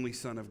 the only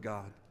Son of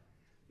God,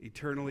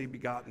 eternally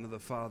begotten of the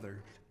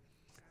Father,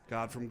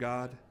 God from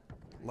God,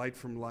 light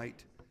from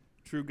light,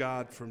 true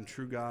God from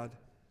true God,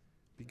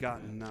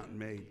 begotten, not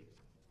made,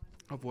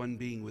 of one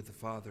being with the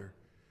Father.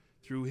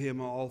 Through him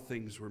all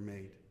things were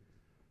made.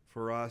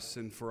 For us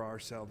and for our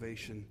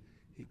salvation,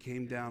 he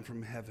came down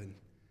from heaven,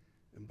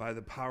 and by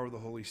the power of the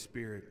Holy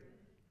Spirit,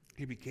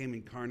 he became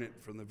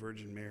incarnate from the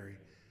Virgin Mary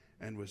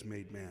and was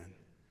made man.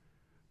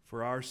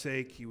 For our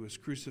sake, he was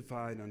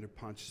crucified under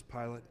Pontius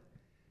Pilate.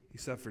 He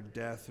suffered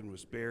death and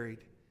was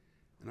buried,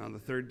 and on the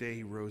third day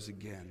he rose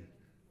again,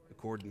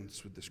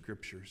 accordance with the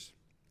Scriptures.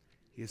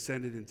 He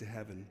ascended into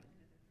heaven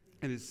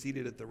and is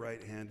seated at the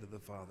right hand of the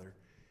Father.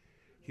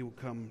 He will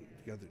come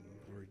together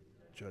and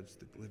judge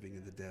the living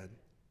and the dead,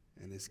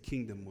 and his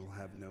kingdom will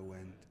have no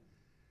end.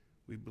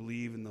 We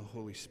believe in the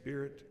Holy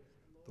Spirit,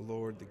 the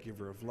Lord, the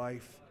giver of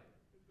life,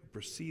 who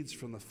proceeds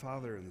from the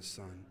Father and the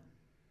Son,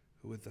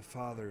 who with the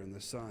Father and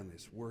the Son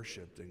is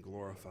worshipped and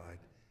glorified.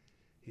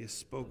 He has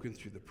spoken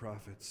through the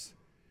prophets.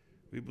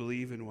 We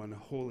believe in one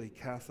holy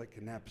Catholic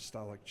and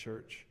apostolic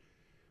church.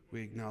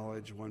 We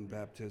acknowledge one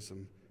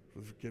baptism for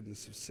the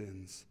forgiveness of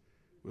sins.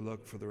 We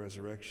look for the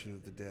resurrection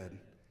of the dead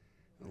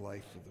and the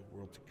life of the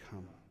world to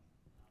come.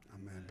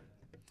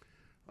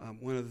 Amen.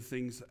 One of the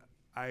things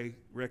I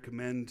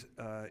recommend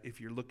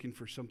if you're looking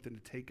for something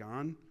to take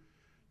on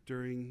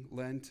during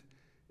Lent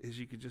is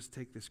you could just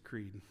take this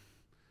creed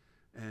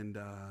and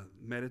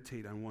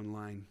meditate on one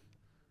line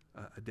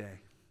a day.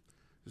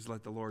 Just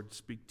let the Lord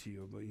speak to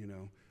you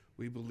about,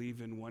 We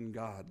believe in one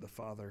God, the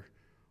Father,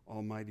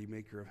 Almighty,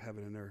 maker of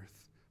heaven and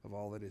earth, of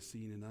all that is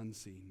seen and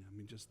unseen. I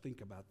mean, just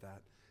think about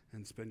that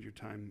and spend your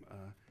time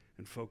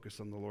and focus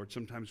on the Lord.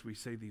 Sometimes we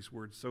say these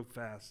words so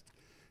fast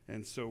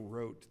and so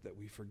rote that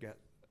we forget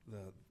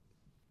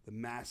the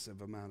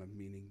massive amount of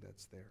meaning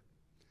that's there.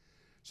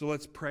 So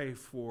let's pray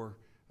for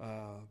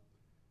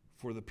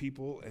the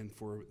people and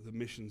for the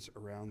missions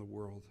around the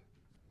world.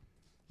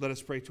 Let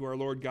us pray to our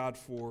Lord God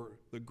for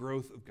the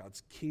growth of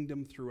God's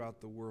kingdom throughout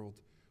the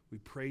world. We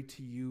pray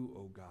to you,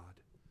 O God.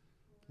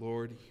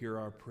 Lord, hear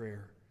our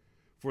prayer.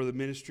 For the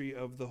ministry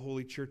of the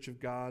Holy Church of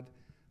God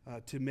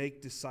to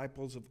make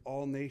disciples of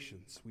all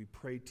nations, we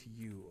pray to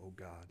you, O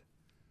God.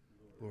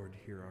 Lord,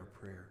 hear our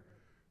prayer.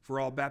 For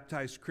all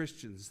baptized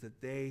Christians,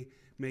 that they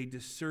may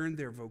discern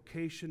their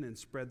vocation and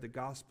spread the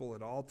gospel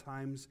at all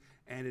times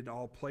and in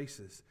all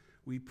places,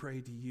 we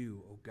pray to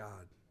you, O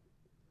God.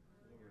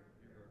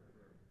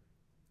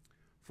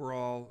 For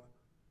all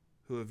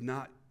who have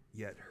not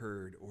yet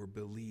heard or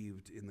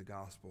believed in the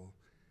gospel,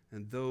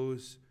 and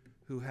those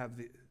who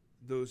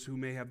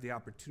may have the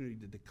opportunity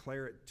to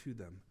declare it to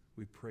them,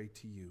 we pray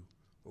to you,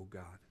 O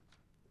God.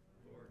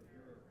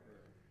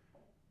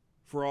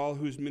 For all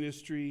whose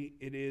ministry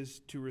it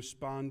is to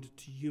respond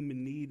to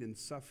human need and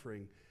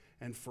suffering,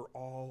 and for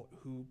all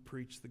who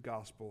preach the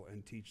gospel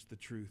and teach the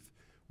truth,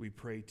 we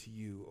pray to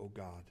you, O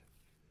God.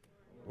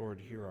 Lord,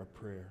 hear our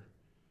prayer.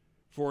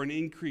 For an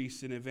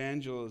increase in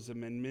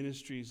evangelism and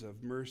ministries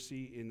of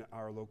mercy in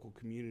our local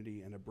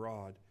community and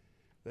abroad,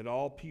 that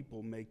all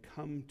people may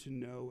come to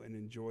know and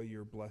enjoy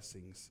your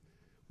blessings,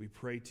 we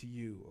pray to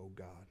you, O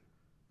God.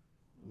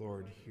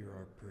 Lord, hear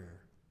our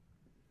prayer.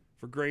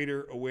 For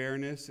greater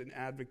awareness and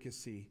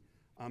advocacy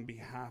on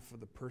behalf of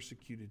the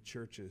persecuted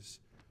churches,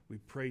 we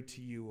pray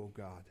to you, O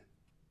God.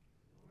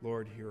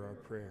 Lord, hear our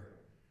prayer.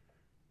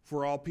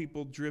 For all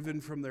people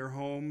driven from their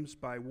homes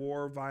by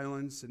war,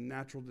 violence, and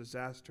natural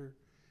disaster,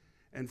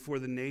 and for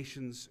the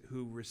nations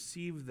who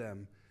receive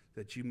them,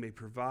 that you may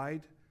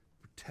provide,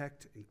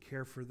 protect, and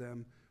care for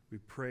them, we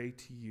pray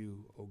to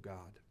you, O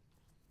God.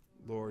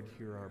 Lord,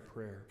 hear our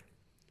prayer.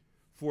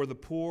 For the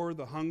poor,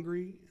 the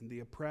hungry, and the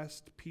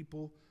oppressed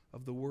people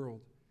of the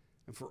world,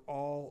 and for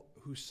all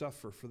who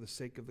suffer for the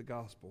sake of the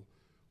gospel,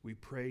 we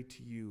pray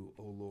to you,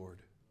 O Lord.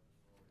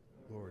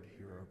 Lord,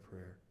 hear our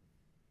prayer.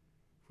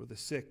 For the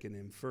sick and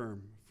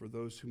infirm, for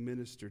those who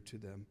minister to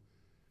them,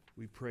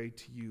 we pray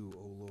to you,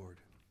 O Lord.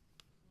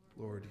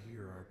 Lord,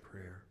 hear our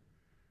prayer.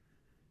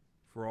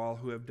 For all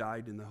who have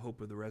died in the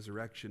hope of the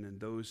resurrection and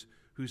those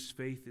whose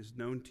faith is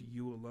known to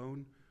you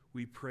alone,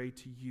 we pray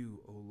to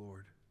you, O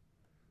Lord.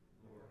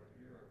 Lord,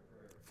 hear our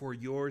prayer. For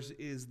yours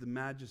is the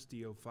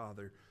majesty, O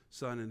Father,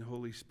 Son, and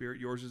Holy Spirit.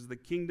 Yours is the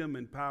kingdom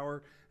and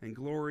power and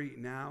glory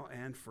now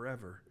and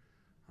forever.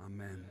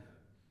 Amen.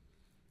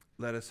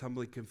 Let us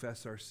humbly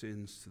confess our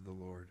sins to the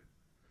Lord.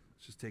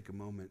 Let's just take a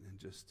moment and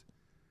just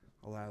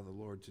allow the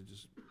Lord to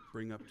just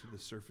bring up to the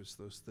surface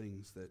those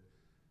things that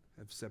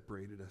have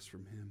separated us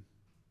from him.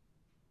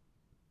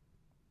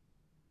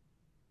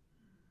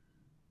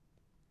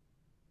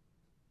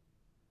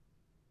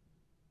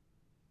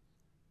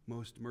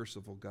 Most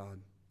merciful God,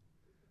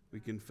 we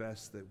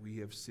confess that we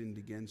have sinned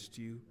against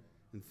you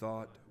in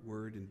thought,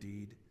 word, and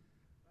deed,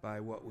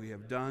 by what we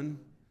have done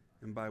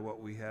and by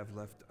what we have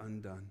left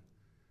undone.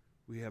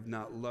 We have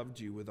not loved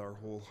you with our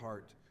whole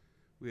heart.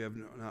 We have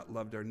not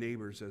loved our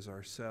neighbors as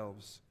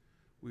ourselves.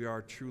 We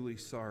are truly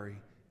sorry,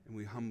 and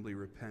we humbly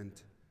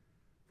repent.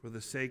 For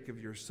the sake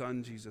of your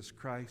Son, Jesus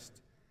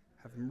Christ,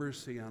 have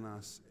mercy on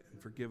us and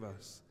forgive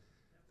us,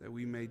 that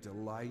we may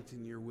delight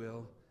in your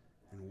will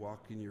and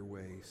walk in your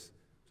ways,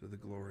 to the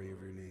glory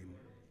of your name.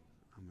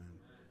 Amen.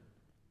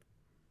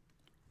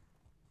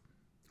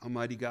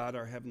 Almighty God,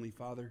 our Heavenly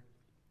Father,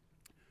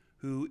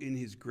 who in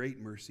his great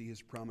mercy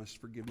has promised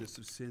forgiveness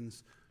of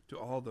sins to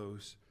all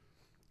those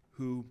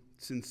who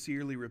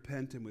sincerely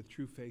repent and with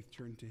true faith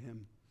turn to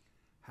him,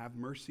 have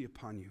mercy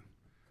upon you,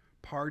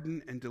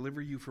 pardon and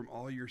deliver you from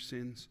all your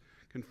sins,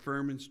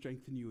 confirm and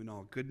strengthen you in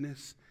all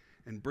goodness,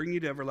 and bring you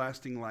to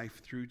everlasting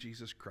life through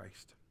Jesus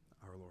Christ,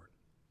 our Lord.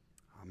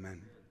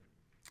 Amen.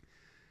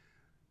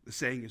 The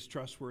saying is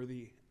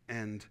trustworthy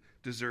and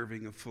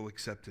deserving of full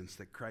acceptance,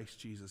 that Christ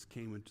Jesus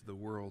came into the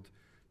world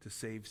to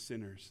save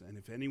sinners. And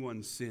if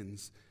anyone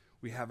sins,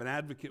 we have an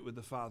advocate with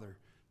the Father,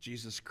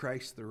 Jesus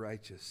Christ the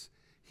righteous.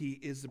 He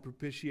is the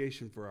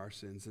propitiation for our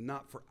sins, and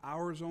not for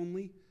ours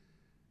only,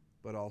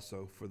 but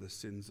also for the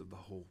sins of the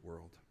whole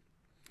world.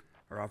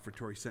 Our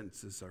offertory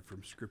sentences are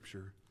from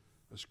Scripture.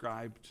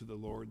 Ascribe to the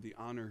Lord the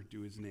honor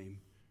due his name.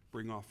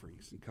 Bring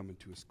offerings and come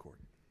into his court.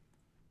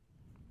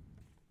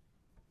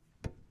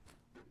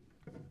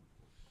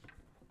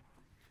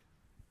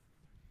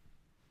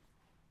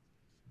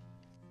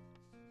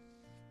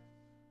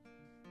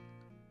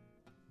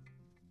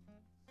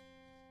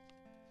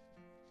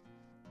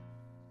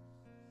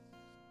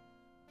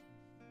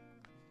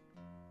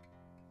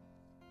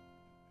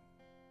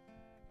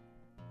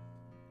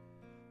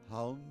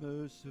 How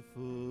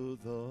merciful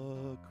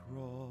the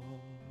cross,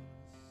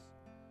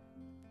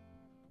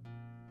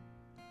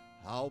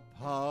 How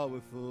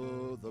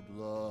powerful the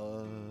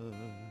blood.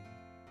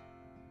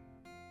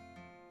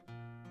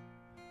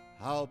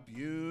 How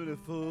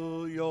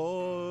beautiful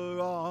your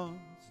arms,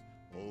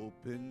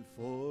 open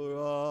for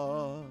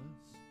us,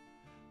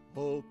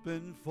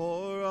 open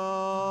for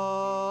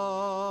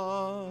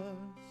us.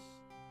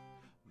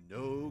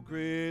 No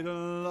greater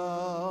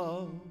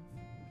love,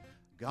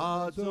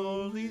 God's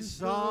only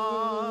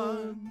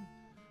Son,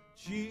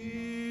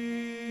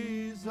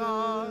 Jesus,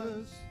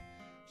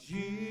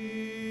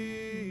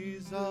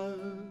 Jesus.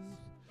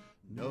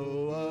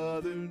 No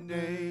other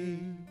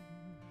name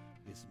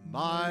is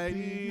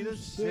mighty to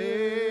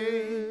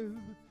save.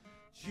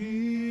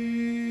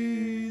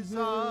 Jesus,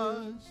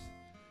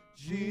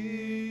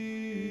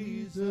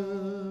 Jesus.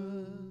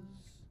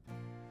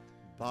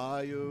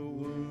 By your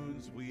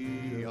wounds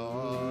we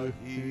are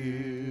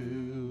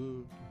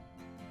healed.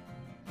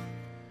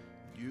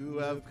 You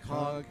have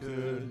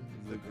conquered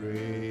the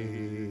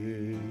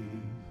grave.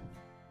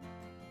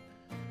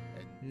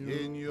 And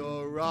in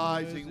your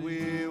rising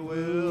we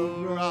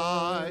will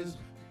rise,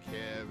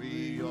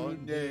 carry your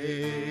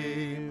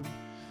name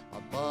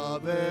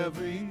above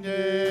every name.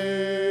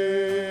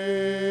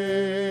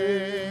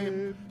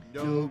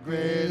 No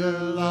greater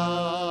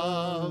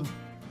love,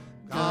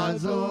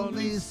 God's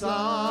only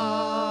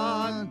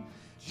Son,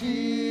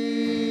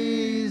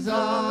 Jesus,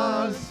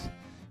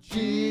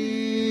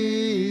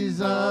 Jesus.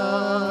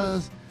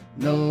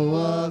 No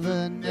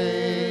other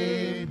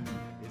name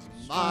is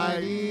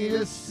mighty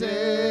to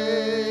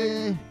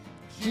save.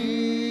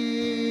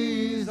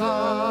 Jesus,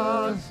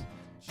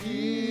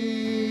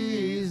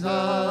 Jesus.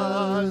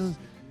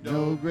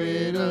 No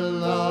greater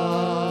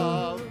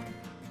love,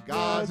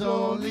 God's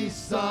only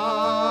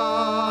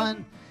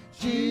Son,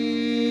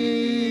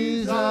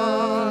 Jesus,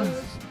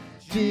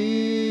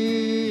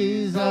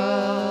 Jesus.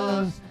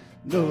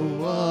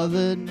 No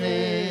other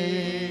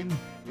name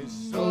is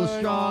so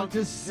strong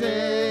to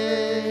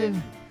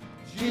save.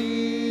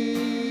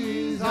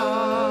 Jesus,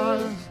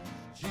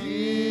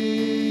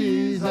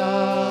 Jesus.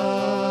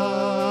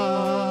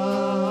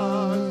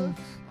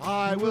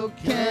 I will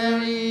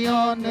carry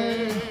your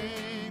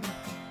name,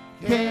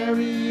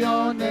 carry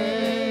your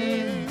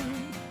name,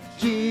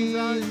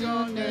 Jesus,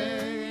 your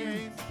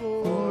name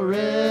forever,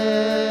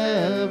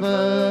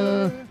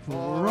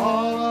 for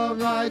all of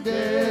my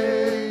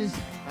days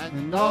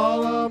and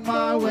all of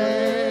my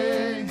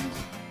ways.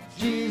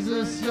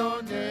 Jesus,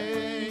 your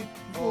name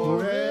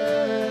forever.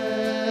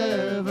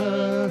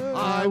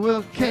 I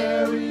will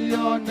carry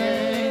your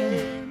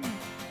name,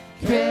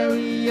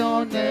 carry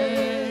your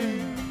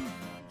name,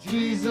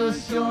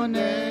 Jesus, your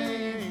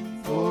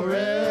name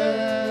forever.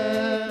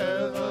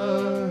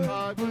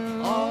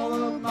 All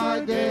of my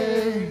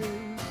days,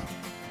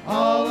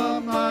 all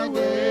of my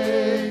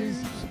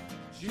ways,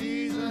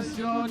 Jesus,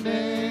 your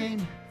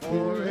name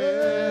forever.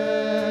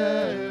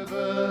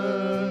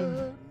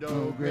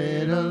 No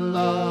greater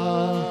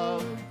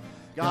love,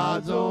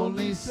 God's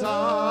only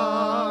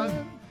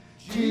Son,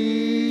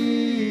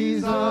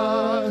 Jesus,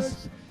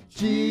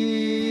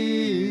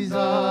 Jesus.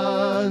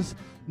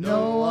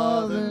 No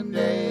other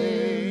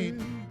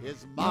name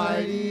is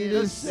mighty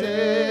to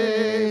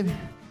save.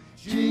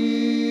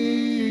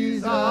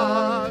 Jesus,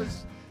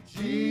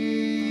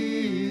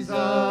 Jesus.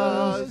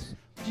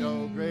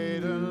 No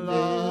greater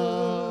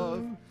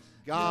love,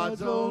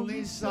 God's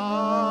only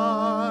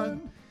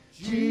Son,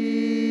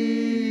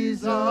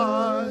 Jesus,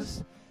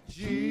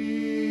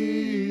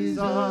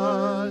 Jesus.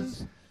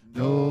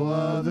 No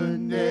other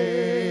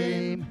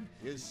name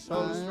is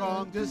so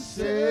strong to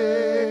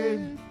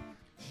save.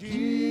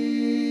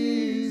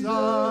 Jesus,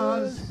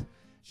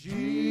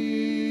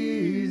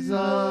 Jesus,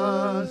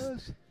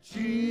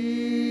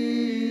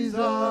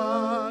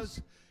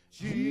 Jesus,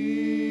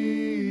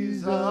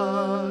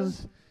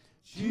 Jesus,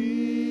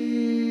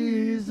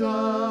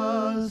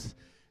 Jesus,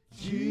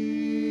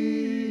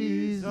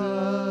 Jesus.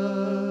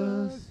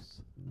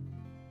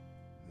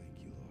 Thank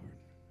you, Lord.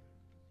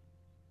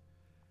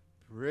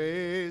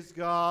 Praise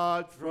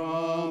God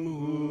from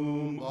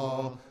whom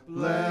all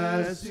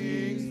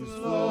blessings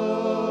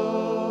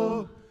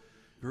flow.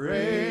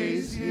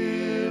 Praise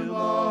him,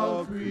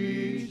 all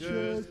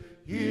creatures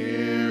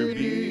here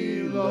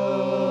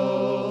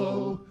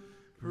below.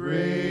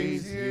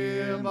 Praise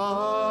him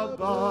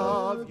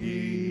above,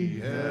 ye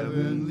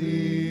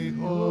heavenly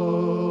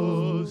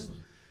hosts.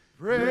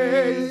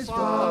 Praise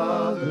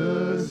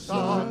Father,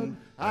 Son,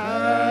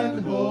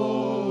 and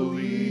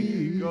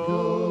Holy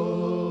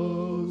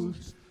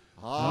Ghost.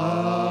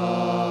 Amen.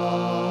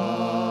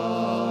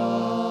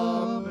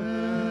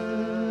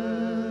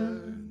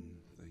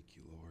 Thank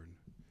you, Lord.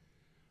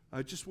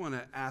 I just want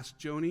to ask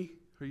Joni,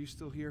 are you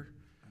still here?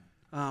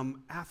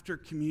 After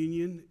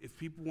communion, if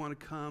people want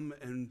to come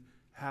and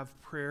have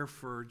prayer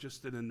for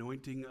just an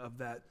anointing of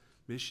that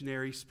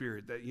missionary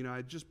spirit, that,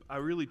 I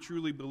really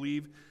truly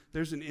believe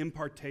there's an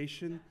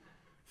impartation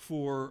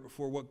for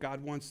what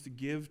God wants to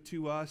give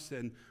to us,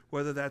 and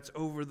whether that's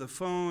over the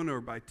phone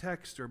or by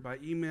text or by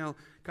email,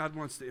 God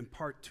wants to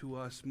impart to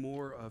us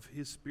more of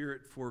his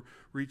Spirit for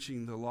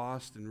reaching the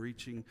lost and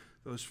reaching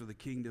those for the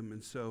kingdom.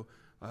 And so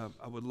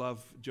I would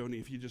love,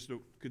 Joni, if you just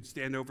could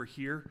stand over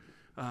here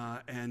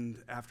and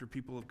after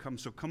people have come.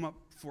 So come up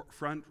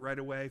front right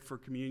away for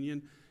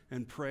communion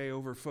and pray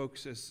over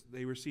folks as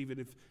they receive it.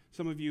 If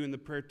some of you in the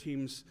prayer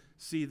teams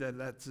see that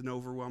that's an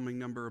overwhelming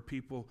number of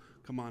people,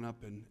 come on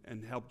up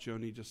and help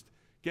Joni just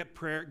get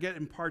prayer, get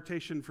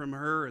impartation from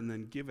her, and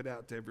then give it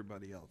out to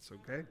everybody else,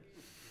 okay?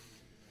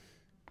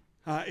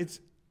 It's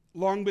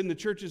long been the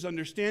church's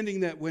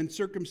understanding that when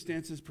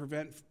circumstances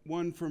prevent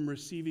one from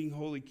receiving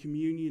Holy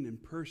Communion in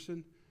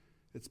person,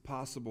 it's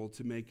possible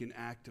to make an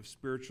act of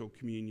spiritual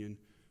communion,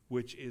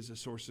 which is a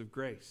source of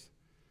grace.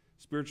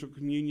 Spiritual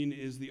communion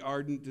is the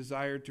ardent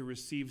desire to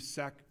receive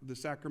the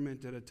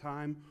sacrament at a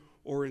time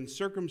or in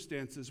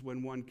circumstances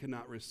when one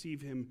cannot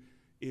receive him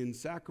in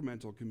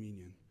sacramental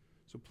communion.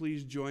 So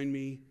please join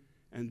me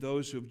and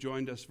those who have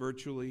joined us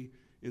virtually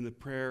in the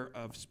prayer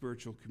of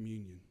spiritual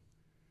communion.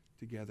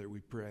 Together we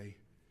pray.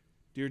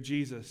 Dear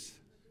Jesus,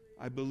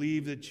 I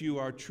believe that you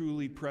are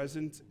truly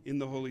present in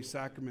the Holy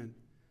Sacrament.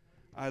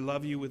 I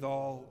love you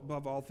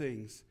above all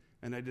things,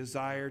 and I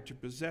desire to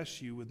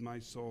possess you with my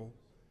soul.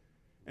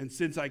 And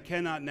since I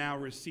cannot now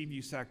receive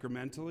you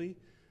sacramentally,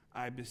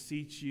 I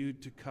beseech you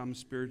to come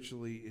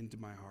spiritually into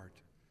my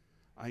heart.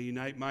 I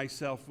unite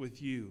myself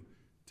with you,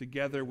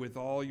 together with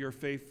all your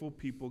faithful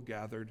people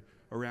gathered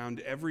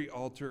around every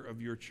altar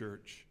of your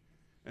church,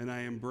 and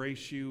I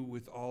embrace you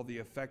with all the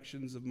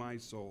affections of my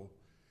soul.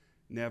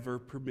 Never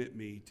permit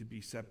me to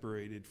be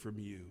separated from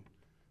you.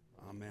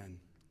 Amen.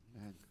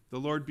 Amen. The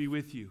Lord be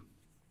with you.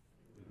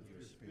 With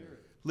your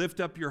spirit.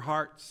 Lift up your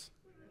hearts.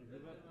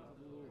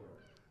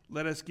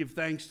 Let us give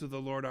thanks to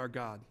the Lord our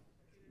God.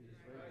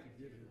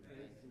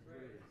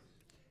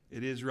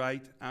 It is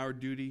right, our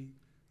duty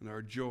and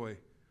our joy,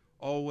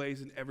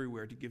 always and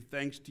everywhere, to give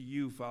thanks to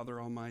you, Father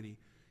Almighty,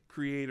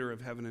 creator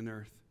of heaven and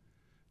earth,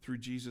 through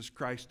Jesus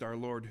Christ our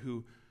Lord,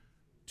 who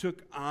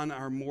took on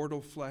our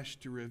mortal flesh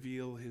to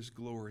reveal his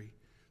glory,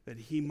 that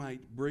he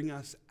might bring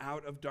us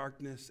out of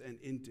darkness and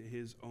into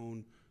his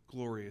own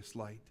glorious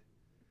light.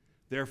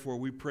 Therefore,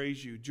 we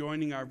praise you,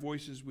 joining our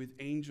voices with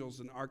angels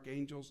and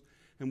archangels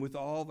and with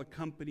all the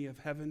company of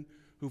heaven,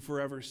 who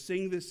forever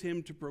sing this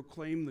hymn to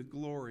proclaim the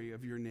glory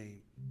of your name.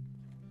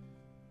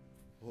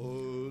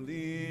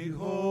 Holy,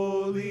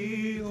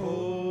 holy,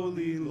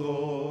 holy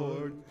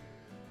Lord,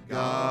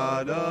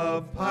 God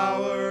of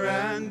power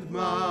and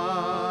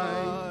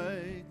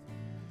might,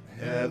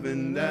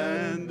 heaven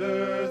and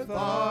earth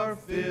are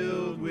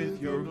filled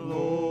with your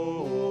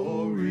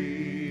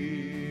glory.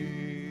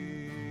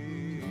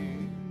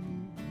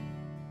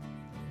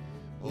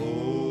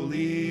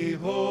 Holy,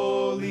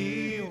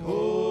 holy,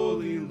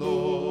 holy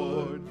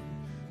Lord,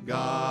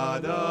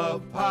 God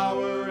of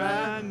power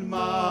and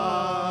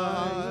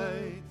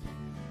might,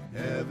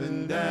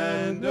 heaven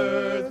and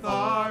earth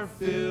are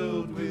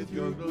filled with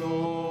your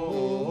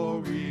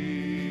glory.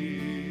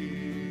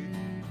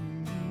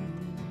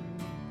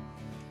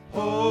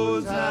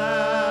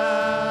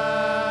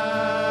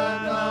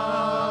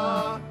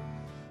 Hosanna,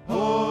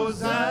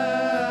 Hosanna,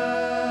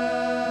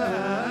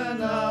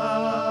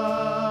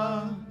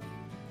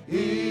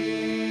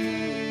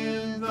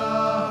 in the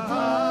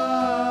highest.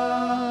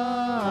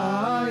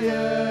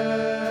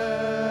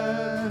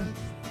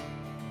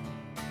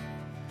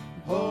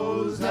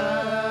 Hosanna,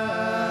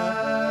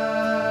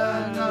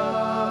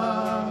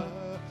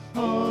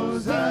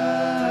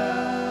 Hosanna,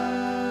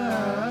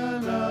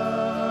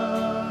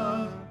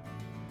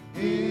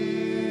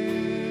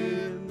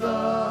 in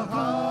the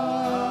highest.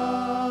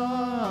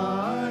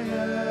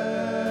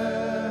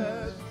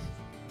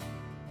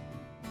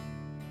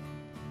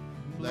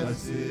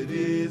 Blessed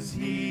is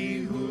he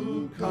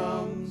who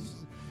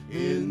comes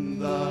in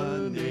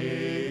the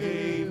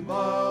name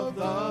of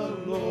the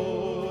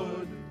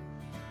Lord.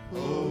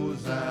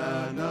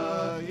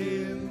 Hosanna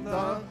in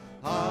the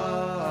highest.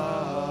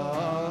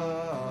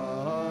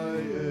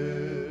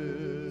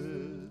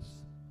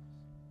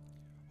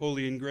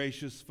 Holy and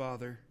gracious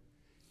Father,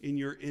 in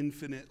your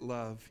infinite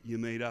love, you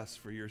made us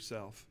for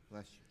yourself.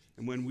 Bless you.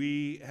 And when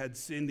we had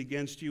sinned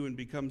against you and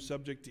become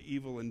subject to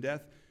evil and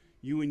death,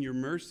 you in your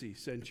mercy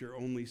sent your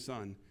only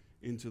Son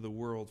into the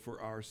world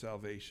for our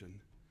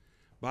salvation.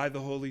 By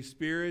the Holy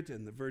Spirit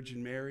and the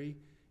Virgin Mary,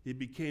 he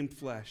became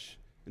flesh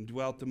and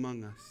dwelt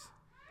among us.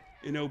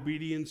 In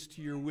obedience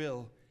to your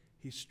will,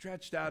 he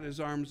stretched out his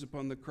arms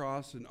upon the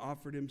cross and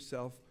offered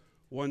himself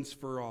once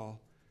for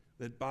all,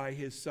 that by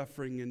his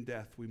suffering and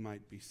death we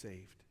might be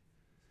saved.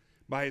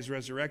 By his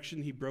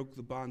resurrection, he broke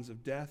the bonds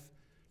of death,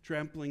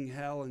 trampling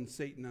hell and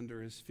Satan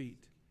under his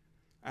feet.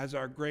 As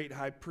our great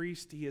high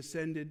priest, he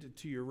ascended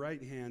to your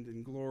right hand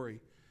in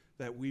glory,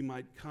 that we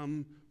might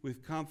come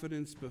with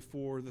confidence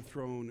before the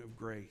throne of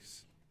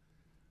grace.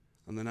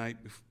 On the night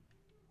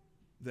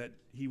that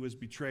he was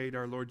betrayed,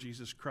 our Lord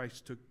Jesus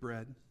Christ took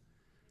bread.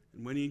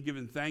 And when he had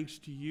given thanks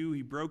to you,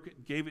 he broke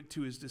it, gave it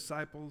to his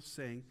disciples,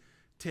 saying,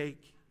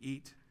 "Take,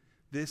 eat.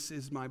 This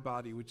is my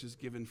body, which is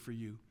given for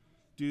you.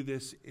 Do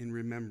this in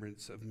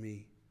remembrance of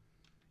me.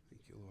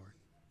 Thank you, Lord.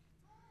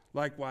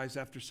 Likewise,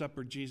 after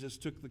supper, Jesus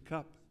took the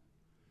cup,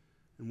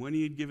 and when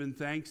he had given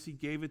thanks, he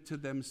gave it to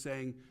them,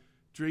 saying,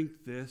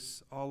 drink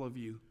this, all of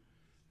you.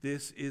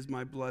 This is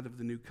my blood of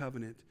the new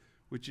covenant,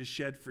 which is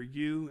shed for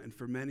you and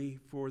for many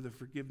for the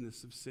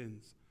forgiveness of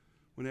sins.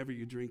 Whenever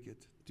you drink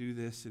it, do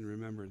this in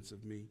remembrance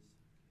of me.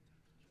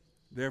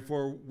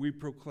 Therefore, we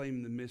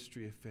proclaim the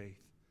mystery of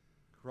faith.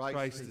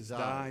 Christ has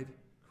died.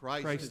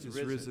 Christ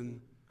is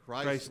risen.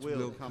 Christ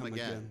will come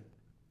again.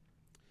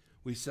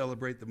 We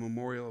celebrate the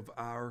memorial of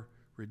our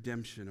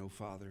redemption, O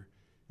Father,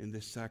 in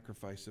this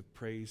sacrifice of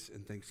praise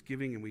and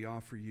thanksgiving, and we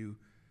offer you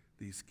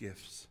these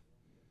gifts.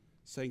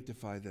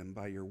 Sanctify them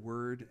by your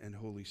word and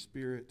Holy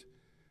Spirit,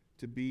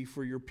 to be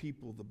for your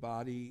people the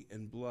body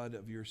and blood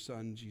of your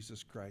Son,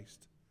 Jesus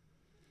Christ.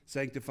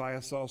 Sanctify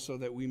us also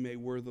that we may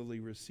worthily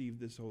receive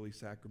this holy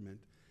sacrament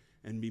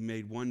and be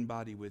made one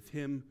body with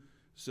him,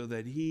 so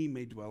that he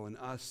may dwell in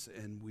us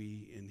and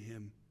we in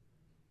him.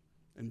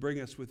 And bring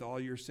us with all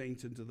your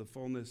saints into the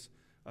fullness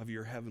of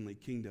your heavenly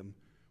kingdom,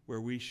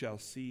 where we shall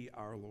see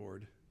our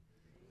Lord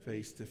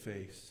face to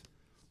face.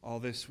 All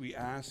this we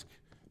ask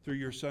through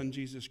your Son,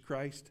 Jesus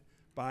Christ,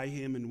 by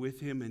him and with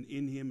him and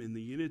in him, in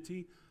the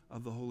unity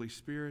of the Holy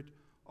Spirit.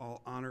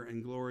 All honor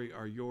and glory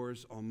are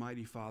yours,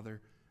 Almighty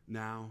Father,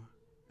 now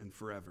and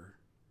forever.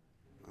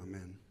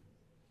 Amen.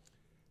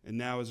 And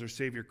now, as our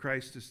Savior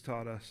Christ has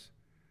taught us,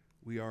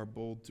 we are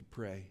bold to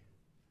pray.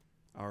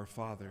 Our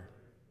Father,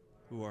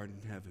 who art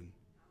in heaven,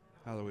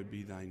 hallowed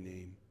be thy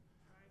name.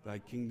 Thy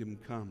kingdom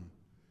come,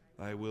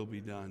 thy will be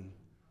done,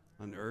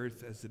 on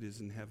earth as it is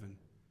in heaven.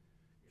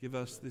 Give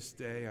us this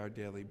day our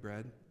daily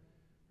bread,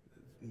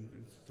 and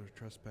our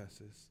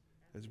trespasses,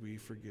 as we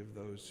forgive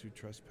those who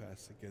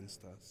trespass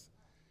against us.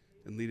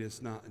 And lead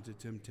us not into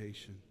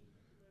temptation,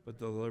 but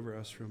deliver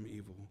us from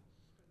evil.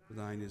 For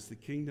thine is the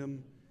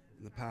kingdom,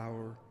 and the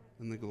power,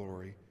 and the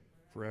glory,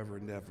 forever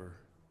and ever.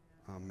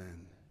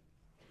 Amen.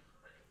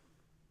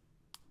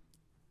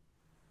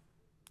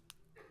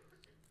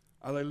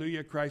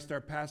 Alleluia, Christ our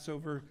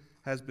Passover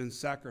has been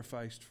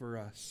sacrificed for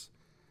us.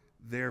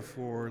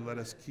 Therefore, let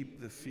us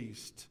keep the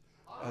feast.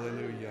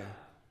 Alleluia.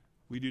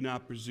 We do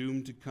not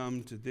presume to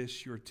come to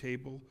this your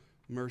table,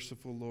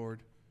 merciful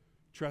Lord,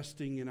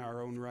 trusting in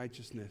our own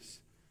righteousness,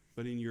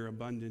 but in your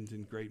abundant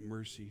and great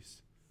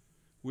mercies.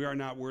 We are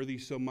not worthy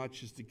so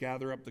much as to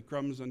gather up the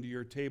crumbs under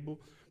your table,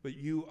 but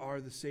you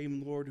are the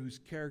same Lord whose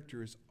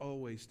character is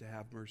always to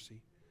have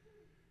mercy.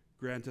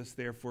 Grant us,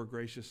 therefore,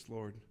 gracious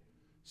Lord,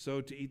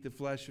 so to eat the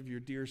flesh of your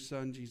dear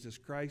Son, Jesus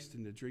Christ,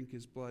 and to drink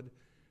his blood,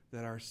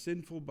 that our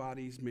sinful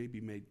bodies may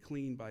be made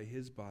clean by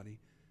his body,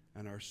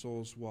 and our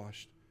souls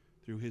washed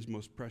through his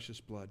most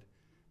precious blood,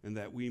 and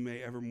that we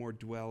may evermore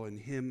dwell in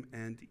him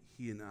and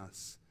he in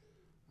us.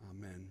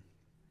 Amen.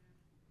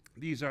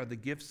 These are the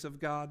gifts of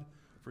God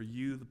for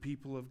you, the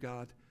people of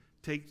God.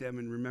 Take them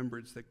in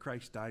remembrance that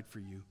Christ died for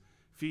you.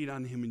 Feed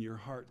on him in your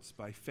hearts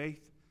by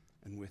faith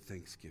and with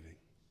thanksgiving.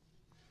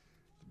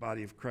 The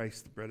body of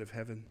Christ, the bread of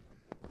heaven,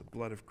 the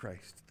blood of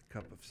Christ, the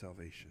cup of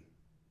salvation.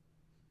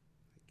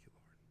 Thank you,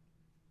 Lord.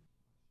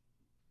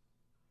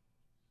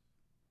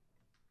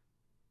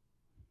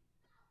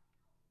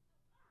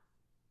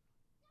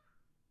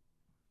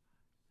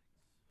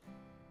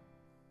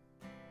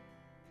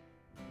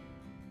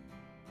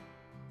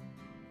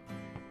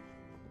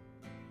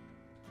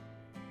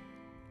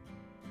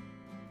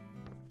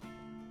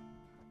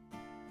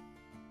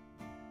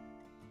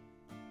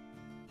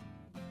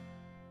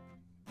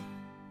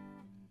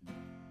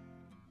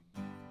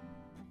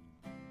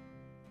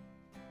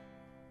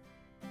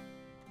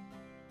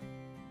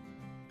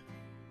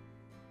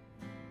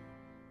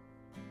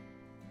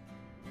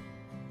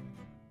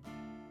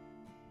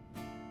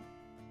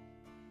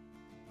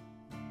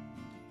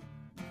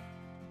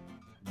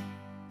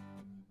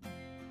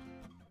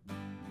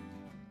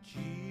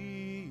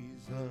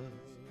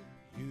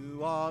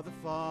 You are the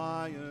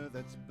fire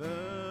that's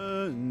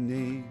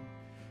burning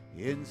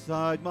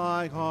inside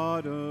my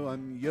heart. Oh,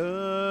 I'm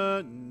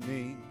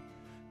yearning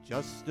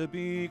just to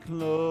be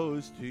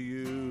close to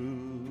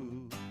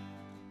you.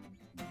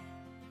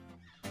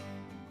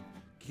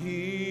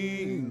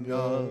 King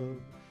of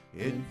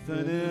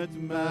infinite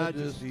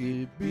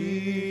majesty,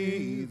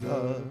 be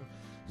the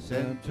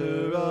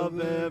center of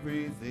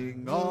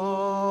everything.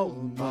 All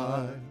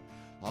my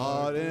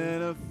heart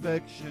and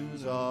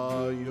affections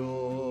are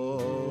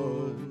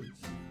yours.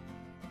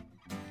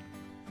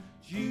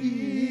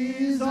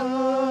 Jesus,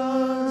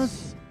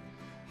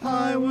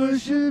 I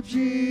worship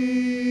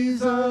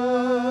Jesus.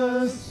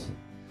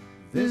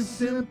 This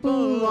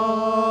simple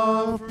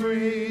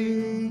offering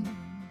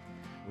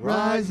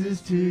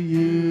rises to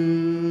you.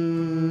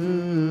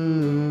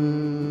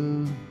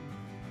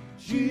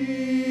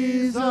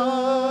 Jesus,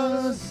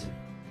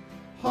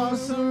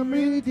 awesome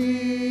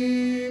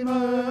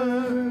Redeemer,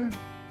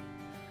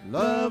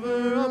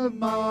 lover of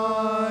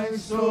my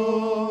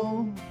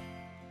soul,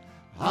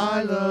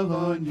 I love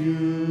on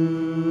you.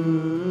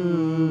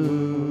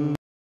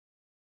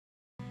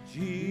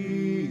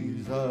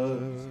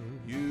 Jesus,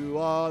 You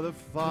are the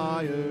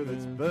fire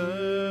that's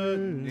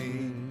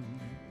burning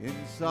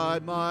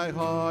inside my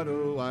heart.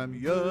 Oh, I'm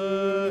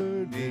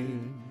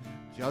yearning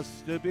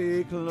just to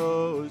be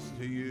close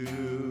to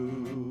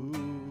you.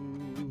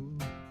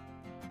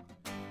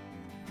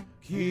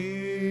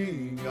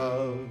 King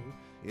of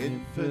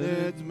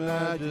infinite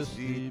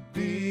majesty,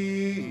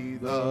 be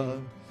the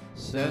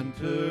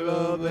center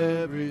of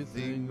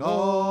everything.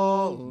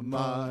 All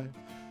my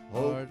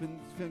hope and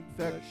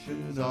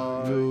affections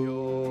are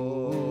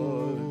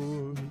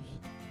yours.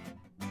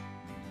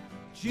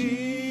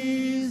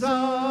 Jesus,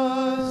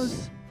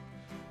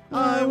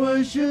 I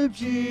worship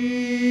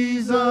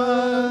Jesus.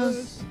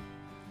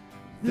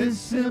 This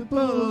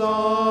simple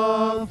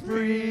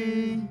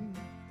offering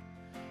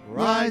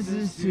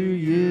rises to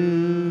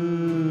you.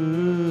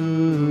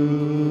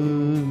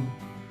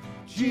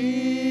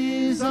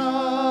 Jesus,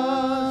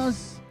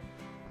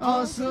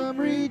 awesome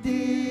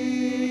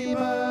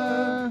Redeemer,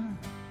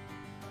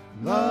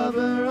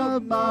 lover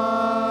of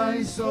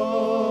my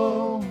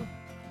soul,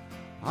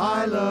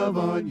 I love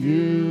on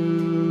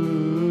you.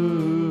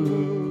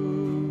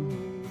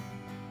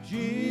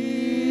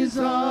 Jesus,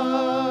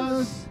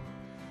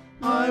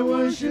 I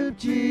worship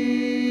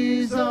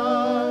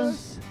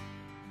Jesus.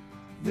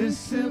 This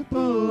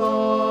simple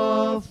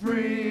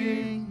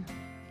offering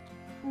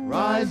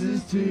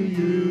rises to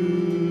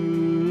you.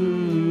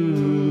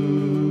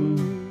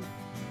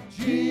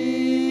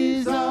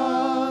 Jesus,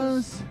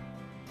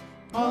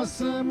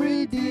 awesome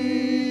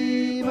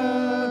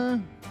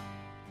Redeemer,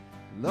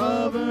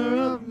 lover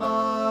of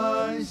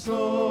my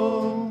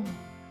soul,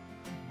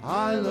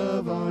 I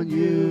love on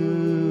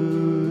you.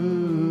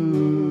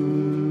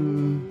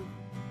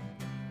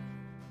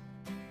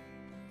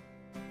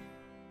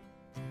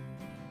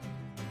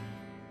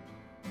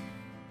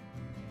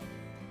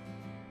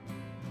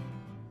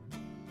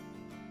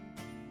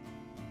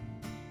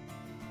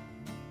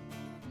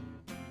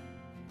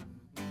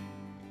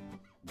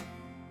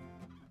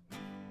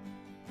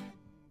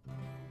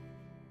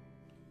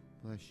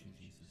 Bless you,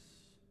 Jesus.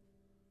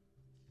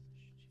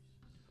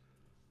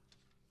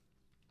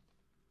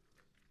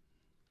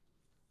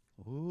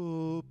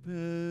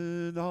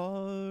 Open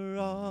our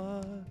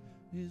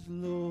eyes,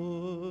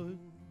 Lord.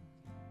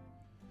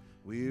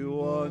 We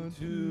want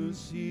to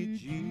see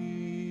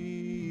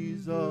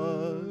Jesus,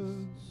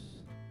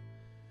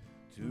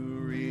 to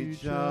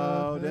reach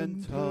out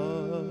and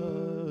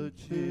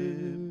touch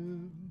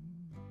Him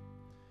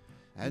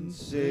and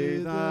say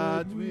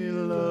that we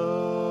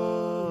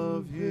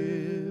love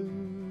Him.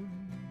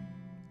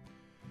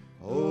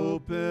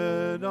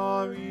 Open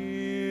our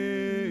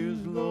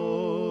ears,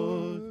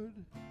 Lord,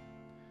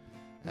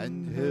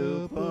 and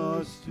help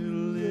us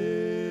to listen.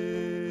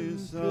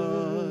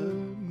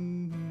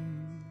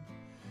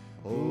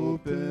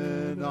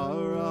 Open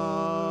our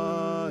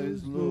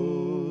eyes,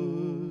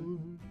 Lord.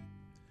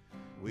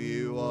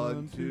 We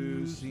want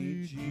to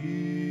see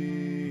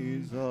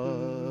Jesus.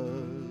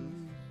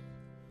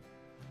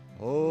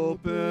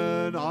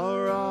 Open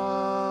our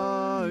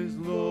eyes,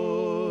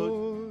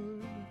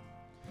 Lord.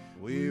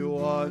 We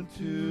want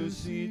to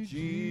see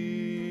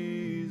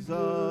Jesus,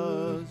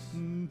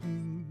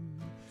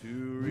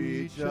 to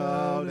reach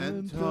out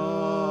and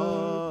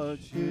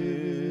touch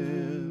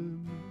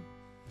Him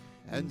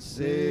and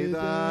say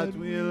that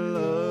we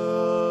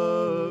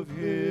love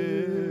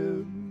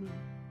Him.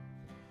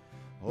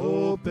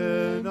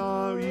 Open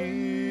our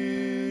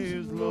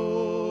ears,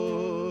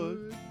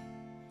 Lord,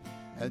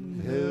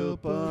 and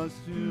help us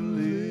to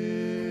listen.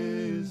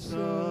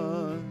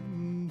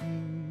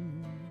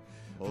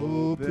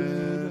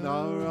 Open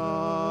our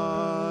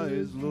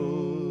eyes,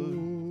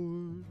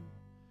 Lord.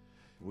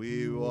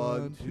 We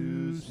want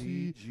to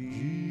see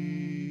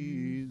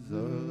Jesus.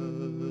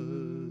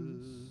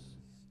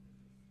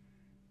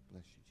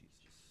 Bless you,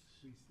 Jesus.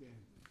 Please stand.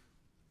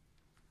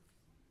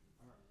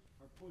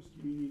 Our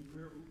post-communion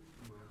prayer.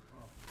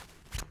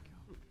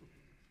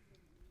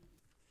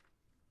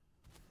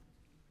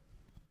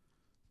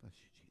 Bless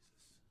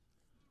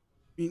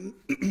you,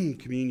 Jesus.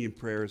 Communion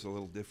prayer is a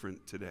little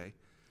different today.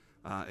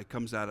 It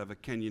comes out of a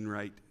Kenyan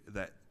rite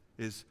that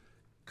is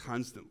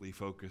constantly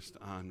focused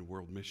on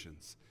world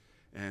missions.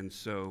 And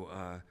so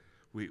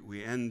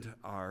we end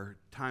our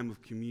time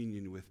of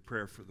communion with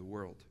prayer for the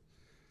world.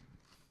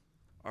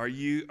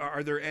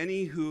 Are there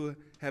any who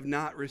have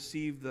not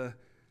received the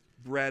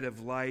bread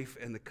of life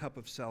and the cup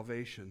of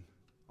salvation?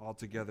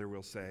 Altogether,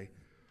 we'll say.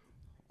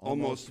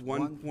 Almost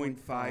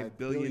 1.5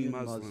 billion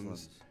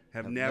Muslims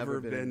have never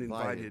been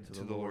invited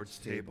to the Lord's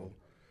table.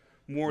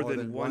 More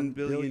than 1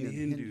 billion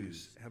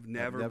Hindus have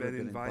never been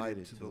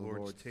invited to the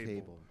Lord's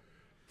table.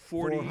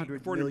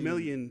 400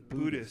 million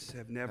Buddhists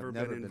have never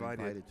been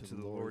invited to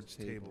the Lord's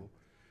table.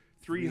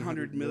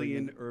 300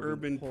 million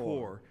urban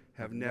poor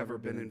have never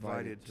been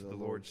invited to the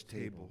Lord's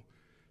table.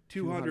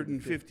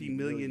 250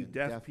 million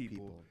deaf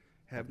people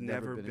have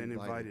never been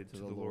invited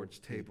to the Lord's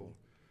table.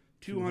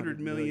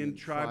 200 million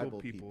tribal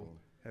people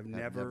have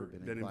never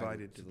been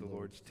invited to the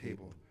Lord's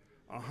table.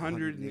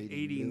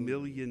 180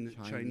 million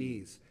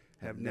Chinese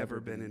have never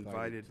been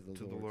invited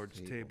to the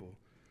Lord's table.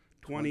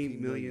 20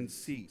 million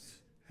Sikhs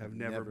have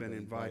never been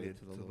invited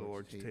to the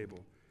Lord's table.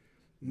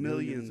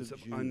 Millions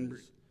of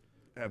Jews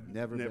have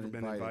never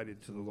been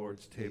invited to the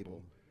Lord's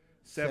table.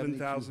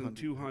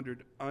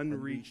 7,200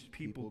 unreached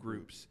people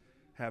groups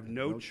have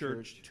no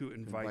church to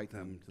invite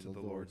them to the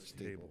Lord's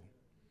table.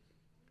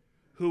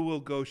 Who will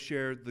go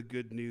share the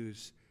good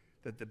news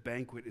that the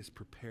banquet is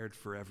prepared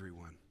for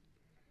everyone?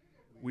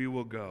 We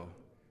will go.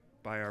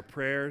 By our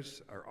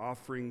prayers, our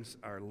offerings,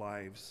 our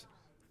lives,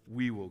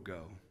 we will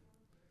go.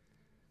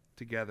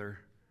 Together,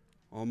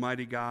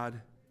 Almighty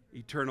God,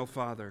 Eternal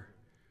Father,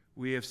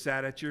 we have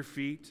sat at your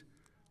feet,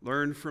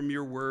 learned from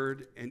your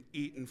word, and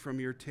eaten from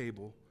your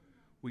table.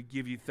 We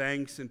give you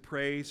thanks and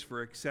praise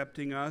for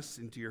accepting us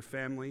into your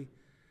family.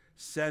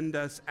 Send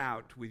us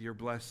out with your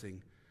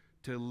blessing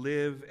to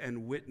live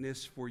and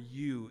witness for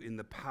you in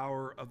the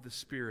power of the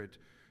Spirit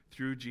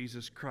through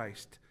Jesus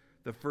Christ,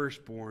 the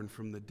firstborn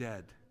from the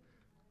dead.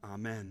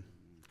 Amen.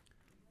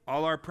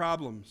 All our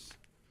problems,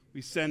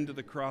 we send to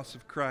the cross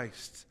of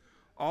Christ.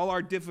 All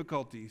our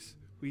difficulties,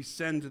 we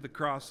send to the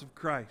cross of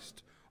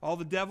Christ. All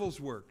the devil's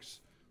works,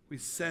 we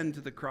send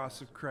to the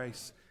cross of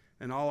Christ.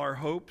 And all our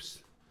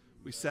hopes,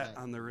 we set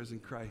on the risen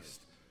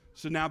Christ.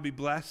 So now be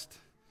blessed.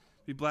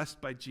 Be blessed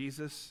by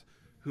Jesus,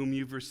 whom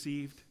you've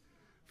received.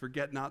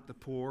 Forget not the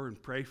poor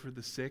and pray for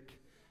the sick.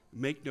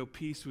 Make no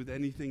peace with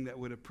anything that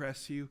would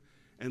oppress you,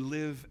 and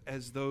live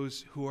as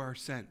those who are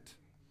sent.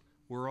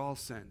 We're all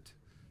sent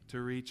to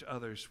reach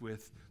others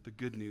with the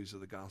good news of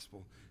the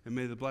gospel. And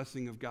may the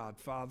blessing of God,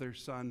 Father,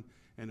 Son,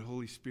 and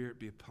Holy Spirit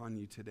be upon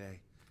you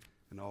today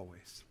and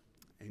always.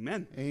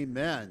 Amen.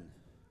 Amen.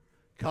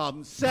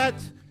 Come set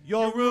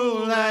your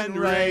rule and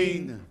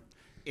reign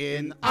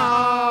in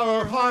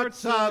our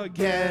hearts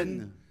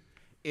again.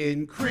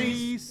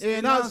 Increase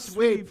in us,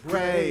 we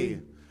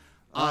pray,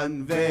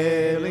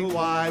 unveiling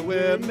why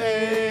we're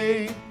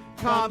made.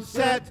 Come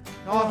set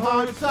our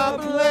hearts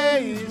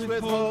ablaze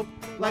with hope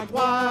like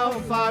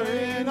wildfire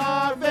in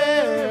our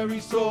very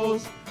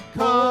souls.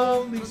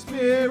 Holy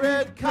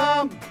Spirit,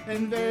 come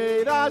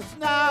invade us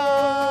now.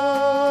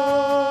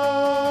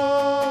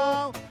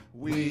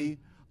 We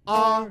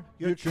are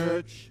your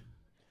church.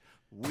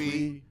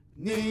 We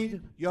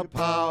need your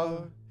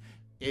power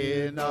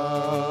in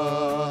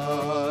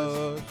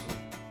us.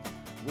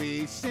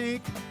 We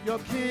seek your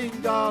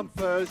kingdom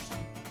first.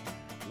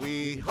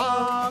 We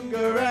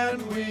hunger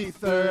and we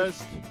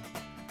thirst.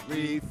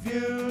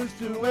 Refuse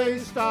to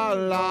waste our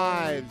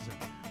lives,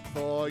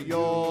 for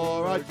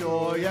you're our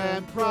joy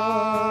and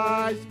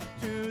prize.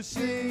 To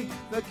see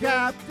the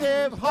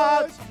captive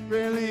hearts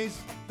release,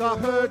 the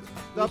hurt,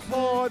 the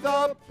poor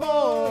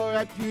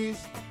at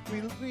peace.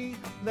 We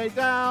lay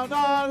down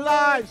our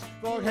lives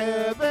for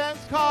heaven's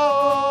cause.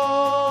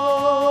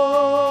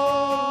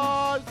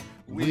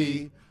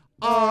 We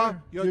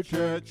are your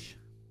church.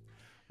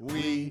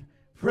 We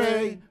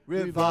pray,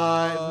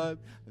 revive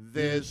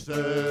this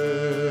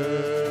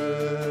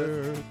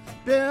earth.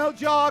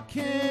 Build your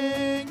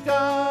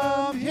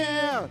kingdom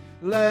here.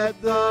 Let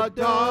the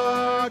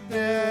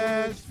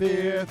darkness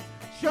fear.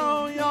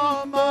 Show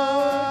your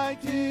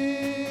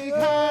mighty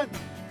hand.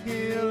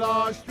 Heal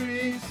our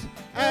streets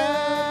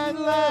and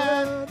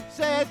land.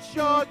 Set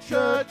your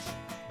church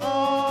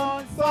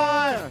on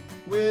fire.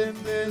 Win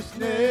this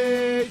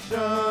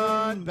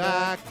nation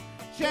back.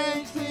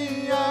 Change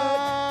the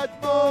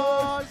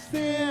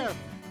atmosphere.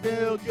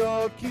 Build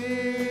your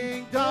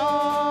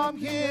kingdom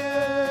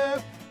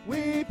here.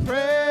 We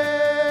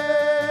pray.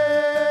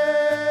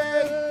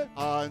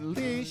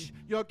 Unleash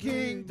your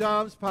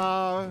kingdom's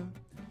power.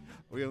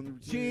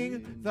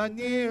 Reaching the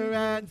near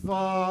and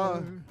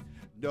far.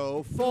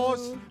 No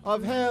force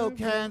of hell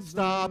can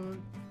stop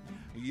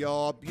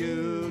your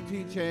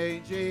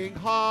beauty-changing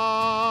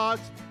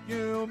hearts.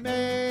 You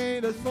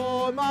made us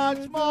for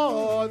much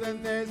more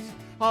than this.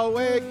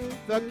 Awake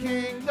the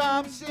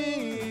kingdom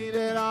seed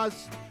in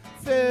us.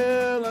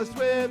 Fill us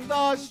with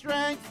the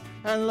strength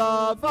and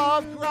love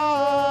of Christ.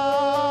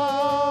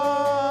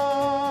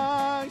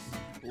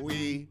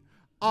 We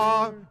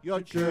are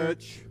your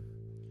church.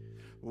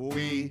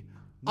 We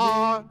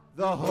are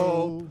the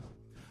hope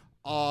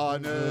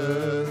on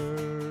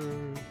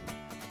earth.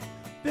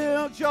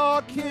 Build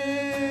your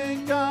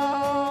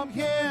kingdom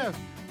here.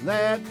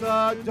 Let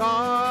the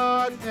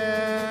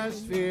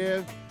darkness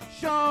fear.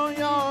 Show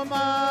your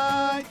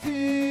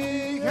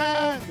mighty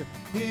hand.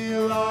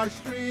 Heal our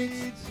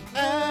streets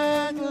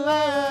and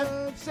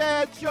land.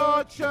 Set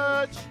your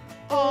church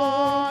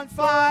on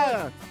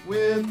fire.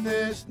 Win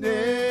this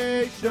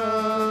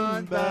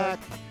nation back.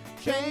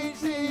 Change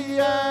the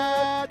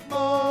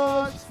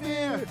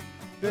atmosphere.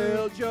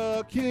 Build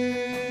your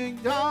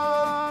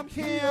kingdom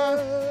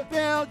here.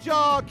 Build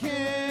your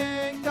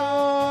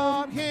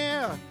kingdom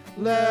here.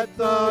 Let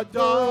the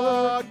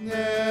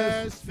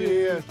darkness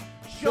fear.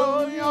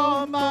 Show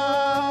your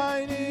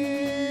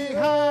mighty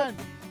hand.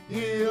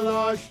 Heal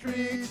our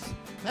streets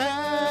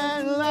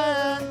and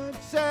land.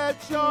 Set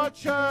your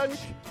church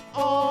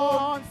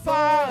on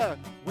fire.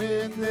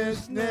 Win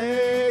this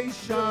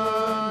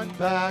nation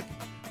back.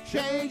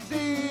 Change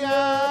the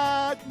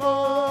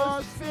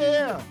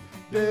atmosphere.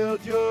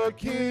 Build your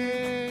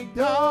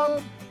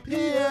kingdom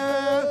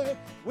hear,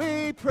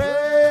 we pray.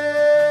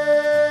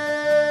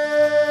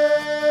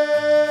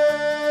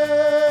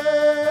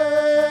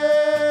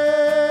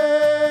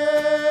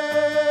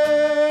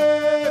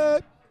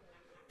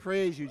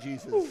 Praise you,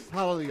 Jesus.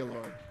 Hallelujah,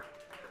 Lord.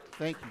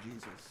 Thank you,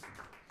 Jesus.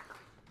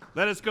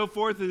 Let us go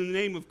forth in the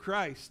name of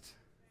Christ.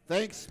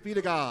 Thanks be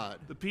to God.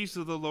 The peace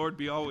of the Lord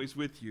be always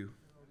with you.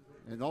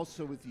 And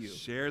also with you.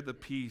 Share the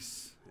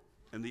peace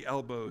and the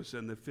elbows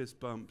and the fist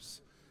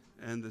bumps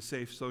and the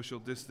safe social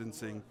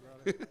distancing.